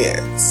You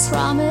Dance.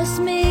 Promise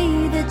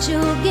me that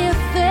you'll give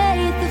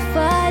faith a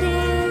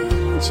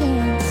fighting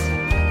chance.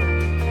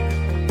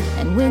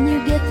 And when you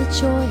get the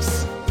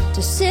choice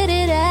to sit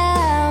it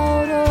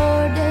out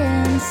or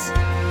dance,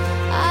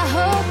 I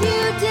hope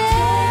you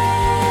dance.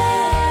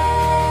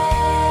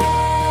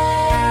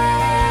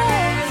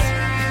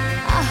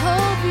 I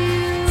hope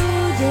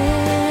you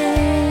dance.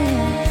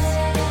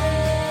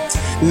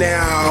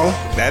 Now,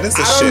 that is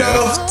a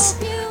shift.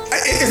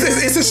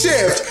 It's a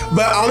shift,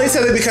 but I only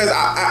said it because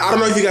I don't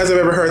know if you guys have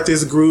ever heard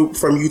this group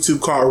from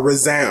YouTube called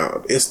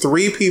Resound. It's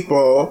 3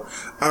 people,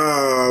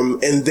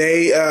 and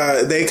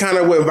they kind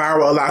of went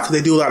viral a lot because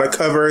they do a lot of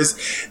covers.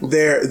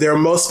 Their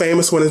most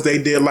famous one is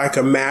they did like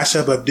a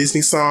mashup of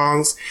Disney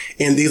songs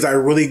and these like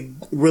really,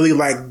 really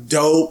like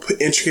dope,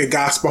 intricate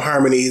gospel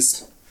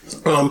harmonies.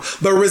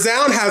 But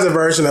Resound has a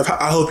version of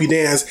I Hope You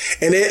Dance,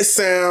 and it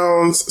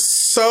sounds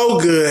so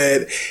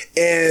good.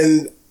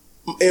 And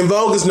In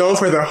Vogue is known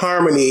for their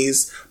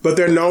harmonies, but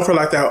they're known for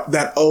like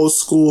that old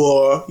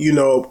school, you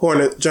know,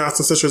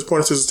 Johnson Sisters,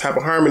 Pointer Sisters type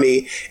of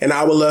harmony. And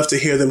I would love to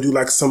hear them do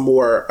like some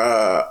more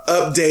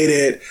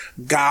updated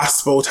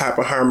gospel type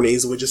of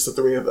harmonies with just the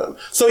 3 of them.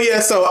 So yeah,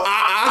 so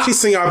I'll actually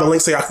send y'all the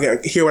link so y'all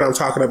can hear what I'm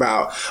talking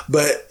about.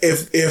 But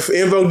if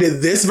In Vogue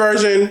did this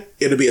version,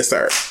 it'll be a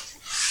cert.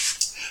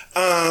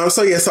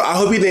 So I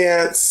Hope You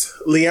Dance,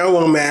 Leanne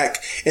Womack,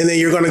 and then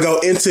you're going to go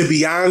into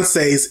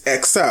Beyonce's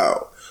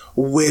XO,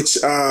 which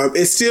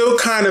is still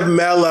kind of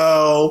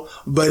mellow,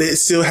 but it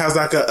still has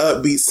like an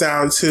upbeat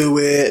sound to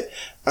it.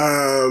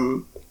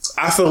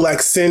 I feel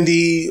like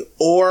Cindy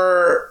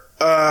or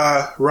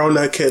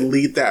Rona could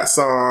lead that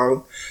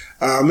song.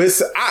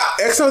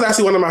 XO is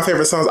actually one of my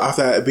favorite songs off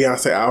that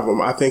Beyonce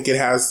album. I think it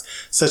has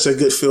such a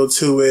good feel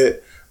to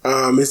it.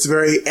 It's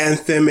very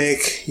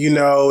anthemic, you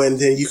know, and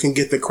then you can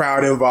get the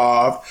crowd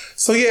involved.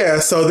 So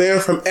then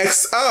from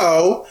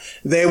XO,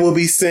 they will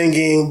be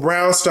singing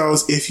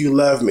Brownstones, If You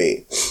Love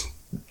Me.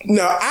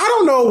 Now, I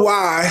don't know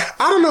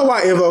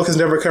why In Vogue has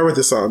never covered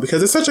this song,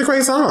 because it's such a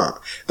great song.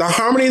 The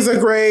harmonies are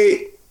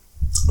great.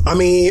 I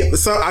mean,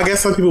 I guess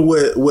some people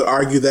would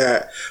argue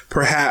that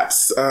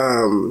perhaps,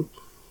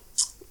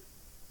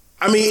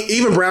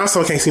 even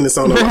Brownstone can't sing the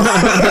song no more.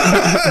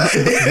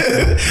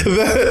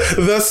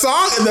 the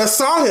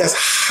song is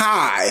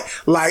high.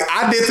 Like,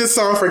 I did this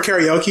song for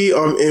karaoke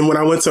and when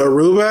I went to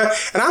Aruba,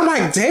 and I'm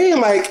like,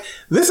 damn, like,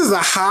 this is a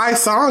high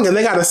song and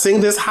they got to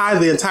sing this high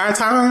the entire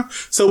time.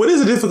 So it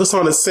is a difficult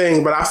song to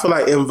sing, but I feel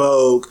like In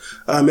Vogue,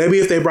 maybe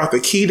if they brought the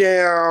key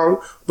down,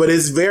 but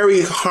it's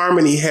very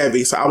harmony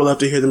heavy. So I would love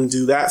to hear them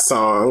do that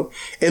song.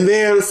 And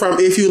then from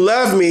If You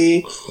Love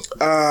Me,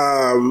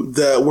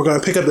 we're going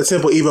to pick up the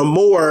tempo even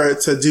more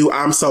to do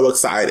I'm So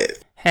Excited.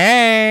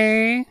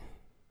 Hey.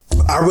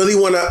 I really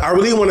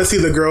want to see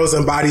the girls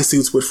in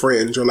bodysuits with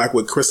fringe or like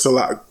with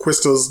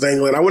crystals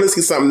dangling. I want to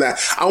see something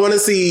I want to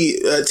see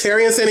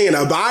Terry and Cindy in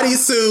a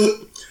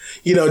bodysuit,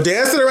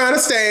 dancing around the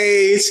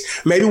stage,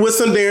 maybe with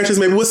some dancers,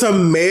 maybe with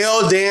some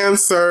male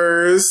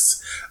dancers.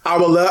 I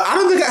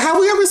don't think, have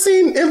we ever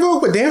seen En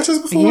Vogue with dancers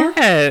before?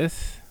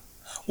 Yes.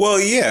 Well,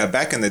 yeah,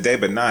 back in the day,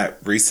 but not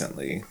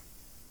recently.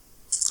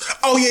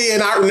 Oh,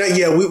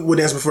 yeah, we would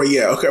dance before,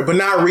 yeah, okay, but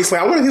not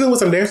recently. I want to see them with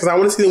some dancers. I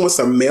want to see them with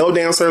some male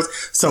dancers,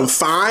 some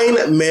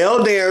fine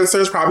male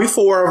dancers, probably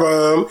 4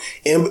 of them,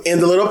 in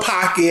the little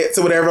pockets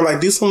or whatever,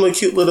 like do some little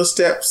cute little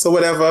steps or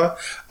whatever.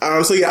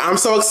 So yeah, I'm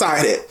so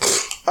excited.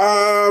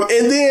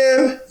 And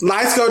then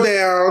lights go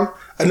down,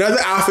 another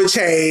outfit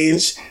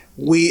change.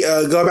 We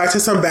go back to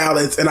some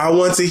ballads, and I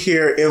want to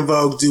hear En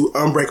Vogue do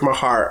Unbreak My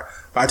Heart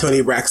by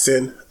Toni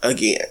Braxton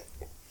again.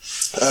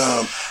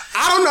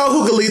 I don't know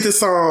who can lead the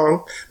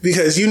song,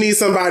 because you need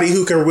somebody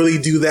who can really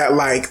do that,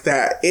 like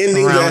that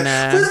ending.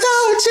 That,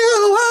 without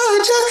you, I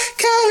just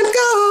can't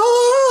go.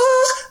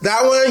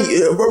 That one,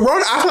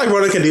 Rhoda, I feel like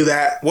Rhoda can do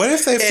that. What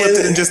if they flipped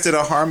it and just did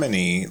a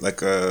harmony, like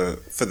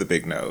for the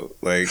big note,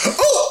 like?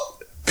 Oh,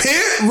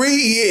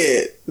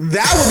 period.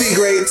 That would be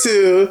great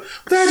too.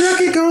 That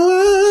keep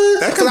going.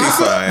 That could be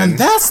fun. And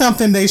that's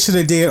something they should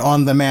have did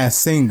on The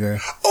Masked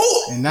Singer.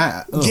 Oh, and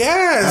not.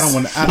 Yes.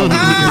 I don't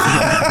want.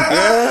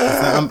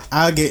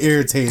 I'll get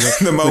irritated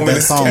the moment with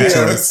that song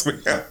choice.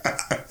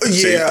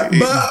 Yeah,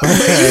 but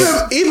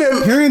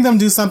even hearing them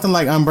do something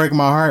like "Unbreak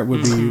My Heart"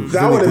 would be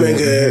that would have been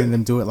good. Hearing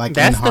them do it like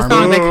that's in the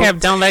harmony. song that kept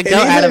 "Don't Let Go"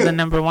 out of the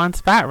 #1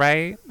 spot,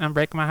 right?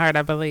 "Unbreak My Heart,"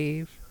 I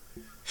believe.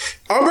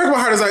 "Unbreak My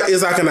Heart"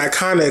 is like an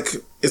iconic.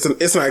 It's an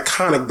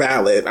iconic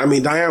ballad. I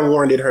mean, Diane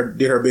Warren did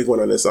her big one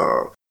on this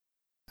song.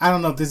 I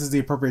don't know if this is the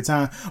appropriate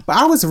time, but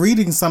I was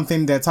reading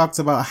something that talks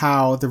about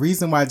how the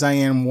reason why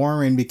Diane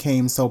Warren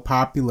became so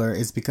popular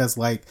is because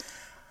like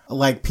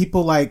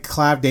people like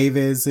Clive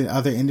Davis and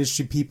other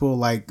industry people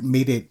like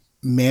made it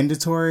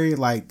mandatory.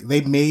 Like they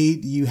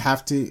made you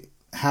have to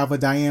have a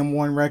Diane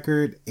Warren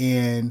record,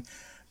 and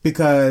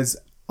because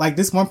like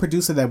this one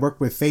producer that worked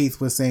with Faith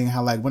was saying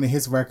how like one of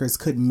his records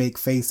couldn't make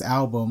Faith's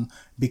album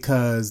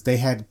because they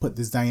had to put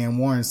this Diane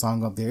Warren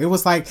song up there. It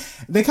was like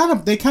they kind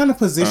of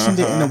positioned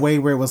it in a way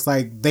where it was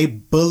like they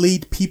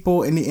bullied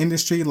people in the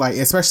industry, like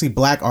especially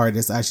black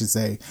artists, I should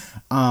say.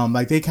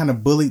 Like they kind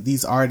of bullied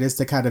these artists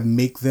to kind of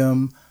make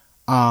them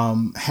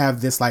have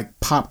this like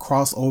pop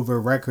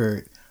crossover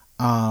record.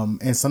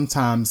 And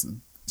sometimes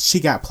she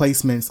got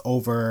placements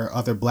over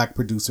other black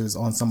producers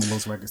on some of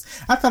those records.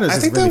 I thought it was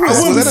just really cool. I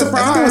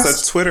think it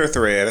was a Twitter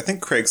thread. I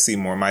think Craig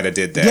Seymour might have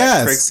did that.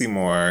 Yes. Craig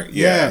Seymour,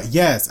 yeah.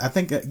 Yes. I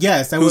think,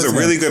 yes. That was a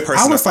really good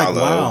person to follow.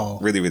 Like, wow.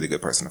 Really, really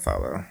good person to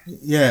follow.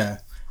 Yeah.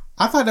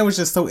 I thought that was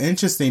just so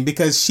interesting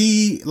because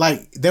she,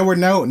 like, there were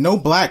no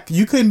black,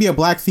 you couldn't be a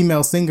black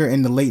female singer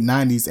in the late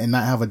 90s and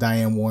not have a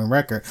Diane Warren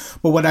record.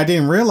 But what I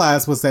didn't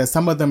realize was that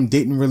some of them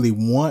didn't really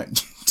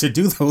want to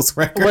do those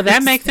records. Well,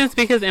 that makes sense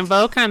because En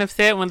Vogue kind of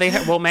said when they,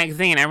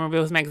 Maxine, I remember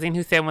it was Maxine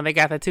who said when they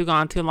got the Too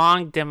Gone Too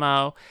Long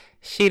demo,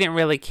 she didn't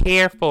really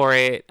care for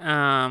it.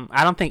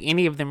 I don't think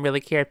any of them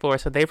really cared for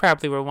it, so they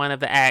probably were one of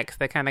the acts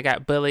that kind of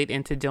got bullied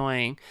into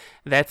doing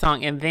that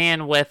song. And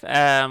then with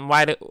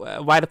Why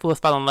the Fools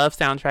Fall in Love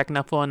soundtrack,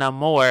 No Fool No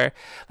More,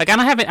 like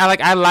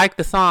I like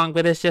the song,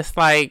 but it's just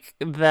like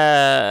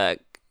when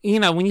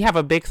you have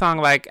a big song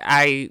like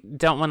I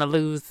Don't Want to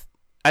Miss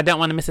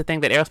a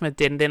Thing that Aerosmith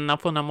did, and then No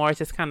Fool No More, it's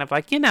just kind of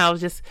like,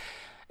 just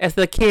as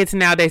the kids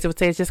nowadays would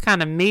say, it's just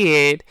kind of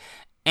mid.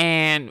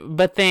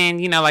 But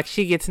then, like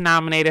she gets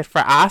nominated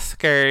for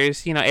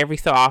Oscars, every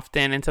so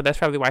often. And so that's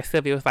probably why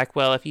Sylvia was like,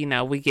 well, if,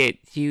 we get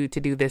you to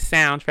do this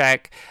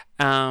soundtrack,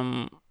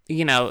 but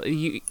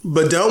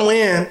don't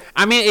win.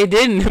 I mean, it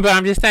didn't, but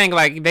I'm just saying,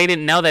 like, they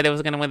didn't know that it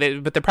was going to win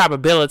it, but the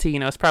probability,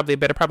 it's probably a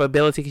better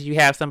probability because you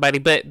have somebody.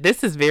 But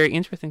this is very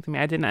interesting to me.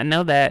 I did not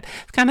know that.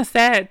 It's kind of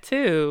sad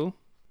too.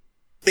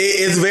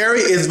 It's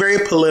very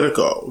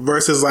political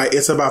versus like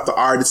it's about the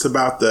art. It's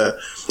about the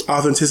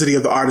authenticity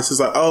of the artist. It's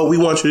like, oh, we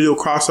want you to do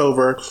a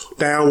crossover.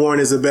 Diane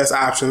Warren is the best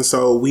option,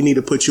 so we need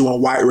to put you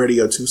on white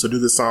radio too. So do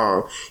the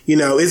song.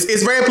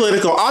 It's very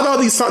political. Although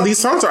these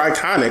songs are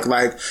iconic,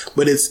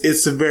 but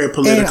it's very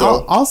political.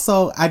 And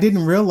also, I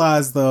didn't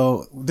realize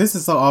though. This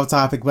is so off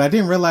topic, but I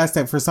didn't realize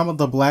that for some of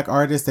the black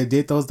artists that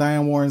did those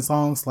Diane Warren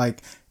songs,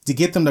 like to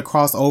get them to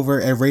cross over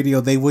at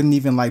radio, they wouldn't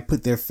even like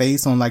put their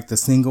face on like the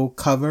single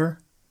cover.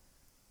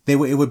 It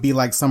would be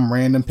like some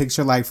random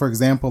picture. Like, for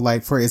example,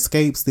 like for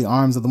Escapes, The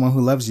Arms of the One Who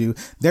Loves You,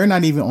 they're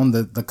not even on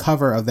the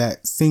cover of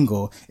that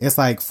single. It's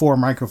like 4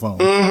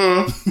 microphones.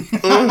 Mm-hmm.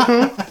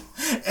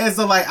 Mm-hmm. And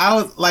so like, I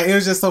was like, it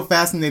was just so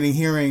fascinating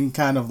hearing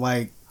kind of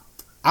like,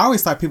 I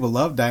always thought people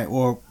loved Diane,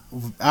 or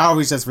I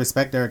always just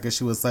respect her because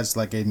she was such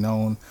like a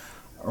known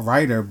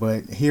writer,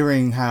 but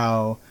hearing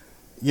how,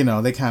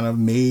 they kind of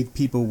made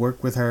people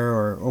work with her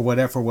or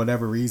whatever, for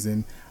whatever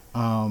reason,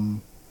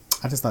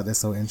 I just thought that's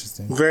so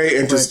interesting. Very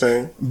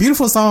interesting. But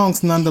beautiful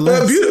songs,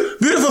 nonetheless.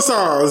 Beautiful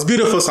songs.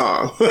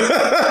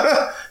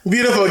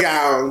 Beautiful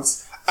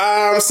gowns.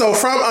 So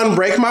from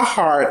Unbreak My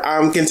Heart,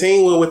 I'm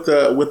continuing with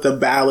the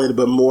ballad,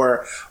 but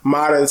more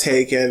modern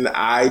take, and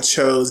I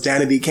chose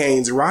Danny D.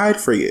 Kane's Ride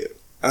For You.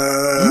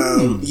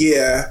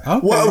 Yeah. Okay.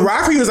 Well,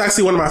 Ride For You is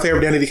actually one of my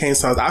favorite Danny D. Kane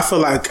songs. I feel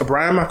like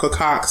Brian Michael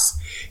Cox,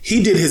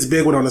 he did his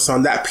big one on the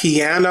song. That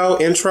piano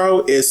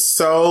intro is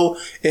so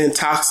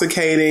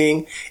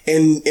intoxicating,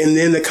 and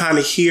then to kind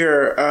of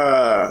hear,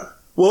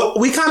 well,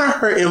 we kind of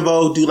heard In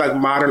Vogue do like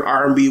modern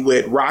R&B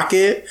with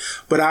Rocket,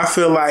 but I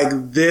feel like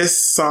this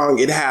song,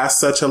 it has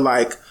such a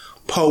like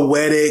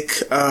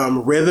poetic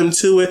rhythm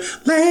to it.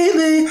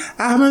 Lately,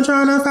 I've been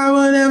trying to find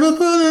whatever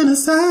pulling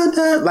aside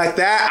that. Like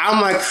that, I'm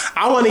like,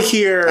 I want to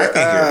hear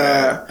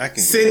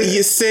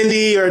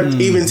Cindy or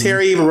even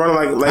Terry even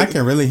running like I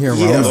can really hear Rose.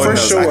 Yeah, Lord for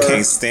knows sure. I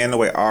can't stand the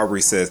way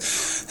Aubrey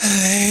says,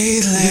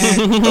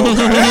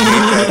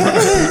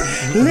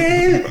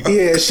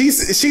 Yeah, she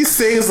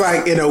sings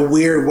like in a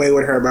weird way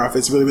with her mouth.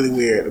 It's really, really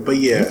weird. But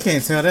yeah. You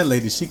can't tell that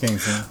lady she can't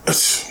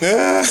sing.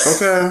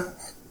 Okay.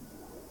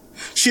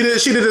 She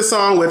did a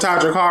song with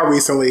Tadra Hall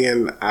recently,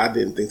 and I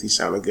didn't think she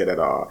sounded good at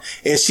all.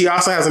 And she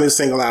also has a new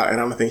single out, and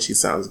I don't think she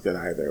sounds good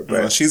either. But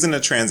well, she's in a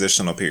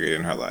transitional period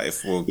in her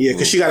life.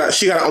 Because she got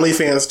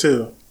OnlyFans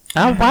too.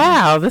 Oh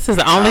wow, this is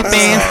the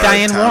OnlyFans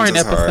Diane Warren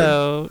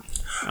episode.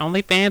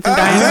 OnlyFans and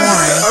Diane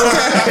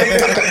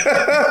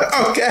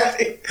Warren.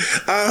 Okay.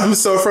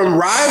 So from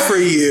Ride For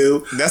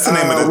You, that's the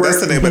name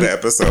of the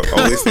episode.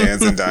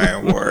 OnlyFans and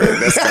Diane Warren.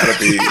 That's gotta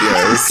be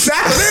yes.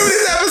 That's the name of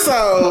this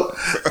episode.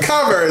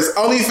 Covers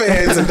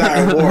OnlyFans and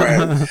Diane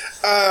Warren.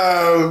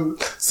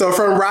 So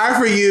from Ride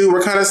For You,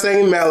 we're kind of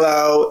staying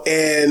mellow,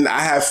 and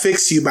I have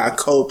Fix You by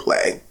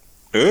Coldplay.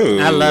 Ooh,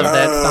 I love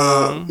that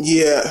song.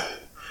 Yeah.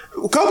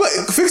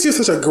 Coldplay, Fix You is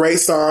such a great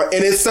song,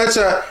 and it's such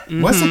a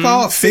what's it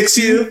called? Fix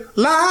You.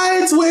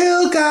 Lights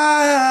will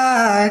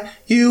guide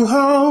you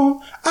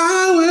home.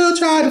 I will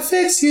try to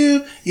fix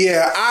you.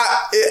 Yeah,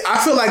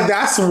 I feel like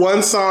that's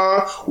one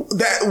song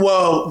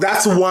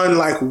that's one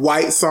like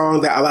white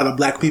song that a lot of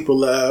black people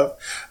love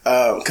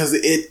because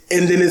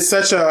and then it's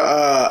such an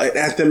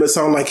anthemic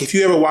song. Like if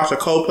you ever watch a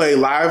Coldplay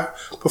live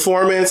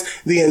performance,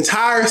 the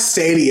entire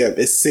stadium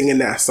is singing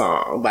that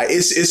song. Like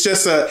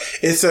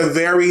it's a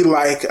very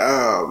like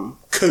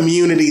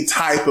community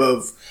type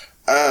of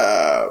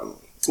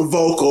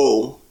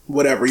vocal,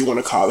 whatever you want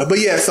to call it. But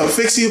yeah, so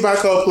Fix You by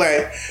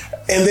Coldplay.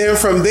 And then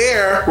from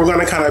there, we're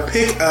going to kind of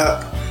pick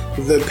up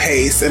the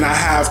pace. And I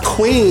have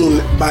Queen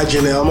by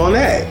Janelle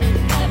Monáe.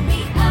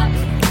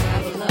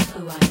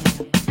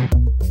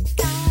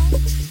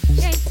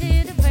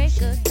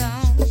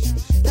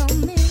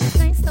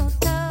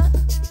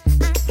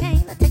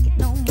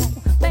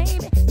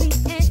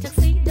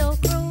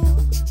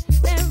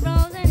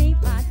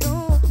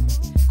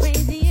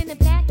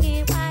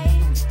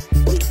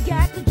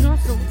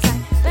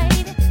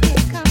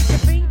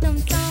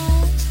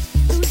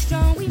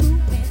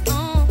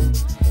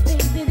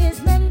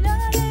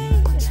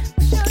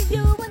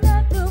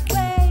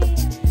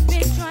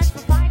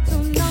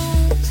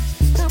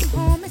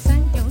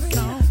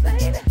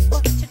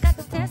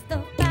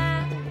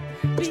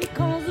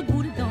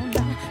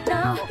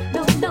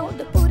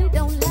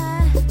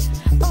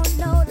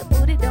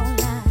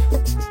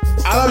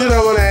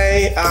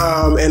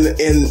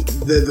 And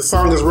the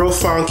song is real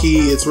funky,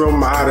 it's real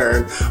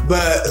modern.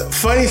 But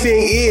funny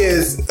thing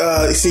is,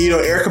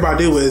 Erykah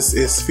Badu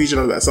is featured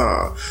on that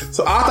song.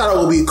 So I thought it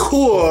would be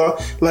cool.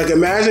 Like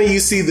imagine you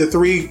see the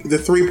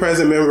three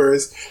present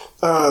members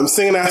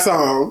singing that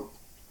song,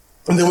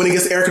 and then when it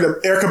gets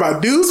Erykah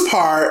Badu's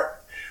part,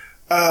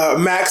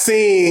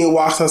 Maxine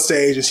walks on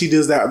stage and she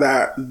does that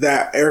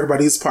Erykah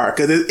Badu's part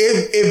because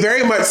it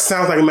very much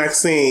sounds like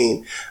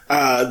Maxine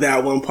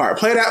that one part.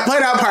 Play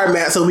that part,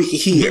 Matt, so we can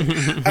hear.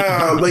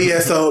 But yeah,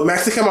 so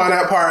Maxine come on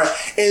that part,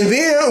 and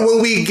then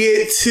when we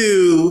get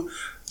to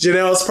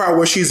Janelle's part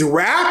where she's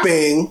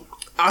rapping,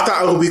 I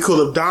thought it would be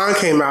cool if Dawn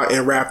came out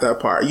and rapped that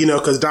part. You know,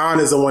 because Dawn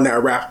is the one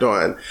that rapped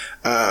on.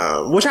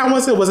 Which album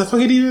was it? Was it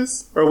Funky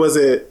Divas or was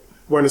it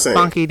Born the Same?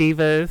 Funky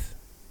Divas.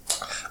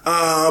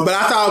 But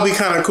I thought it would be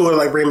kind of cool to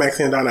like bring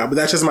Maxine and Dawn out, but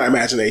that's just my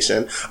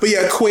imagination. But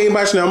yeah, Queen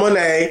by Janelle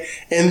Monáe,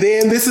 and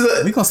then this is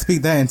we're gonna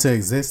speak that into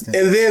existence.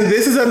 And then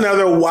this is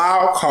another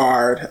wild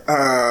card.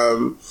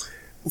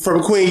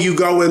 From Queen, you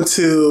go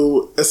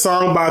into a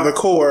song by the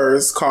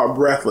Corrs called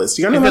 "Breathless."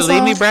 You know that song?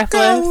 Leave Me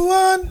Breathless.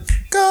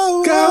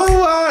 Go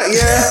on,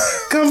 yeah.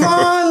 Come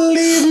on,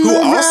 leave me. Who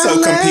also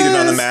breathless. competed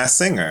on The Masked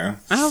Singer.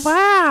 Oh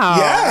wow!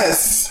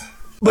 Yes.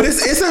 But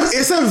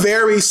it's a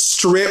very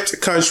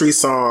stripped country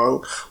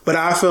song, but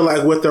I feel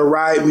like with the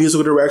right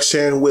musical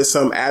direction, with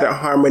some added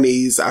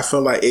harmonies, I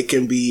feel like it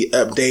can be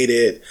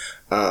updated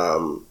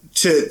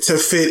to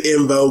fit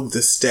In Vogue's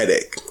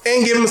aesthetic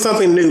and give them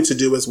something new to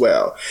do as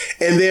well.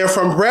 And then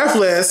from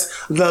Breathless,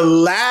 the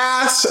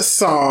last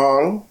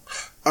song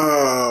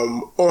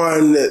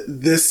on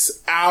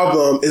this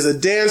album is a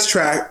dance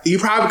track. You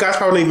guys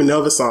probably don't even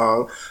know the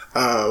song.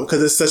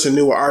 Because it's such a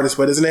newer artist,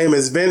 but his name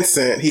is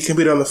Vincent. He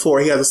competed on the floor.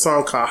 He has a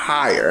song called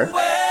Higher.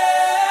 Where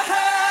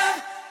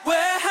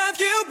have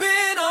you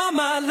been all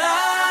my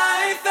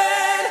life?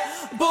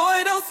 And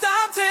boy, don't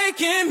stop taking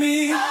at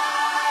me.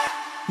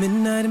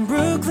 Midnight in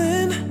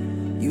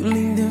Brooklyn, you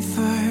leaned in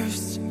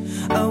first.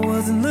 I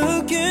wasn't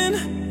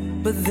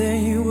looking, but there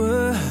you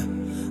were.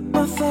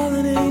 My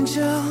fallen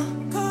angel,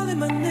 calling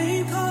my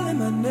name, calling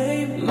my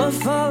name. My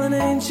fallen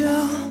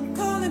angel,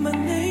 calling my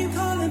name,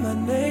 calling my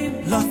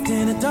name. Locked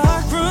in a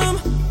dark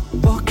room,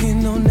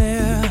 walking on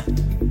air.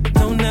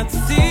 Don't have to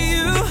see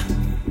you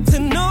to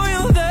know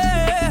you're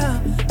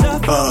there.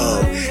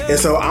 And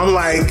so I'm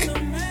like,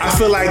 I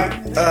feel like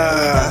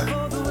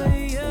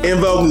En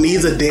Vogue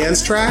needs a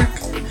dance track.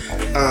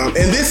 And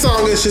this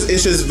song is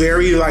just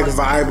very like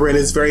vibrant.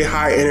 It's very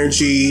high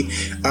energy.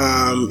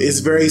 It's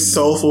very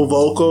soulful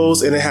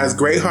vocals, and it has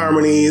great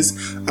harmonies.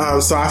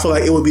 So I feel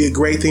like it would be a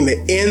great thing to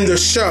end the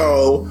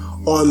show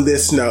on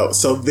this note.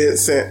 So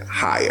Vincent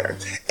higher.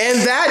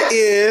 And that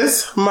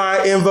is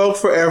my En Vogue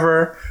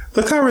Forever,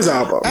 the covers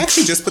album. I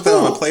actually just put that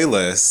on a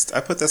playlist.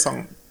 I put that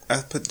song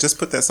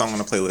on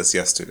a playlist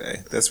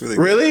yesterday. That's really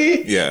good.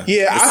 Really? Yeah.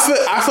 Yeah,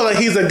 I feel like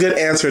he's a good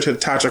answer to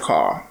Tasha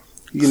Call.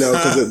 You know,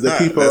 because the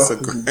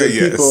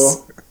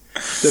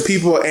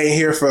people ain't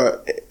here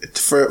for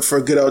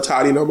good old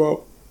Toddy no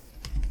more.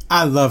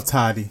 I love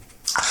Toddy.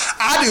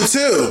 I do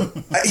too.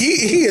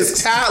 He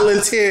is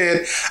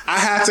talented. I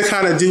had to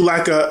kind of do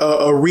like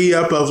a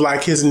re-up of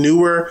like his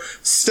newer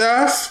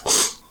stuff.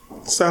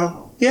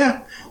 So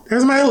yeah,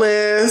 there's my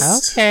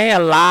list. Okay, a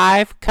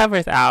live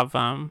covers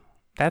album.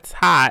 That's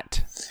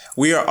hot.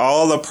 We are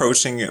all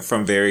approaching it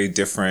from very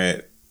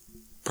different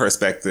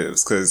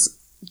perspectives because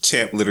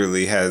Champ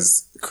literally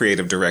has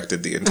creative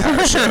directed the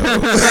entire show.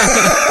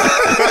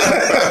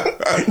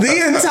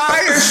 The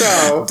entire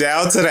show.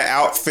 Down to the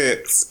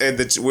outfits and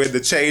where the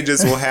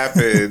changes will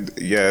happen.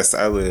 Yes,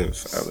 I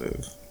live.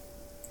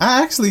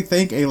 I actually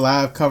think a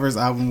live covers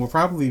album will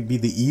probably be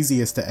the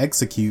easiest to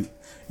execute.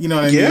 You know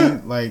what I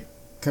mean? Like,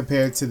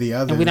 compared to the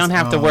others. And we don't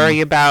have to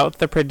worry about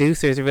the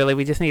producers, really.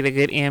 We just need a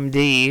good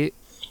MD.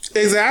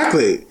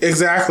 Exactly.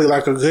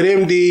 Like a good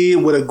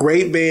MD with a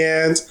great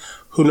band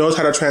who knows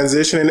how to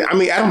transition. And I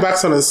mean, Adam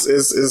Blackstone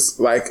is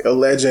like a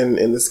legend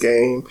in this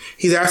game.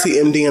 He's actually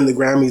MDing the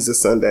Grammys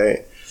this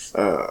Sunday.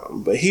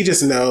 But he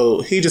just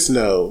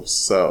knows.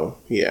 So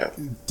yeah.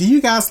 Do you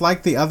guys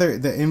like the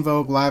En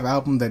Vogue live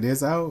album that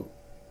is out?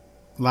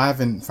 Live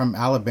from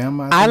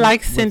Alabama. I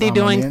like Cindy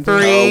doing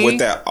Free. Oh, with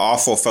that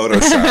awful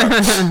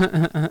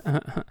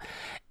Photoshop.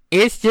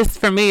 It's just,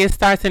 for me, it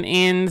starts and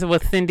ends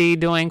with Cindy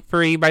doing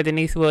Free by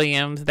Denise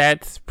Williams.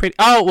 That's pretty...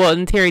 Oh, well,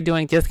 and Terry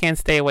doing Just Can't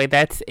Stay Away.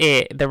 That's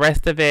it. The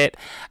rest of it,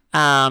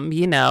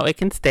 it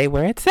can stay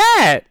where it's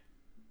at.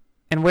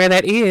 And where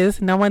that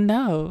is, no one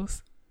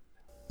knows.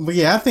 But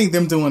yeah, I think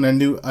them doing a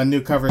new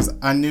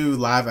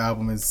live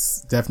album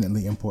is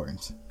definitely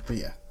important. But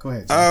yeah, go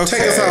ahead, Josh.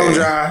 Take us home,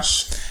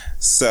 Josh.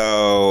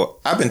 So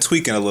I've been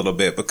tweaking a little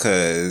bit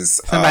because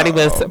somebody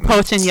was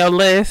poaching your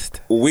list.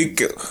 We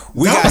got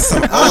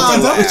some.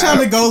 Don't be trying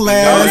to go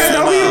last.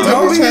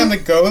 Don't be trying to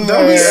go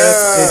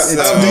last.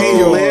 It's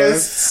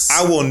yours.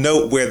 I will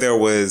note where there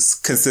was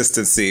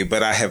consistency,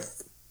 but I have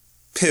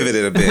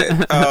pivoted a bit.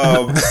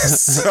 I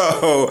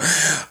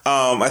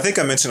think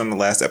I mentioned on the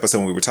last episode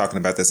when we were talking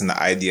about this, and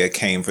the idea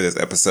came for this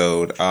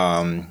episode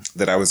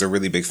that I was a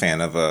really big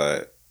fan of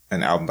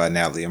an album by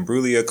Natalie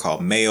Imbruglia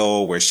called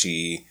Male, where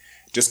she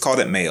just called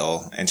it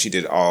Male, and she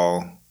did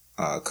all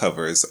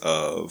covers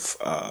of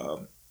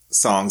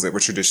songs that were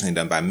traditionally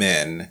done by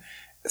men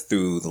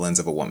through the lens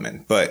of a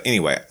woman. But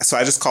anyway, so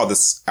I just called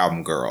this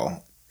album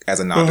Girl as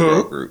a nod to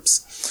girl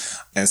groups.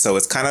 And so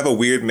it's kind of a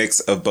weird mix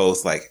of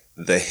both like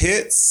the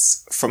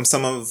hits from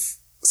some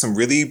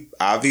really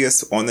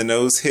obvious on the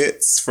nose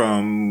hits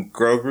from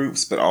girl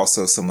groups, but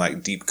also some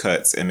like deep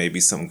cuts and maybe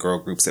some girl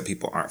groups that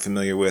people aren't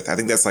familiar with. I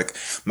think that's like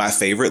my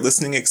favorite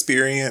listening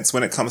experience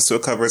when it comes to a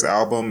covers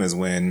album, is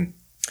when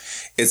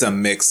it's a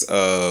mix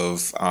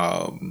of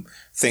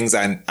things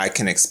I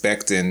can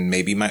expect and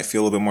maybe might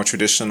feel a little bit more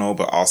traditional,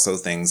 but also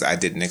things I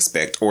didn't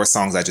expect or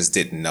songs I just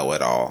didn't know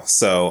at all.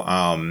 So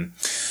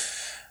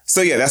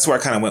yeah, that's where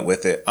I kind of went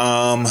with it.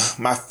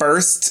 My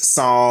first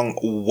song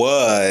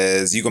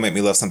was You Gonna Make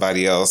Me Love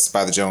Somebody Else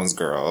by the Jones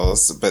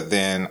Girls, but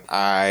then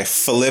I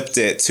flipped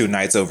it to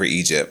Nights Over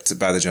Egypt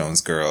by the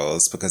Jones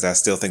Girls because I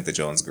still think the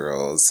Jones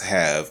Girls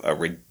have a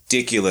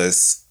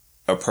ridiculous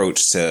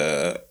approach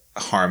to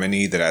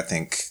harmony that I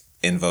think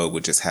En Vogue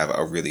would just have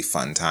a really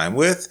fun time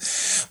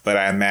with. But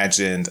I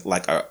imagined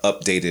like an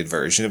updated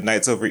version of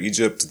Nights Over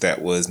Egypt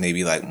that was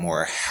maybe like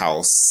more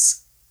house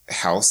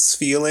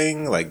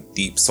feeling, like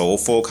deep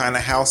soulful kind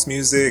of house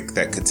music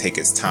that could take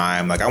its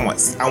time. Like I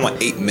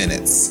want 8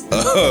 minutes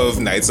of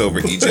Nights Over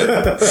Egypt.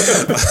 And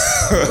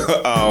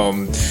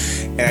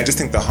I just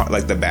think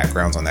the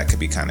backgrounds on that could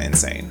be kind of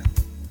insane.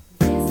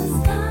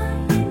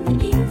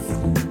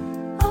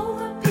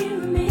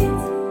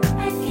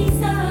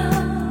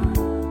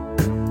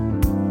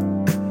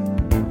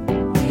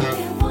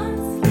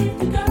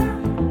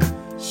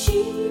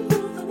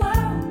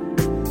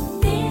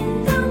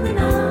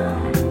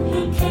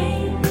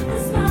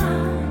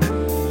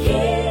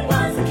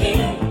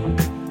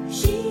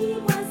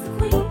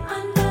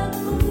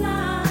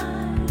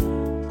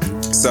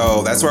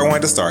 So that's where I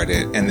wanted to start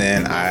it. And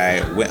then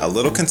I went a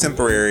little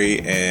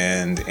contemporary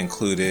and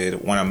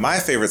included one of my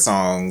favorite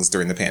songs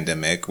during the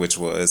pandemic, which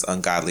was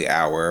Ungodly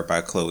Hour by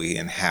Chloe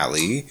and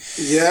Halle.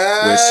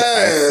 Yes. Which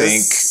I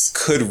think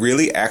could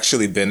really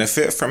actually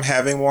benefit from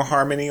having more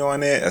harmony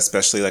on it,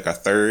 especially like a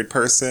third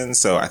person.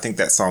 So I think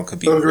that song could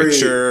be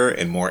richer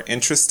and more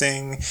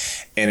interesting.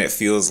 And it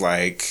feels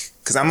like,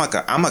 because I'm like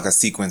a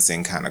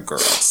sequencing kind of girl.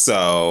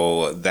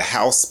 So the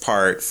house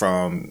part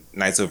from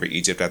Nights Over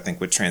Egypt, I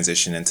think, would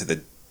transition into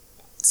the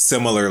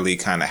similarly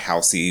kind of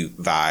housey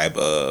vibe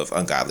of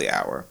Ungodly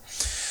Hour.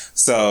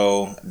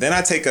 So then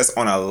I take us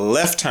on a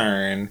left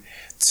turn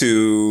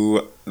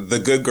to The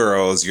Good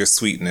Girls, Your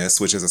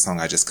Sweetness, which is a song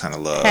I just kind of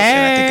love.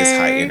 And I think it's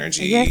high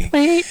energy. Your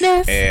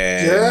sweetness.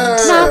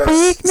 And My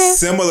weakness.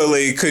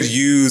 similarly could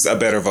use a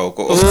better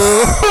vocal.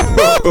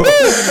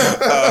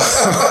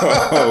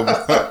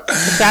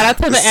 Shout out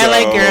to the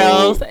LA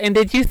girls. And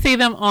did you see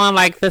them on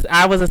like this?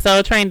 I Was a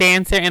Soul Train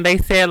Dancer, and they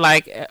said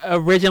like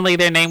originally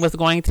their name was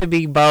going to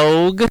be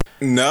Vogue.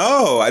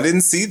 No, I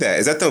didn't see that.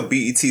 Is that the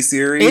BET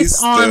series?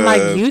 It's on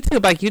like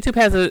YouTube. Like YouTube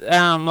has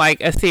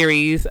a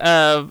series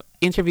of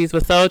interviews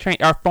with Soul Train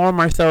or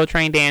former Soul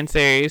Train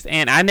dancers,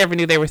 and I never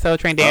knew they were Soul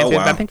Train dancers.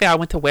 But I think they all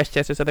went to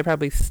Westchester, so they're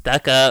probably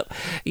stuck up.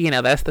 You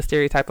know, that's the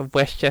stereotype of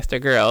Westchester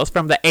girls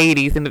from the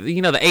 80s, and the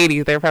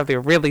 80s they're probably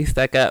really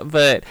stuck up.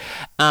 But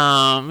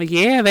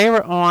yeah, they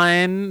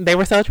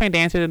were Soul Train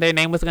dancers, and their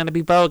name was going to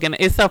be Vogue. And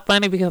it's so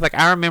funny because like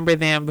I remember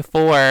them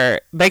before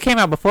they came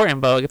out before In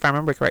Vogue, if I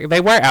remember correctly.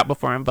 They were out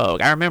before In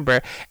Vogue, I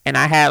remember, and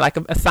I had like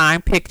a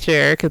signed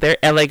picture because they're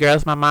LA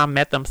girls. My mom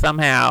met them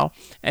somehow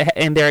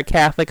in their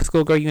Catholic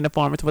schoolgirl uniforms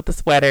with the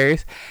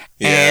sweaters,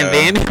 and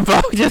then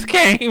Vogue just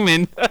came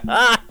and blew them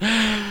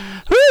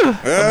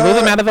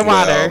out of the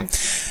water.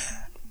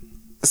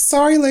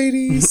 Sorry,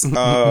 ladies.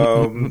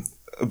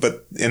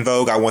 But In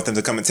Vogue, I want them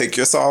to come and take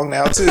your song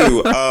now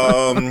too.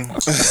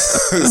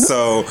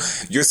 So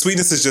Your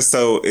Sweetness is just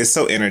so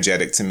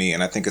energetic to me,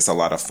 and I think it's a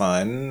lot of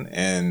fun.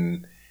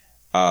 And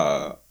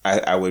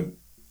I would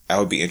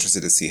be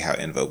interested to see how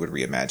In Vogue would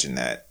reimagine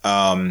that.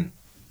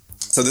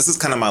 So this is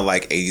kind of my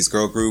like 80s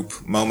girl group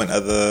moment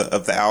of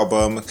the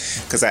album,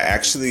 because I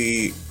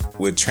actually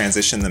would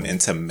transition them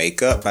into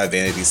Makeup by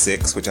Vanity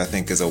 6, which I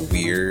think is a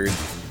weird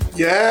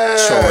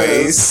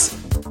choice.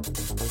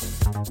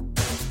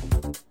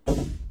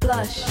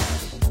 Blush,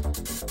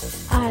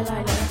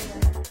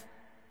 eyeliner,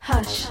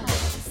 hush,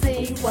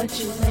 see what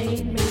you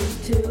made me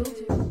do.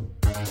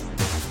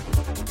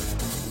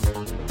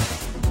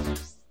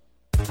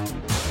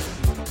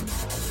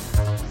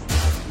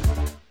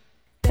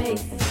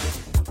 Face,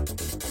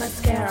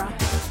 mascara,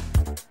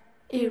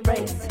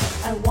 erase,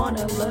 I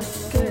wanna look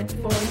good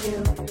for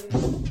you.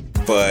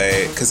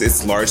 But because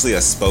it's largely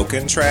a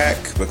spoken track,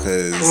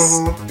 because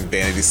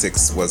Vanity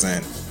 6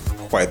 wasn't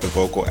quite the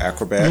vocal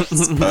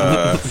acrobats.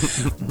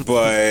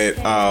 But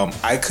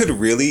I could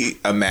really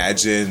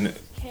imagine.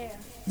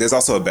 There's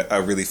also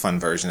a really fun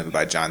version of it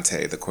by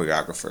Jonte, the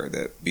choreographer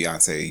that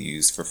Beyonce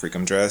used for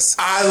Freakum Dress.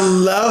 I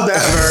love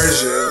that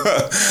version.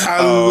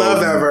 I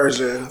love that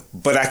version.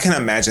 But I can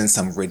imagine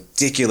some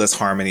ridiculous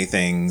harmony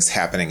things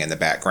happening in the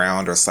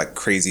background, or it's like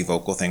crazy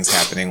vocal things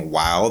happening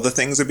while the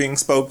things are being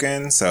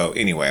spoken. So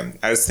anyway,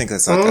 I just think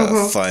that's like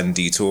a fun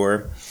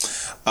detour.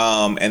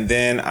 And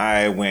then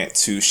I went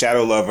to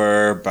Shadow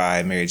Lover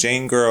by Mary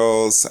Jane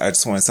Girls. I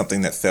just wanted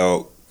something that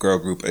felt girl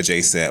group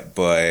adjacent,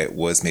 but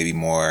was maybe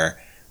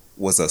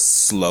was a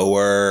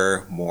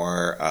slower,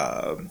 more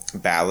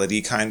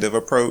ballady kind of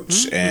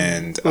approach.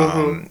 And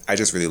I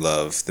just really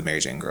love that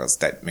Mary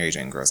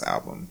Jane Girls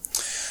album.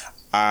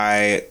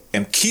 I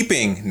am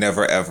keeping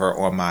Never Ever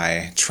on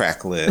my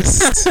track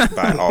list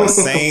by All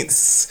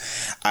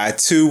Saints. I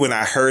too, when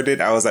I heard it,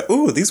 I was like,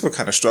 ooh, these were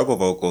kind of struggle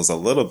vocals a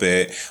little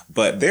bit,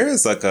 but there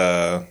is like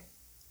the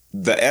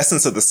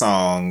essence of the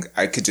song.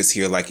 I could just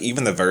hear like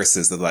even the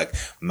verses, the like,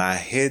 my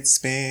head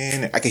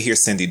spin. I could hear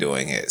Cindy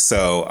doing it.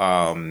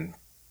 So,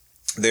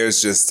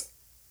 there's just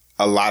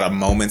a lot of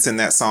moments in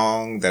that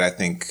song that I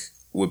think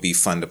would be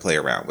fun to play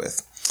around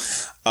with.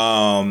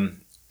 I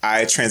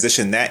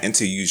transitioned that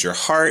into Use Your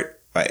Heart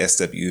by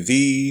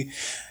SWV,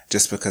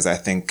 just because I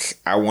think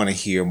I want to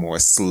hear more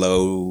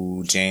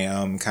slow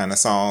jam kind of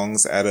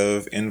songs out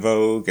of In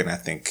Vogue. And I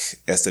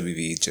think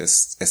SWV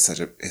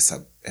it's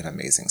an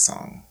amazing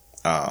song.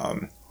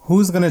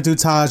 Who's going to do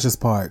Taj's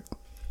part?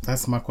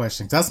 That's my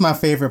question. That's my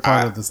favorite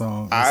part of the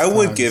song. I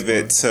would give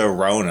it to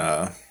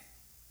Rona.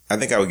 I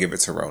think I would give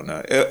it to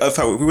Rona. If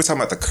we were talking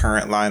about the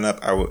current lineup,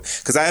 I would,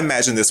 because I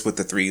imagine this with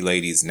the three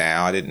ladies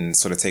now. I didn't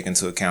sort of take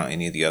into account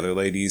any of the other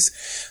ladies,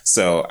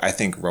 so I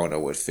think Rona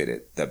would fit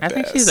it the best. I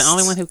think she's the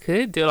only one who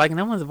could do it. Like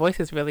no one's voice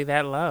is really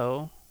that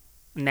low,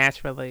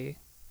 naturally,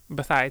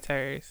 besides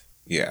hers.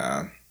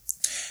 Yeah.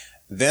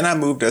 Then I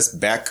moved us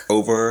back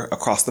over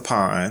across the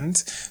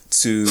pond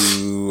to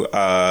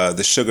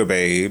the Sugar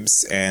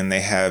Babes, and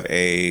they have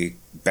a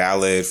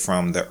ballad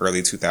from the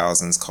early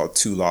 2000s called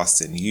Too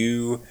Lost in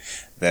You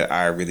that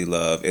I really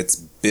love. It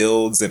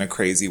builds in a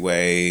crazy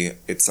way.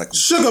 It's like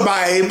Sugar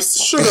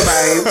babes.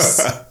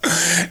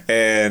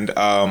 And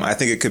I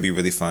think it could be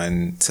really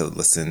fun to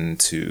listen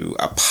to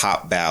a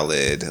pop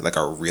ballad, like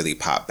a really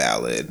pop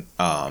ballad,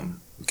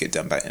 get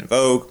done by En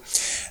Vogue.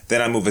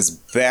 Then I move us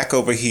back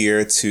over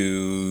here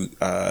to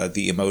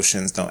The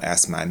Emotions, Don't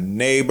Ask My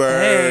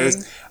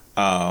Neighbors.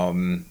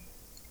 Hey.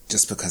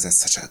 Just because that's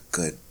such a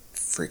good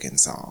freaking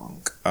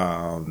song.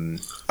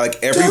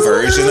 Like every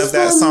version of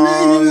that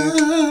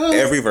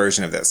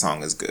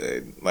song is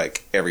good.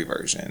 Like every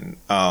version.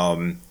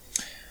 Because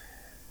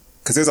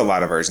there's a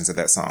lot of versions of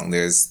that song.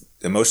 There's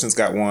Emotions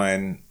got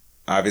one.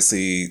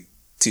 Obviously,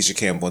 Tisha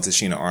Campbell and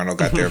Tashina Arnold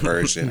got their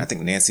version. I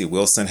think Nancy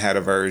Wilson had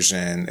a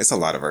version. It's a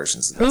lot of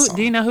versions of that song.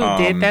 Do you know who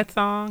did that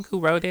song?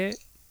 Who wrote it?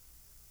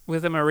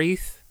 Was it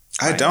Maurice?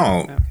 I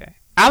don't. Okay.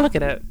 I'll look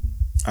it up.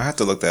 I have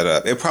to look that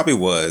up. It probably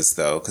was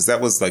though, because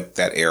that was like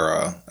that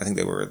era. I think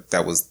they were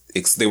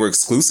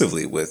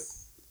exclusively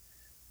with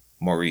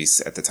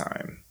Maurice at the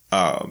time.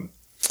 I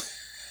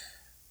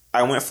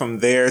went from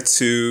there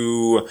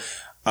to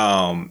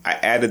I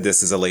added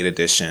this as a late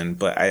addition,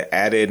 but I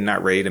added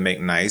Not Ready to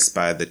Make Nice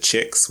by the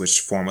Chicks,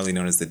 which formerly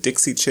known as the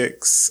Dixie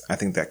Chicks. I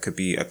think that could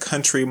be a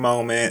country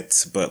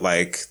moment, but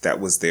like that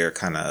was their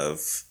kind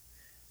of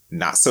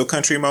not so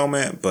country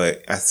moment,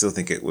 but I still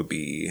think it would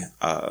be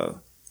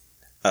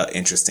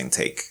interesting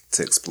take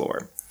to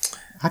explore.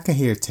 I can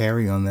hear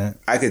Terry on that.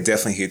 I could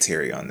definitely hear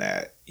Terry on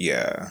that.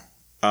 Yeah.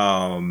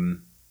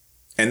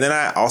 And then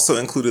I also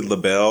included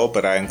LaBelle,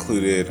 but I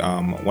included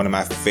one of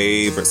my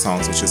favorite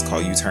songs, which is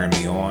called You Turn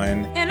Me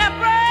On. In a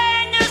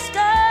brand new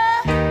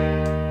sky,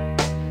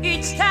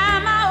 each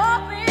time I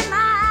open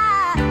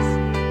my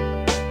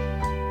eyes,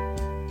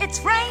 it's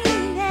raining.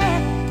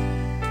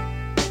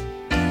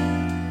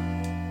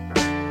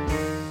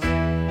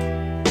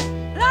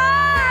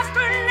 Life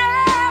could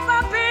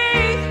never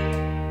be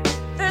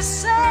the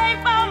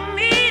same for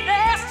me.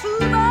 There's too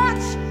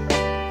much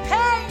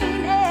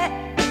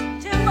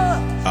pain, too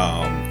much.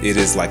 It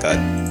is like a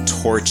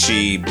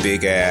torchy,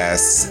 big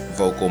ass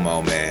vocal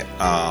moment.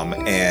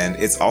 And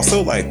it's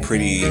also like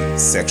pretty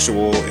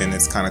sexual in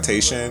its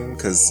connotation,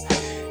 because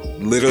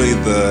literally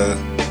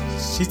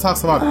she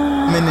talks about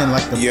men in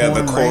like the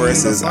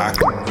chorus rain, is I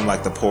come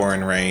like the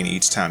pouring rain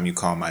each time you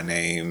call my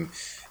name.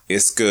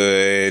 It's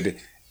good.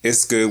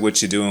 It's good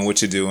what you're doing.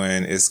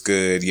 It's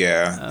good.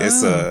 Yeah.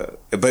 It's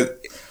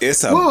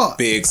a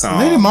big song.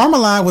 Lady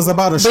Marmalade was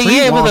about a streetwalker. But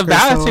yeah, it was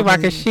about a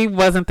streetwalker. She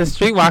wasn't the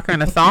streetwalker in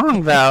the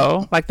song,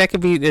 though. Like, that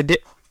could be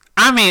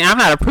I mean, I'm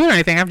not a prude or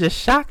anything. I'm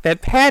just shocked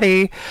that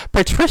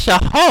Patricia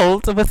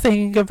Holt was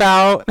singing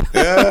about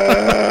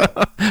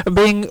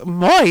being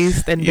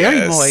moist and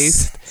very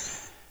moist.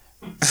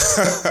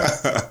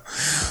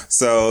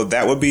 So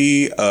that would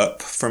be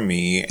up for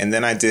me. And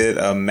then I did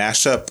a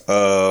mashup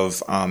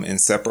of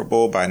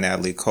Inseparable by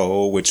Natalie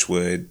Cole, which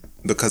would,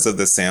 because of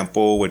the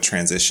sample, would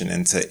transition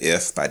into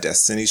If by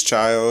Destiny's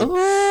Child.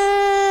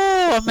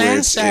 Ooh,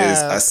 which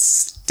is a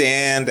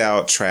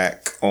standout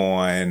track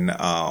on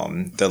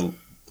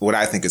what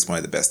I think is one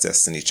of the best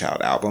Destiny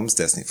Child albums,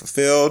 Destiny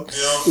Fulfilled.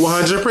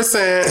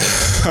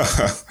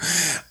 100%.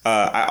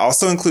 I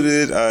also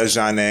included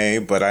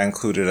Janae, but I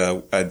included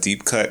a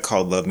deep cut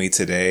called Love Me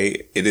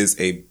Today. It is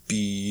a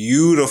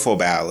beautiful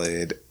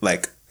ballad,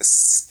 like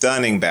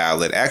stunning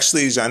ballad.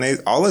 Actually,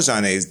 all of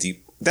Janae's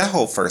that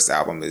whole first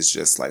album is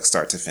just like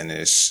start to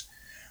finish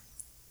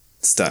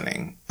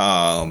stunning.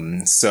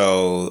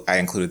 So I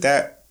included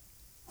that.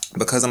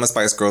 Because I'm a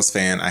Spice Girls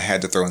fan, I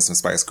had to throw in some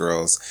Spice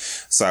Girls.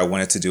 So I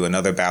wanted to do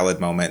another ballad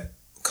moment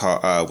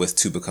with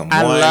Two Become One.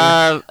 I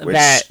love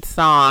that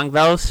song.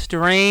 Those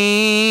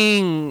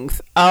strings.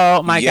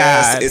 Oh my God.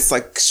 Yes, it's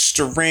like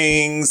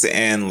strings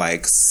and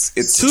like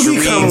it's Two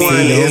Become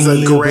One is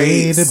a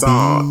great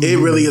song. It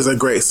really is a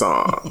great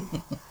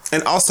song.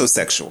 And also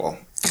sexual.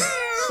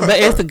 But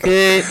it's a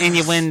good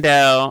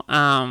innuendo.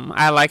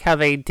 I like how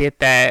they did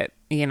that.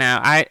 You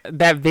know,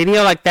 that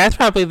video, like, that's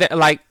probably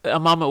like a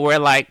moment where,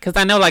 like, because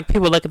I know, like,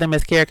 people look at them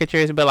as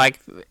caricatures, but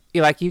like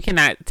you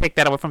cannot take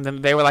that away from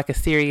them. They were like a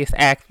serious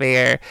act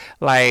there.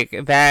 Like,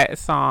 that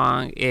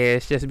song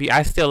is just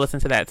I still listen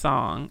to that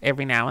song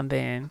every now and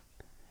then.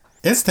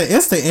 It's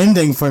the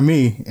ending for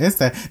me. It's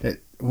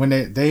when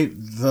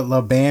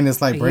the band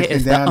is like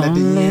breaking down at the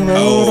end.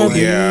 Oh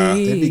yeah,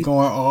 they be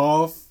going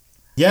off.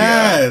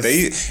 Yes. Yeah,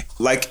 they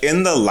like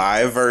in the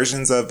live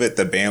versions of it,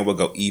 the band would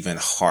go even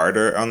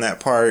harder on that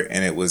part,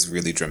 and it was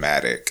really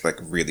dramatic, like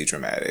really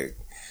dramatic.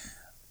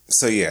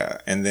 So yeah,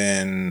 and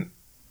then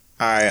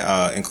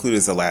I included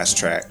as the last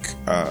track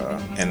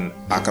an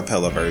a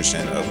cappella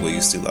version of Will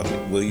You Still Love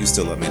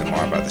Me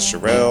Tomorrow by the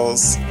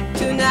Shirelles.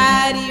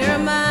 Tonight you're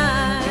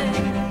mine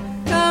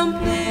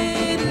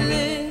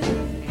completely.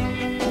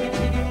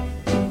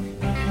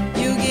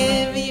 You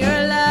give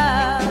your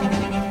love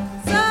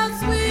so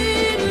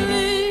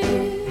sweetly.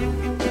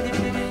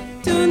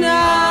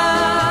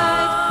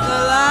 Tonight the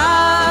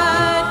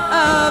light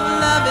of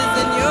love is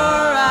in your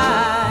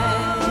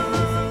eyes.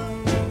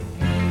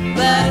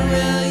 But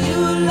will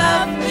you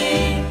love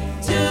me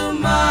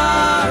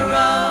tomorrow?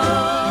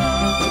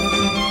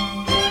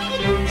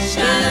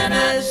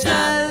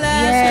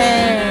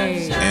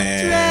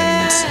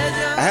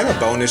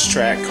 bonus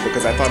track,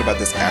 because I thought about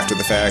this after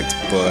the fact,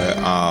 but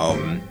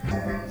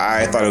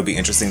I thought it would be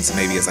interesting to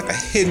maybe as like a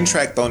hidden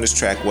track, bonus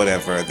track,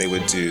 whatever, they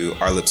would do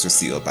Our Lips Were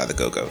Sealed by the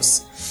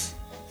Go-Go's.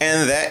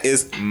 And that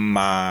is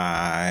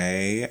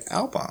my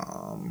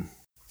album.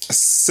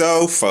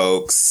 So,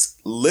 folks,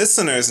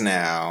 listeners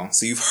now,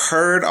 so you've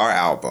heard our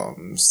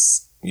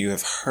albums.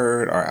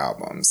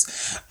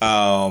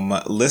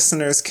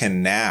 Listeners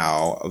can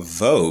now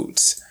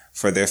vote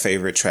for their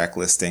favorite track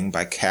listing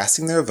by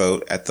casting their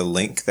vote at the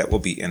link that will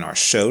be in our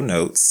show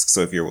notes.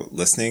 So if you're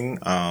listening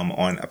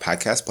on a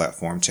podcast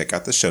platform, check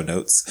out the show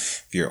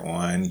notes. If you're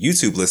on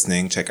YouTube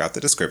listening, check out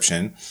the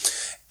description.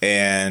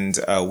 And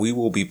we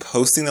will be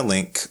posting the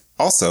link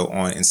also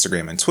on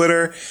Instagram and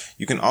Twitter.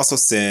 You can also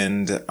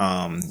send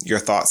your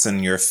thoughts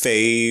and your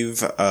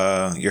favorite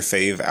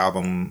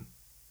albums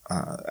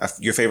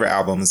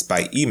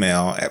by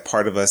email at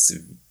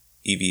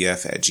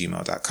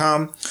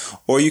partofusevf@gmail.com,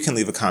 or you can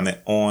leave a comment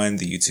on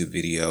the YouTube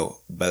video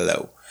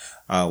below.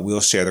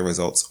 We'll share the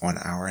results on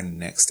our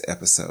next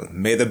episode.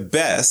 May the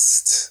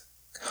best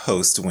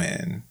host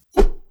win.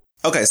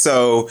 Okay,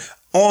 so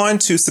on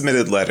to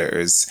submitted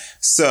letters.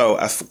 So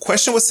a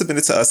question was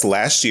submitted to us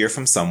last year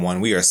from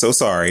someone. We are so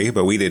sorry,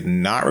 but we did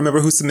not remember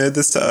who submitted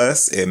this to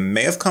us. It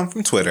may have come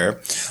from Twitter,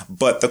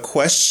 but the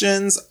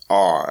questions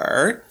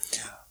are: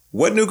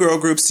 what new girl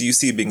groups do you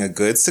see being a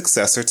good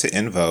successor to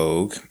En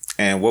Vogue?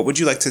 And what would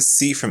you like to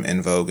see from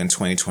En Vogue in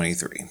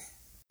 2023?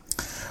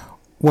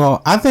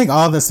 Well, I think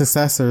all the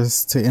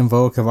successors to En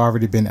Vogue have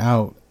already been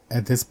out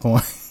at this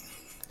point.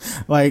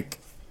 Like,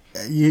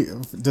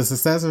 the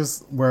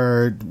successors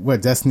were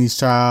Destiny's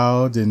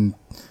Child and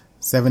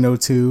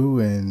 702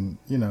 and,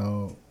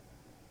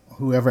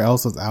 whoever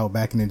else was out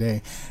back in the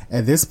day.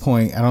 At this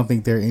point, I don't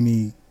think there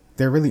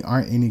really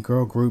aren't any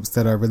girl groups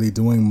that are really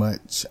doing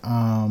much,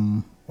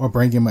 or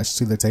bringing much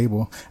to the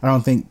table. I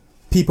don't think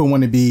people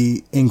want to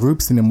be in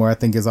groups anymore. I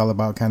think it's all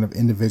about kind of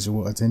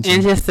individual attention.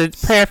 And just to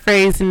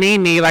paraphrase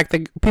Nene, like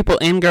the people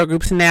in girl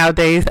groups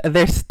nowadays,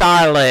 they're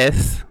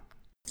starless.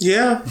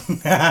 Yeah.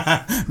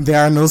 There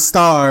are no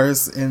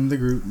stars in the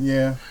group.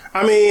 Yeah.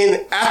 I mean,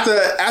 at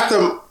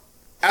the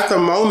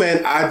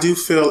moment, I do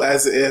feel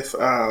as if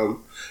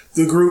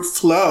the group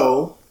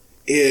Flow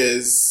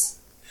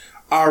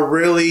are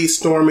really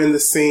storming the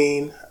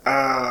scene.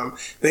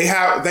 They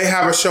have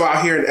a show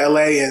out here in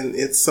LA and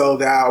it's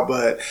sold out,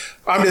 but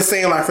I'm just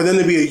saying, like, for them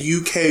to be a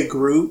UK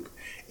group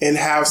and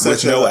have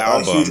such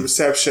a huge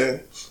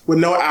reception with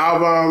no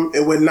album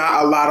and with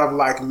not a lot of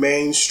like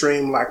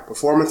mainstream like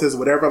performances,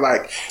 whatever,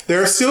 like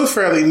they're still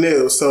fairly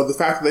new. So the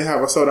fact that they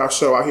have a sold out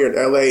show out here in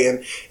LA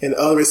and in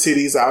other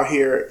cities out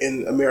here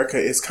in America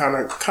is kind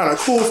of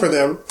cool for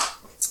them.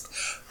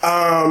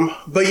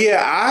 But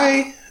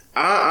yeah,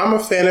 I'm a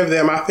fan of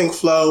them. I think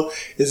Flo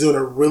is doing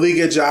a really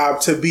good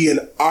job to be an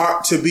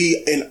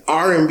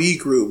R&B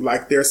group.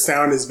 Like, their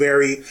sound is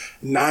very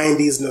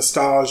 90s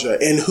nostalgia.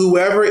 And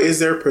whoever is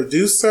their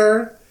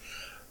producer,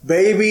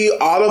 baby,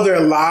 all of their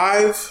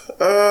live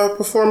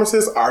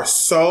performances are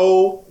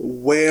so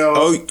well.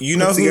 Oh, you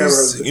know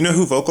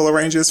who vocal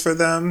arranges for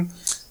them?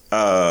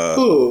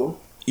 Who?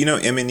 You know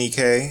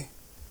MNEK?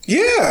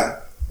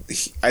 Yeah.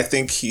 I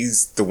think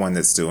he's the one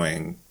that's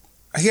doing.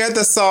 He had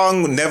the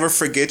song "Never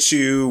Forget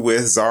You"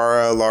 with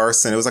Zara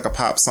Larsson. It was like a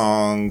pop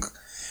song.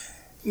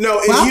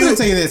 No, I'm going to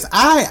tell you this.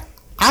 I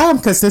am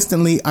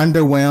consistently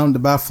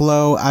underwhelmed by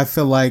Flo. I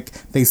feel like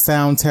they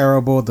sound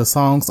terrible. The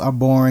songs are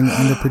boring,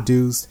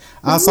 underproduced.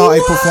 I saw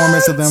a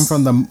performance of them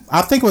from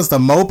I think it was the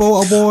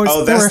Mobo Awards.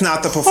 Oh, that's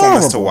not the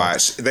performance to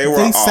watch. They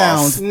off.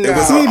 Sound it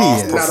was an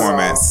off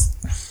performance.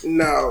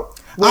 No.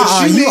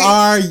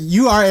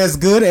 You are as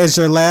good as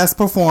your last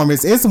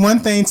performance. It's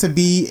one thing to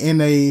be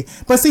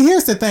but see,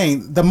 here's the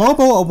thing. The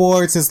Mobile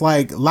Awards is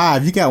like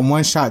live. You got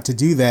one shot to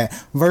do that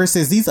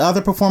versus these other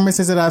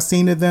performances that I've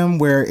seen of them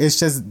where it's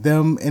just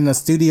them in a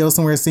studio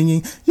somewhere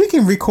singing. You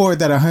can record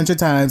that 100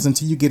 times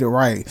until you get it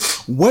right.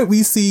 What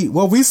we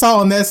saw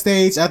on that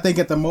stage, I think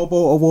at the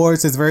Mobile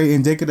Awards is very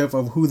indicative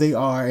of who they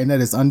are, and that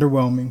is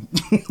underwhelming.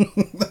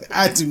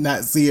 I do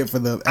not see it for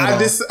them at all.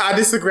 I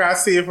disagree. I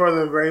see it for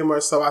them very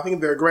much so. I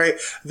think they're great.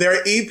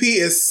 Their EP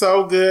is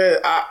so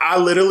good. I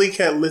literally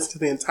can't listen to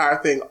the entire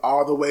thing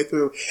all the way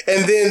through.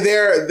 And then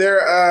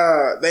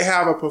they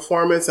have a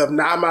performance of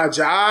 "Not My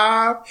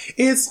Job."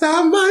 It's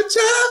not my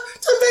job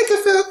to make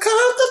it feel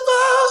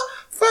comfortable.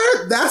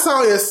 That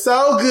song is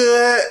so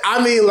good.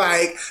 I mean,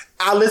 like,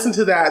 I listen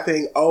to that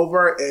thing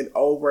over and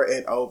over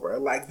and over.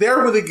 Like,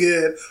 they're really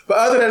good. But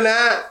other than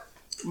that,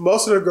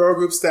 most of the girl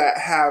groups that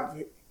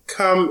have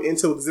come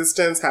into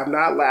existence have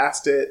not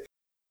lasted.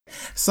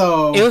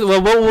 So,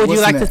 what would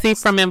you like to see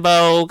from En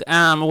Vogue?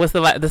 What's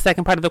the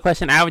second part of the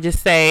question? I would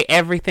just say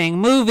everything: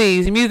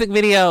 movies, music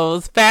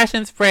videos,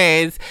 fashion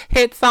spreads,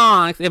 hit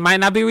songs. It might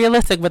not be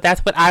realistic, but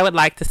that's what I would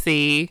like to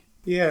see.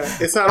 Yeah,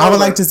 it's not. I would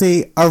like to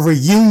see a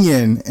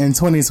reunion in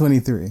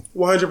 2023.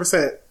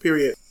 100%.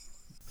 Period.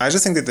 I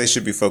just think that they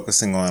should be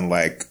focusing on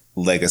like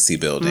legacy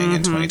building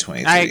in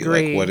 2023. I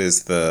agree.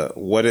 Like,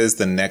 what is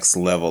the next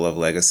level of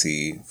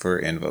legacy for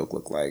En Vogue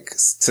look like?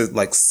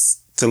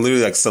 To to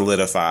literally like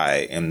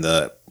solidify in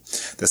the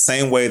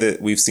same way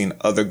that we've seen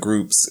other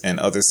groups and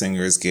other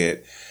singers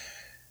get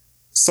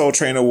Soul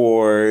Train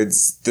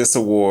awards, this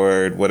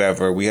award,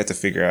 whatever. We had to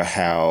figure out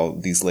how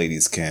these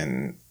ladies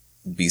can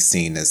be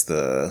seen as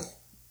the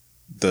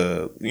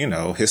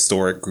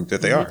historic group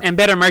that they are. And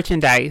better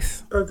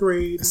merchandise.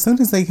 Agreed. As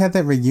soon as they had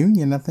that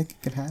reunion, I think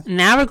it could happen.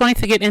 Now we're going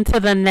to get into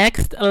the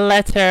next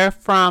letter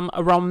from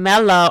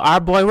Romello,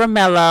 our boy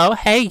Romello.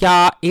 Hey,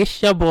 y'all,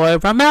 it's your boy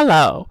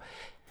Romello.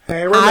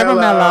 Hey, Hi,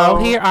 Romello.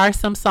 Romello. Here are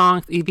some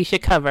songs Evie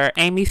should cover.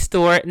 Amy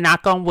Stewart,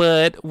 Knock on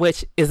Wood,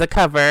 which is a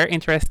cover,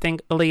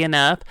 interestingly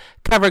enough.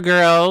 Cover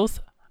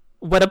Girls,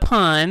 What a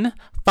Pun.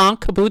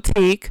 Funk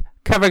Boutique,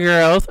 Cover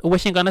Girls,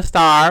 Wishing on a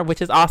Star,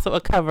 which is also a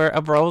cover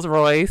of Rolls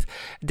Royce.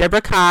 Deborah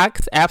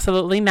Cox,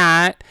 Absolutely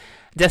Not.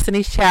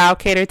 Destiny's Child,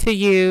 Cater to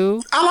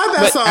You. I like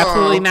that song.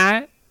 Absolutely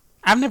Not.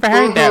 I've never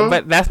heard that,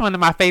 but that's one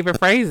of my favorite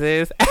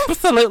phrases.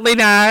 Absolutely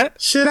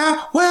not. Should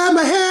I wear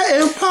my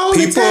hair in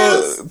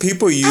ponytails?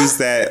 People use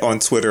that on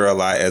Twitter a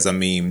lot as a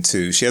meme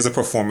too. She has a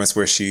performance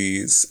where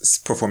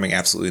she's performing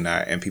Absolutely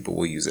Not, and people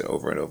will use it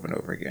over and over and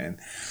over again.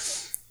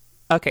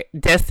 Okay,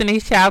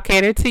 Destiny's Child,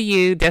 Cater to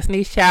You.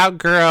 Destiny's Child,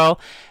 Girl.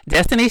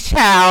 Destiny's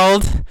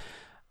Child,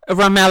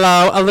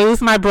 Romello, I Lose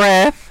My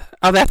Breath.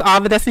 Oh, that's all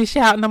the Destiny's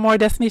Child. No more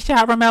Destiny's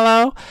Child,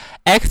 Romello.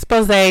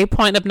 Expose,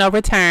 Point of No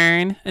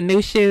Return.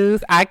 New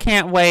Shoes, I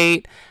Can't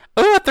Wait.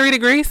 Ooh, a 3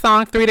 Degrees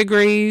song, 3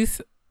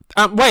 Degrees.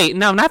 Wait,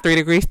 no, not 3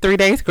 Degrees. 3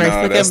 Days Grace.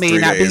 No, Look that's at me, 3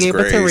 not being Days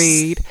able to Grace.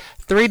 read.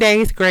 3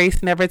 Days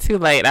Grace, Never Too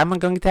Late. I'm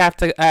going to have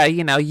to,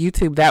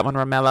 YouTube that one,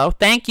 Romello.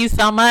 Thank you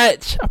so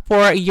much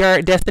for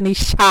your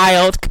Destiny's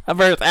Child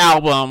covers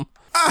album.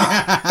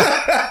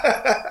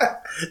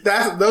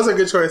 Those are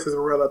good choices,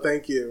 Marilla.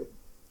 Thank you.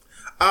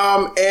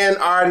 And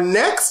our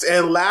next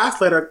and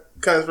last letter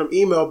comes from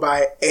email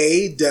by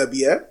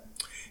A.W.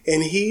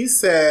 And he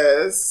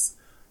says,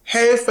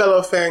 hey,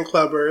 fellow fan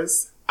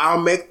clubbers, I'll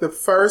make the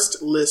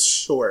first list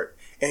short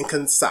and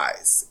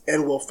concise,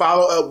 and we'll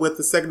follow up with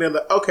the second and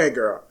the okay,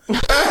 girl.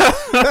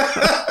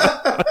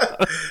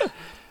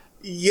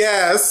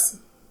 Yes,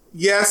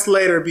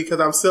 later, because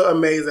I'm still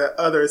amazed that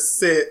others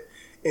sit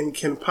and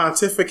can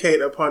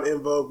pontificate upon In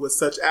Vogue with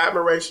such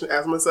admiration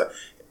as myself.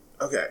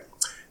 Okay.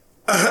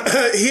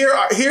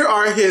 Here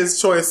are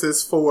his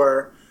choices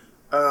for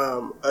Wait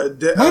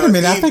a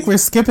minute, I think we're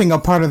skipping a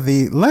part of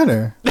the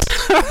letter.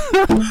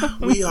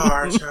 We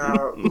are,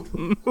 child.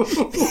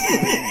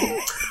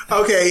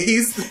 Okay,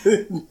 he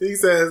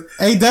says.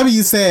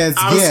 AW says,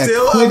 I'm yeah,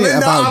 still quit it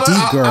about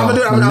D-Girl. I'm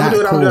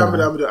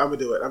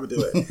gonna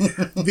do it.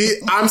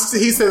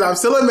 He says, I'm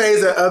still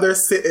amazed that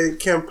others sit and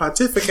can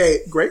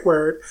pontificate, great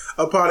word,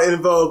 upon In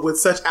Vogue with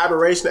such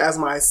admiration as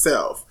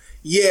myself.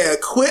 Yeah,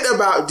 quit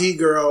about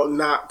D-Girl,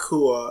 not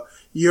cool.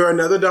 You're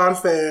another Dawn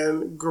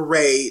fan,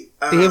 great.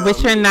 But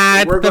you're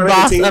not the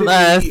boss of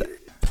us.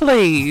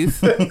 Please.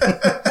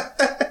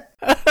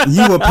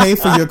 You will pay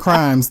for your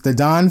crimes. The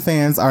Dawn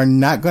fans are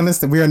not going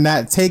to... We are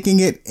not taking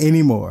it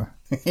anymore.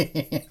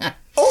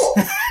 Oh,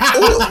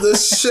 the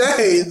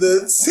shade,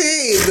 the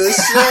tea.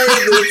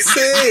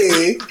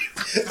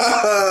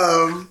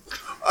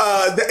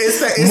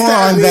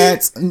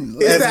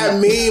 It's that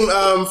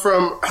meme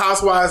from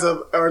Housewives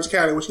of Orange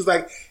County, where she's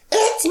like,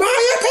 "It's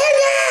my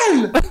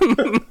opinion."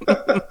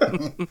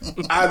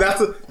 That's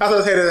what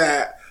I say to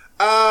that.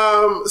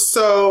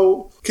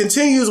 So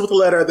continues with the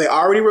letter. They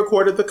already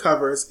recorded the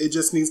covers. It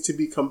just needs to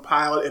be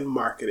compiled and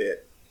marketed.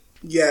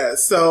 Yeah.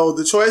 So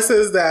the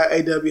choices that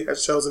AW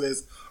has chosen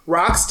is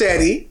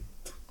Rocksteady.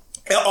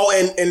 Oh,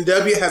 and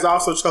W has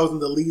also chosen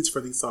the leads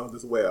for these songs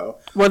as well.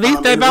 Well,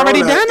 they've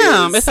already done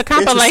them. It's a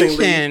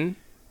compilation.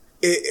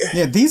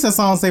 These are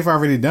songs they've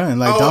already done.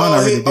 Like Dawn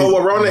already did.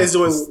 Well, Rona is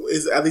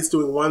at least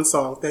doing one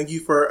song. Thank you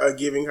for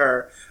giving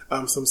her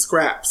some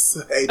scraps,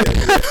 AW.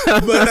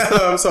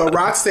 But so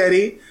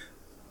Rocksteady,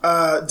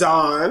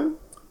 Dawn,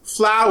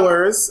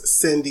 Flowers,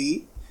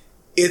 Cindy,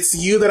 It's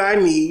You That I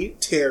Need,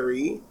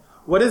 Terry.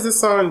 What is this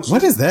song?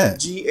 What is that?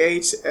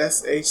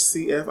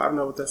 GHSHCF. I don't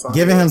know what that song is.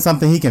 Giving him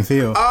something he can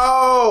feel.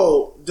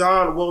 Oh,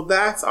 Dawn. Well,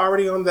 that's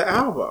already on the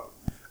album.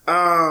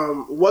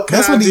 What can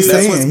that's I what do? he's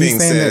That's saying. what's being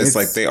said. That it's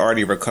like they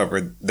already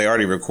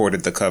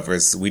recorded the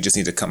covers. We just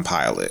need to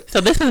compile it.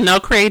 So this is no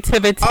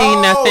creativity,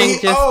 nothing,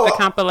 just a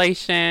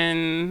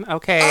compilation.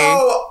 Okay.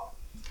 Oh,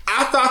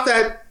 I thought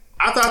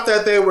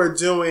that they were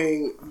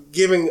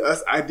giving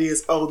us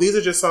ideas. Oh, these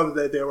are just songs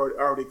that they were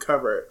already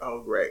covered.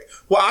 Oh, great.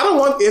 Well, I don't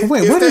want. If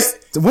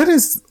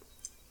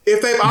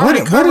they've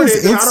already covered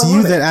it, then I It's don't You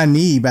want That I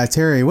Need by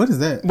Terry. What is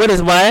that? What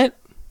is what?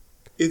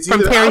 It's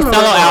From Terry's solo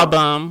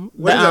album.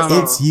 What is that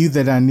song? It's You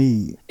That I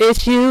Need.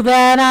 It's You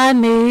That I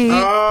Need.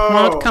 Oh.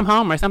 Won't Come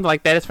Home or something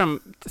like that. It's from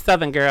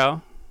Southern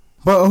Girl.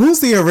 But who's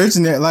the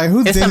original? Like,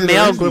 who It's did a it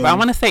male originally? group. I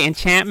want to say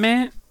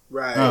Enchantment.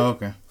 Right. Oh,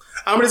 okay.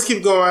 I'm gonna just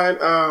keep going.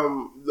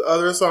 The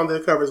other song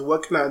that covers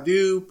What Can I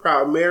Do,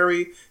 Proud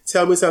Mary,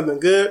 Tell Me Something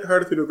Good,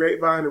 Heard It Through the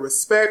Grapevine, and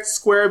Respect,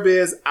 Square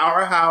Biz,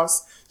 Our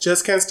House,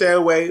 Just Can't Stay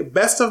Away,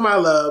 Best of My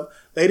Love,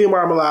 Lady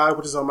Marmalade,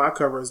 which is on my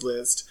covers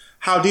list,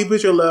 How Deep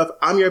Is Your Love,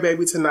 I'm Your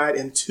Baby Tonight,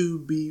 and To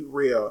Be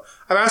Real.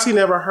 I've actually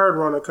never heard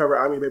Rona cover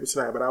I'm Your Baby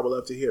Tonight, but I would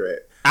love to hear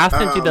it. I'll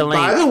send you the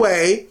link. By the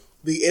way,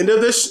 the end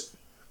of the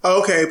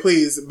okay,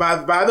 please. By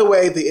the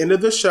way, the end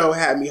of the show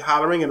had me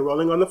hollering and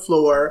rolling on the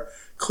floor,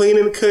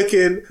 cleaning,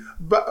 cooking,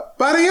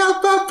 body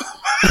up.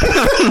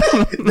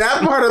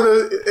 That part of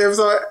the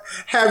episode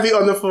had me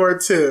on the floor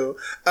too.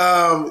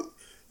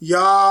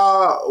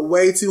 Y'all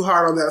way too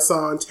hard on that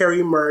song, Terry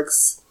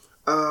Merckx.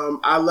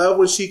 I love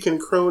when she can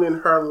croon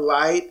in her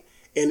light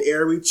and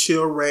airy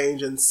chill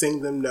range and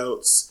sing them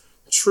notes.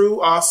 True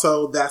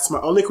also, that's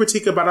my only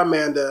critique about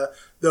Amanda,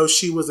 though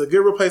she was a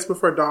good replacement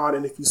for Dawn,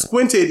 and if you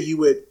squinted, you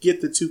would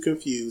get the two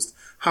confused.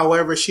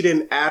 However, she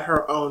didn't add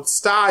her own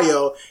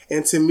style,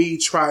 and to me,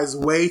 tries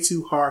way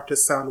too hard to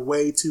sound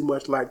way too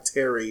much like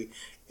Terry,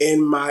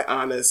 in my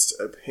honest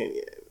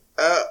opinion.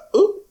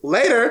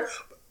 Later.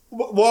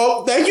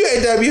 Well, thank you,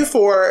 AW,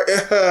 for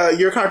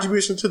your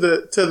contribution to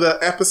the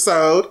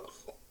episode.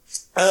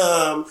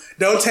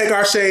 Don't take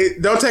our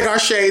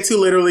shade too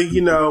literally.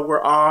 You know,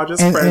 we're all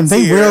just friends.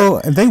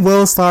 And they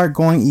will start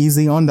going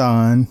easy on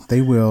Dawn.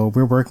 They will.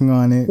 We're working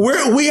on it.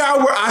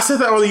 I said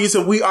that on the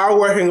YouTube. We are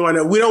working on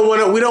it. We don't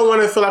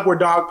want to feel like we're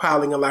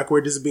dogpiling and like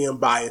we're just being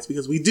biased,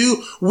 because we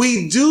do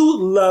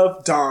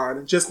love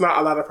Dawn, just not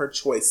a lot of her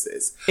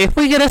choices. If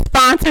we get a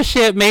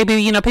sponsorship, maybe,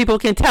 you know, people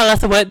can tell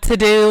us what to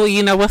do.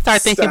 You know, we'll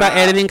start thinking about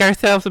editing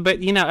ourselves.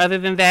 But, you know, other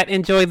than that,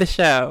 enjoy the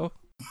show.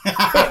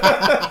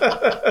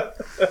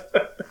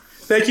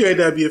 Thank you,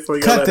 AW, for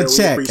your Cut letter. the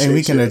check and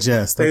we can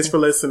adjust. Thanks for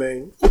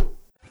listening.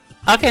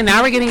 Okay,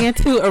 now we're getting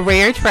into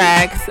rare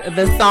tracks.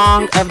 The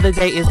song of the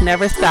day is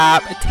Never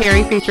Stop.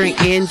 Terry featuring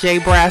N.J.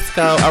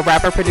 Brasco, a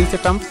rapper producer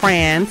from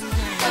France. Don't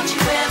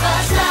you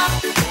ever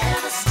stop. This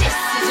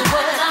is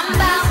what I'm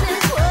about.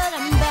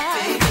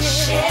 Baby,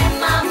 share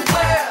my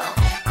world.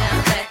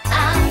 Now that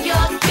I'm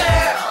your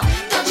girl.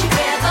 Don't you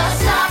ever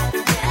stop.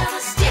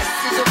 This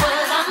is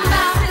what I'm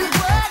about.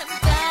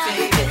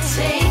 Baby,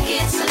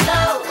 take it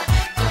slow.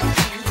 Don't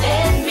you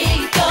let me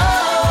go.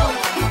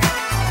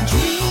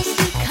 Dreams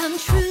do come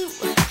true.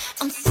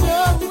 I'm so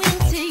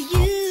into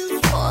you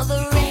for the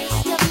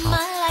rest of my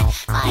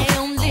life. My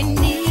only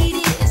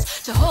need is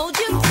to hold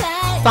you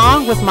tight.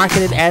 Song was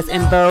marketed as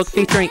In Vogue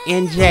featuring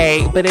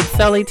NJ, but it's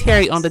solely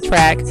Terry on the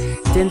track.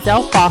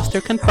 Denzel Foster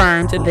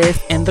confirmed this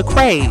in The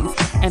Craze.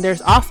 And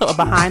there's also a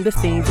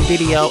behind-the-scenes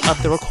video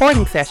of the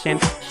recording session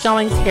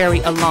showing Terry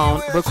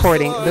alone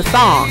recording the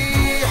song.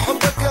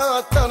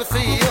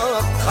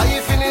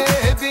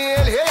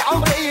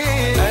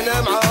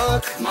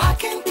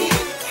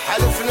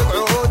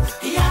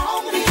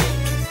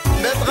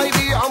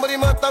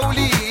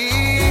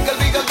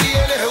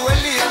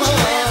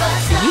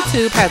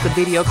 YouTube has a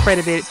video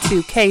credited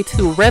to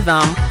K2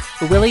 Rhythm,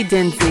 Willie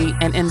Denzi,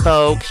 and In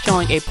Vogue,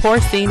 showing a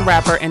porcine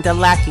rapper and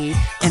Delaki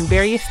in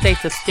various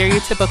states of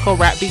stereotypical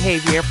rap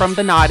behavior, from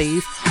the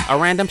naughties, a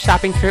random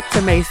shopping trip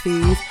to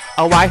Macy's,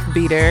 a wife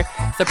beater.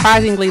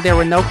 Surprisingly, there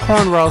were no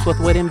cornrows with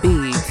wooden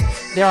beads.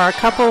 There are a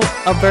couple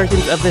of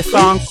versions of this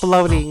song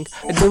floating.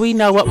 Do we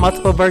know what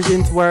multiple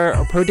versions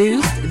were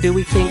produced? Do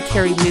we think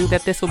Terry knew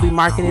that this would be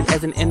marketed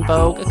as an In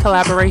Vogue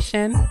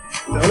collaboration?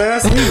 Don't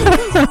ask me.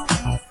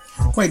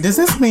 Wait, does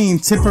this mean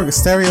typical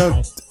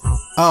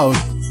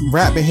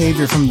rap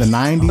behavior from the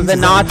 90s? The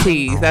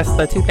naughties, that's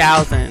the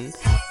 2000s.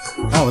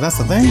 Oh, that's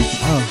the thing?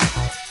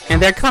 Oh. And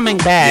they're coming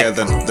back. Yeah,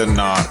 the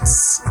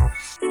knots.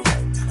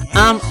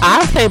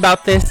 I'll say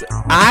about this,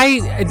 I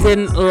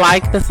didn't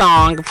like the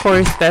song. Of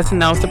course, that's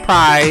no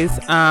surprise.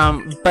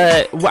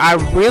 But what I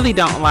really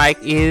don't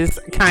like is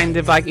kind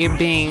of like it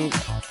being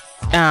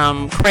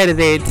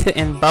credited to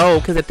In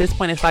Vogue, because at this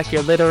point it's like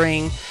you're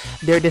littering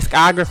their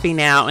discography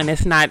now, and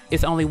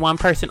it's only one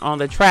person on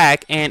the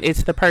track, and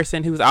it's the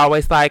person who's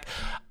always like,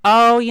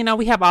 oh, you know,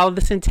 we have all of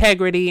this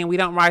integrity and we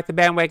don't ride the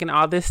bandwagon,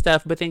 all this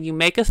stuff, but then you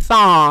make a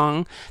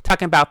song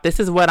talking about this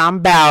is what I'm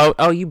about.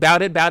 Oh, you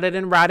bout it,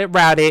 and ride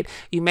it.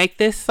 You make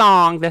this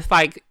song that's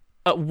like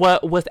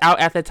what was out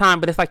at the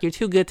time, but it's like you're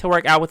too good to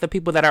work out with the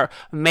people that are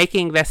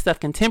making that stuff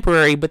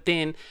contemporary, but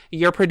then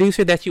your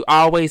producer that you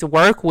always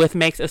work with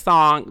makes a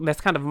song that's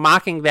kind of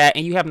mocking that,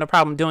 and you have no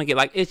problem doing it.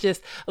 Like, it's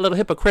just a little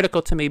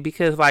hypocritical to me,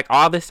 because like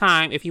all this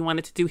time, if you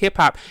wanted to do hip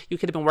hop, you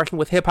could have been working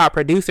with hip hop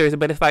producers,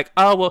 but it's like,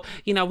 oh, well,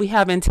 you know, we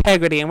have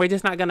integrity and we're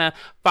just not gonna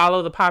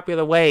follow the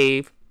popular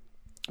wave.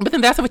 But then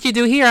that's what you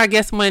do here, I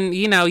guess, when,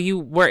 you know, you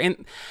were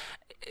in,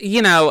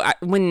 you know,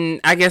 when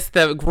I guess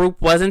the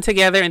group wasn't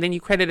together and then you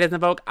credit as In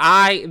Vogue,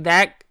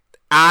 that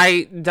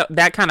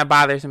kind of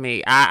bothers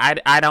me.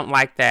 I don't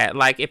like that.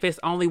 Like, if it's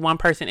only one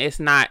person, it's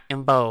not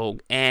In Vogue.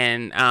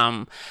 And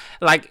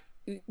like,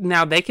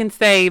 now they can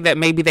say that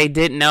maybe they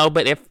didn't know,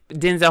 but if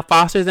Denzel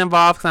Foster's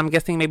involved, because I'm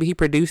guessing maybe he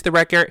produced the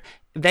record,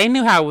 they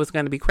knew how it was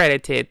going to be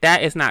credited.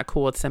 That is not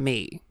cool to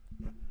me.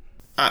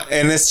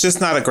 And it's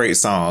just not a great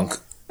song.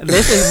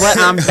 This is what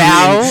I'm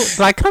about.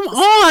 Like, come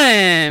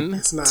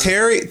on.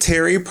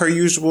 Terry, per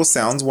usual,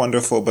 sounds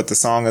wonderful, but the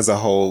song as a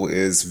whole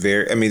is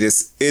very, I mean,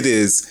 it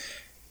is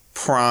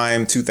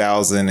prime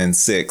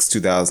 2006,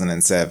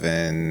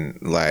 2007,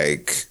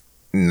 like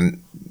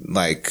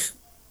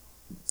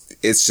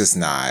it's just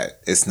not.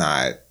 It's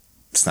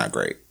not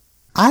great.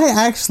 I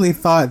actually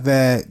thought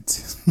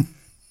that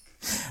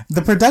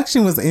the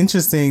production was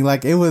interesting.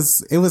 Like it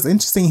was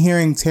interesting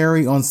hearing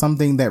Terry on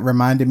something that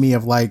reminded me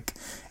of like,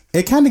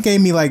 it kind of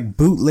gave me like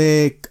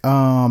bootleg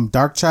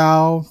Dark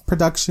Child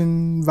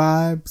production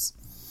vibes.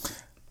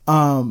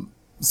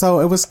 So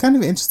it was kind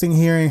of interesting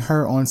hearing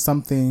her on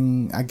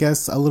something, I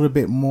guess, a little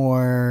bit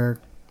more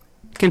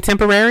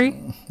contemporary.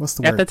 What's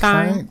the word? At the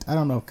time, current? I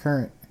don't know,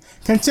 current,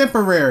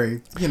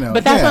 contemporary. You know,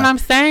 but that's what I'm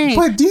saying.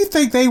 But do you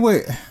think they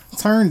would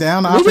turn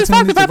down the we just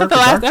talked opportunity about to the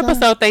work last with Dark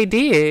episode they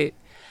did,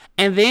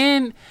 and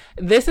then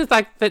this is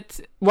like the.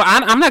 Well,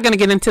 I'm not going to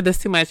get into this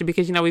too much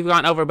because we've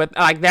gone over, but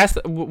like that's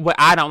what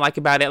I don't like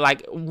about it.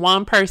 Like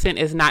one person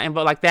is not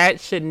involved. Like that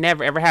should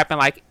never ever happen.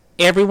 Like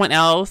everyone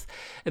else,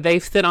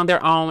 they've stood on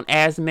their own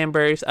as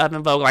members of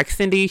En Vogue. Like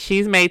Cindy,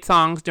 she's made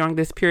songs during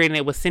this period, and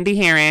it was Cindy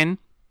Herron.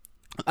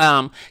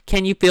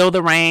 Can You Feel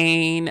the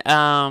Rain?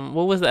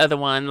 What was the other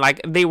one?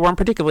 Like they weren't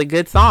particularly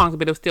good songs,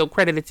 but it was still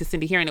credited to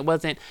Cindy Herron. It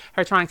wasn't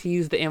her trying to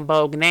use the En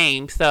Vogue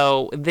name.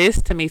 So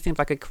this to me seems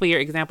like a clear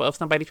example of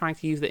somebody trying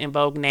to use the En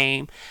Vogue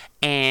name,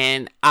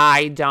 and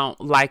I don't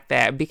like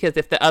that because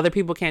if the other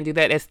people can't do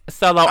that as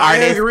solo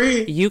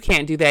artists, you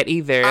can't do that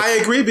either. I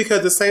agree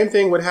because the same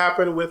thing would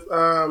happen with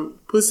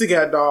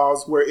Pussycat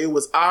Dolls, where it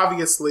was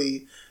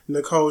obviously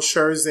Nicole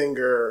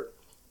Scherzinger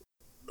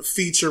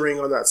featuring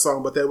on that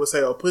song, but they would say,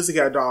 "Oh,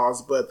 Pussycat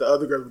Dolls," but the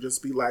other girls would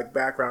just be like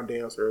background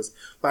dancers.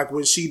 Like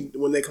when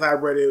they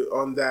collaborated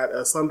on that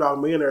Slumdog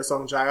Millionaire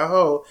song, Jaya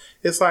Ho,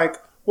 it's like,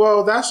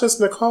 well, that's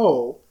just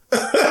Nicole.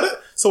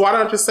 So why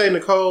don't you just say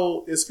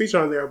Nicole is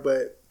featured on there,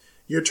 but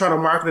you're trying to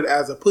market it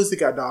as a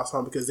Pussycat Dolls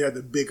song because they're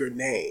the bigger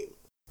name.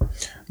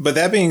 But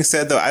that being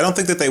said, though, I don't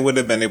think that they would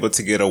have been able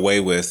to get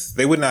away with.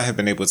 They would not have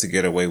been able to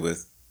get away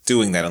with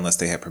doing that unless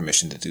they had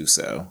permission to do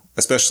so.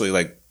 Especially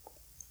like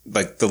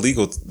the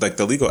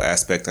legal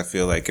aspect. I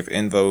feel like if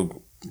En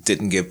Vogue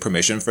didn't give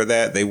permission for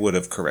that, they would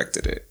have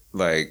corrected it.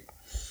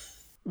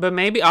 But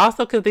maybe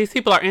also because these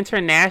people are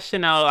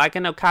international. Like I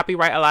know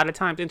copyright a lot of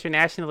times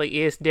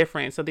internationally is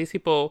different. So these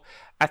people,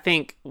 I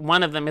think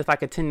one of them is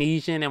like a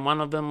Tunisian, and one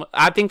of them,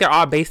 I think they're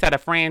all based out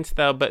of France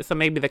though. But so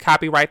maybe the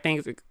copyright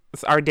things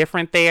are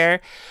different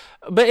there.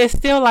 But it's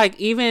still like,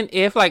 even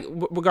if like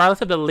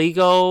regardless of the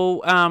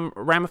legal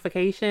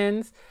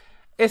ramifications,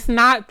 it's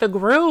not the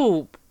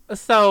group.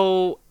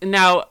 So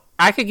now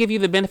I could give you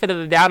the benefit of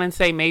the doubt and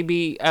say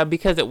maybe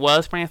because it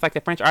was France, like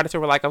the French artists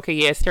were like, okay,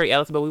 yeah, it's Terry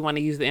Ellis, but we want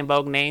to use the En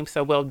Vogue name,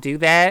 so we'll do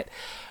that.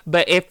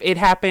 But if it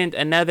happened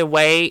another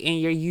way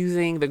and you're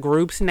using the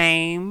group's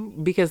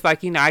name because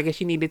like, I guess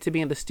you needed to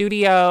be in the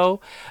studio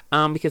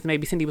because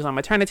maybe Cindy was on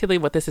maternity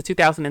leave. This is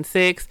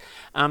 2006.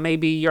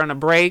 Maybe you're on a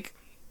break.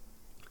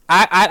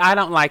 I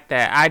don't like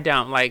that. I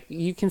don't. Like,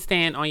 you can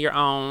stand on your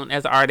own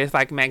as an artist.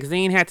 Like,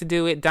 Maxine had to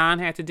do it. Don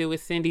had to do it.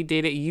 Cindy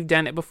did it. You've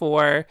done it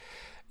before.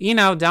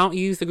 Don't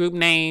use the group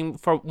name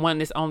for when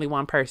it's only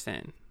one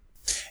person.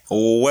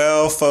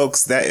 Well,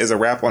 folks, that is a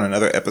wrap on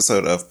another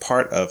episode of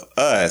Part of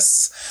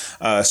Us.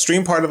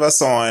 Stream Part of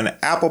Us on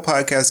Apple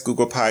Podcasts,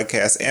 Google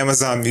Podcasts,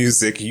 Amazon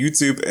Music,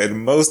 YouTube,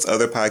 and most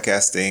other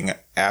podcasting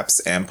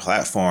apps and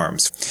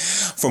platforms.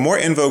 For more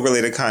En Vogue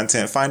related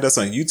content, find us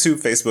on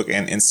YouTube, Facebook,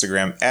 and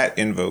Instagram at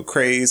En Vogue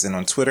Craze, and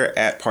on Twitter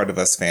at Part of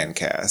Us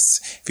Fancast.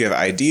 If you have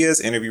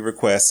ideas, interview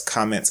requests,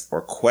 comments,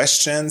 or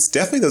questions,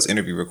 definitely those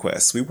interview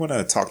requests. We want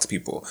to talk to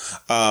people.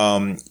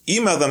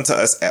 Email them to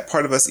us at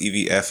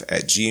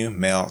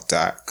partofusevf@gmail.com.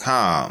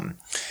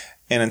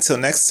 And until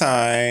next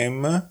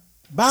time,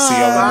 bye. See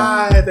y'all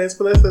later. Bye. Thanks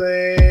for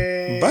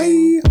listening.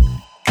 Bye.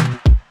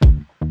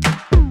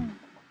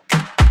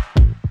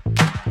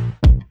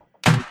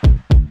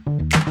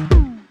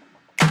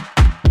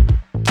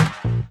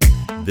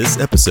 This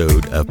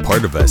episode of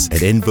Part of Us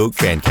at En Vogue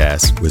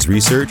Fancast was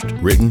researched,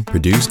 written,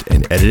 produced,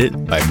 and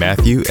edited by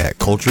Matthew at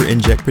Culture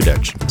Inject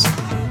Productions.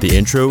 The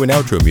intro and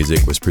outro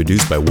music was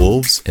produced by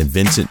Wolves and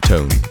Vincent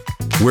Tone.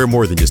 We're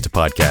more than just a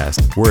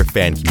podcast, we're a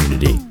fan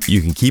community.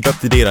 You can keep up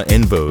to date on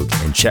En Vogue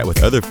and chat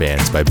with other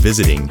fans by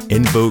visiting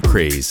En Vogue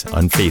Craze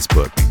on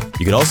Facebook.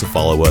 You can also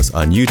follow us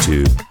on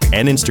YouTube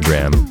and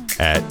Instagram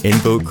at En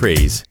Vogue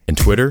Craze and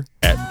Twitter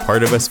at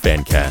Part of Us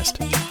Fancast.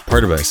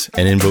 Part of Us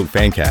and En Vogue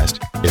Fancast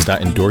is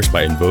not endorsed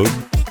by En Vogue,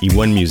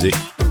 E1 Music,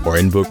 or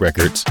En Vogue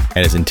Records,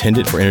 and is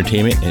intended for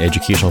entertainment and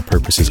educational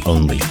purposes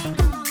only.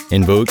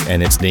 En Vogue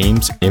and its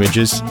names,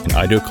 images, and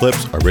audio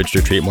clips are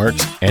registered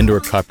trademarks and/or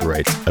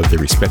copyrights of their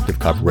respective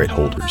copyright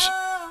holders.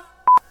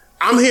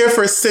 I'm here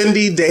for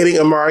Cindy dating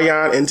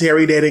Omarion and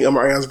Terry dating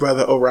Omarion's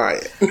brother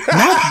Orion.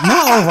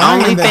 Not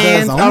Orion.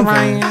 OnlyFans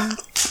Orion.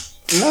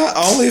 Not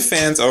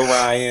OnlyFans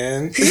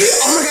Orion.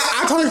 Oh my God,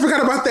 I totally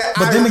forgot about that.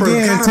 But then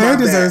again, Terry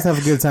deserves to have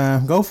a good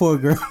time. Go for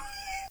it, girl.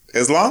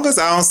 As long as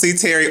I don't see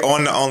Terry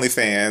on the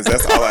OnlyFans,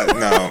 that's all I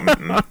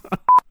know.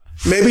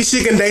 Maybe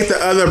she can date the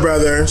other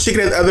brother. She can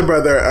date the other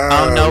brother.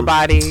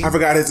 Nobody. I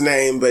forgot his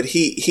name, but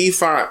he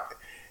fine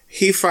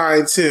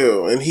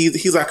too, and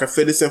he's like a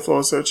fitness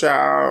influencer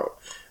child.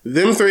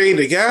 Them three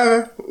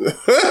together,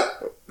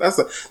 that's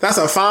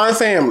a fine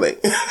family.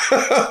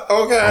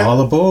 Okay,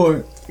 all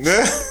aboard.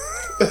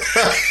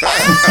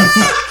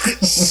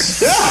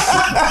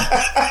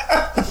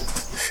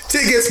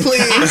 Tickets,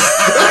 please.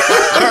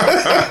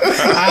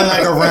 I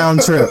like a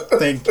round trip.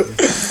 Thank you.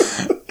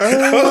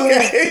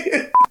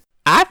 Okay.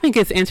 I think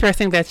it's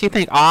interesting that you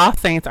think all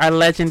saints are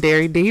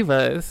legendary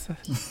divas.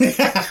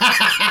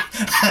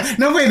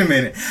 No, wait a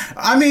minute.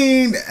 I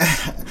mean,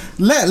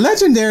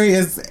 legendary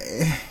is,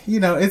 you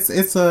know, it's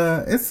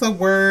a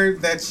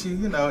word that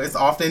you know, it's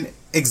often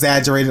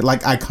exaggerated,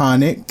 like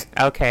iconic.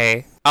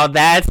 Okay. Oh,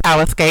 that's how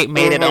Escape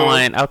made it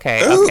on.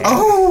 Okay. Ooh, Okay.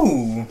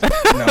 oh,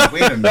 no,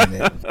 wait a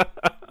minute.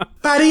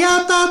 Body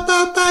up, up,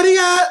 up, body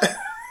up.